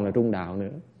 không còn là trung đạo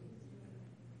nữa.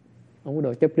 Ông có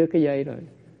đồ chấp trước cái dây rồi.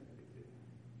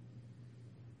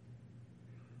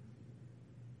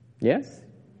 Yes?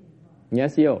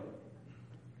 Yes, yo.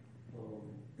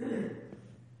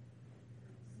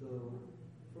 So,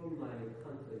 from my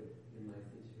conflict in my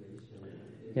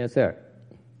situation, Yes, sir.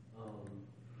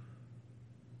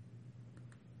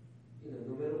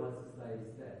 No matter what society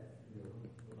says,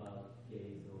 about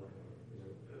gays or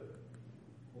whatever,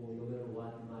 or no matter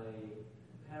what my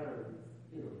parents,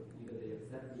 either they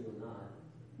accept me or not,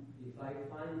 if I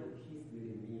find the peace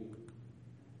within me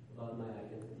about my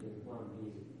identity and who I'm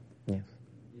being, Yes.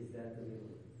 is that the middle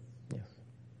way? Yes.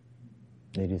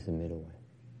 It is the middle way.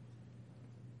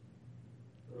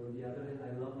 So on the other hand,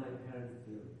 I love my parents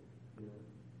too.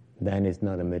 Then it's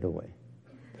not a middle way.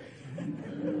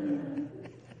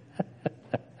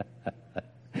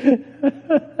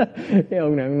 Cái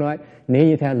ông này ông nói, nếu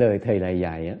như theo lời thầy lại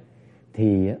dạy á,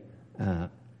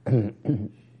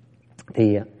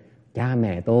 thì cha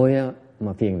mẹ tôi á,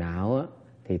 mà phiền não á,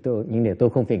 thì nhưng điều tôi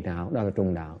không phiền não, đó là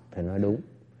trung đạo. Thầy nói đúng.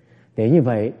 Thế như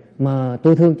vậy mà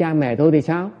tôi thương cha mẹ tôi thì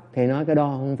sao? Thầy nói cái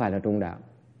đó không phải là trung đạo.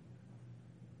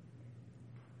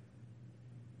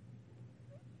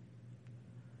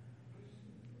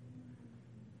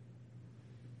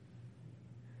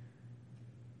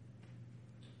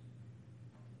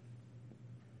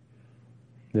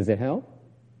 Does it help?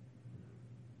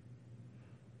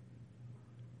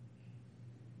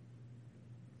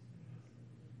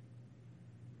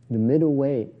 The middle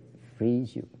way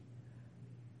frees you.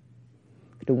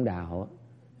 Trung đạo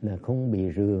là không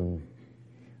bị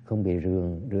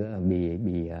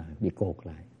bị cột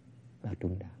lại, là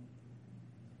trung đạo.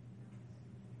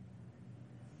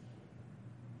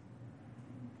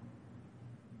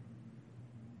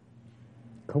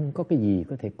 Không có cái gì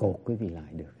có thể cột quý vị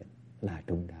lại được, là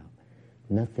trung đạo.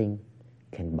 Nothing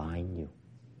can bind you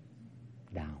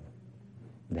down.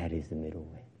 That is the middle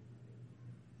way.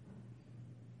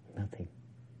 Nothing.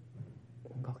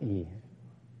 Không có cái gì hết.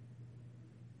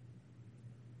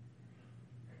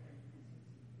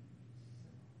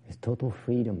 It's total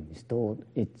freedom.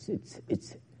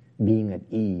 It's being at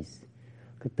ease.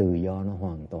 Cái tự do nó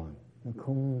hoàn toàn, nó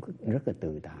không, rất là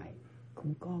tự tại,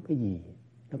 không có cái gì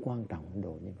nó quan trọng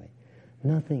độ như vậy.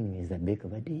 Nothing is that big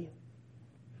of a deal.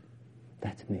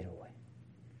 That's middle way,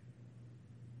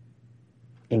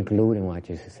 including what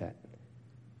Jesus said.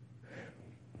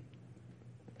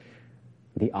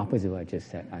 The opposite of what I just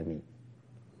said, I mean.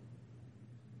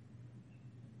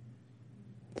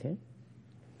 Okay?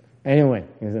 Anyway,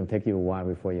 it's going to take you a while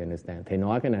before you understand. Thầy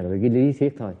nói cái này là cái lý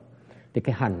thuyết thôi. Thì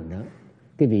cái hành đó,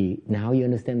 cái vị, now you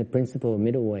understand the principle of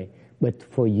middle way. But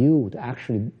for you to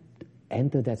actually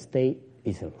enter that state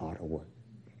is a lot of work.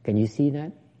 Can you see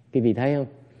that? Cái vị thấy không?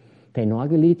 Thầy nói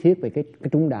cái lý thuyết về cái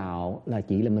trung đạo là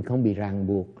chỉ là mình không bị ràng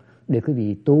buộc. Để quý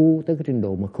vị tu tới cái trình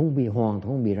độ mà không bị hoàn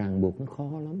toàn không bị ràng buộc, nó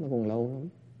khó lắm, nó còn lâu lắm.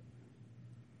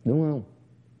 Đúng không?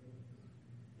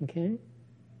 Okay?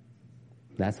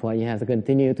 That's why you have to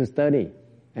continue to study.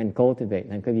 and cultivate.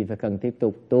 Nên quý vị phải cần tiếp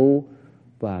tục tu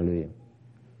và luyện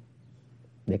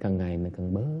để càng ngày mình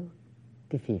càng bớt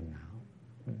cái phiền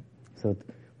não. So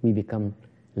we become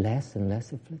less and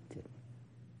less afflicted.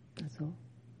 That's all.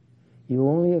 You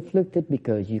only afflicted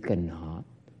because you cannot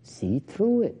see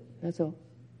through it. That's all.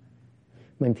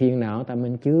 Mình phiền não tại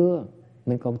mình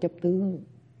còn chấp tướng.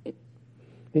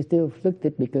 You're still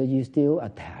afflicted because you still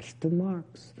attached to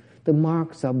marks. The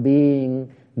marks are being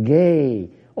gay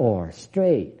or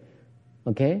straight,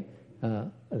 okay?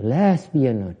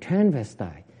 Lesbian or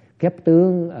transvestite. Chấp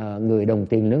tướng người đồng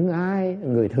tiền luyến ái,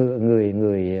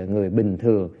 người bình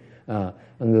thường,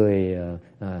 người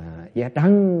da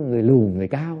trắng, người lùn, người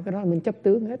cao. Cái đó mình chấp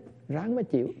tướng hết, ráng mà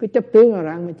chịu. Cứ chấp tướng là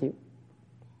ráng mà chịu.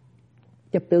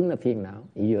 Chấp tướng là phiền não.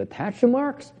 If you attach to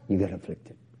marks, you get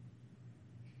afflicted.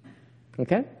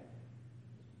 Okay?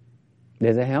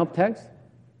 Does it help, Tex?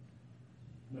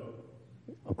 No.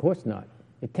 Of course not.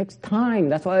 It takes time.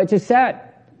 That's what I just said.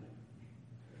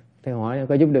 Thầy hỏi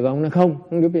có giúp được không? Nó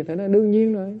không giúp gì. Thầy nói đương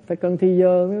nhiên rồi. Phải cần thì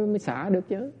giờ mới xả được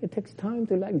chứ. It takes time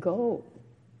to let go.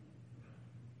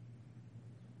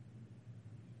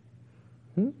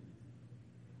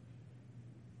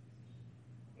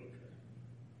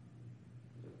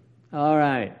 All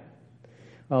right.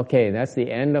 Okay, that's the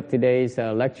end of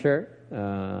today's lecture.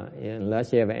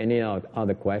 Unless you have any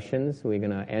other questions, we're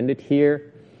going to end it here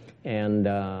and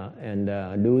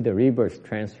do the reverse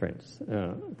transference.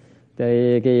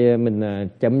 Mình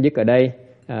chấm dứt ở đây.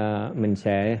 Mình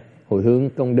sẽ hồi hướng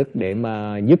công đức để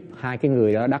mà giúp hai cái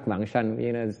người đó đắc vãng sanh.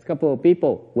 You know, there's a couple of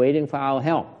people waiting for our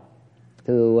help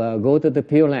to go to the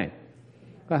Pure Land.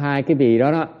 Có hai cái vị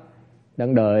đó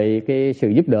đang đợi cái sự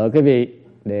giúp đỡ cái vị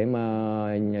để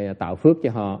mà tạo phước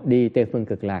cho họ đi Tây phương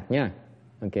cực lạc nha.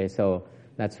 Okay, so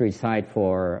let's recite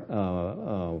for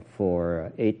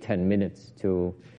 8-10 minutes to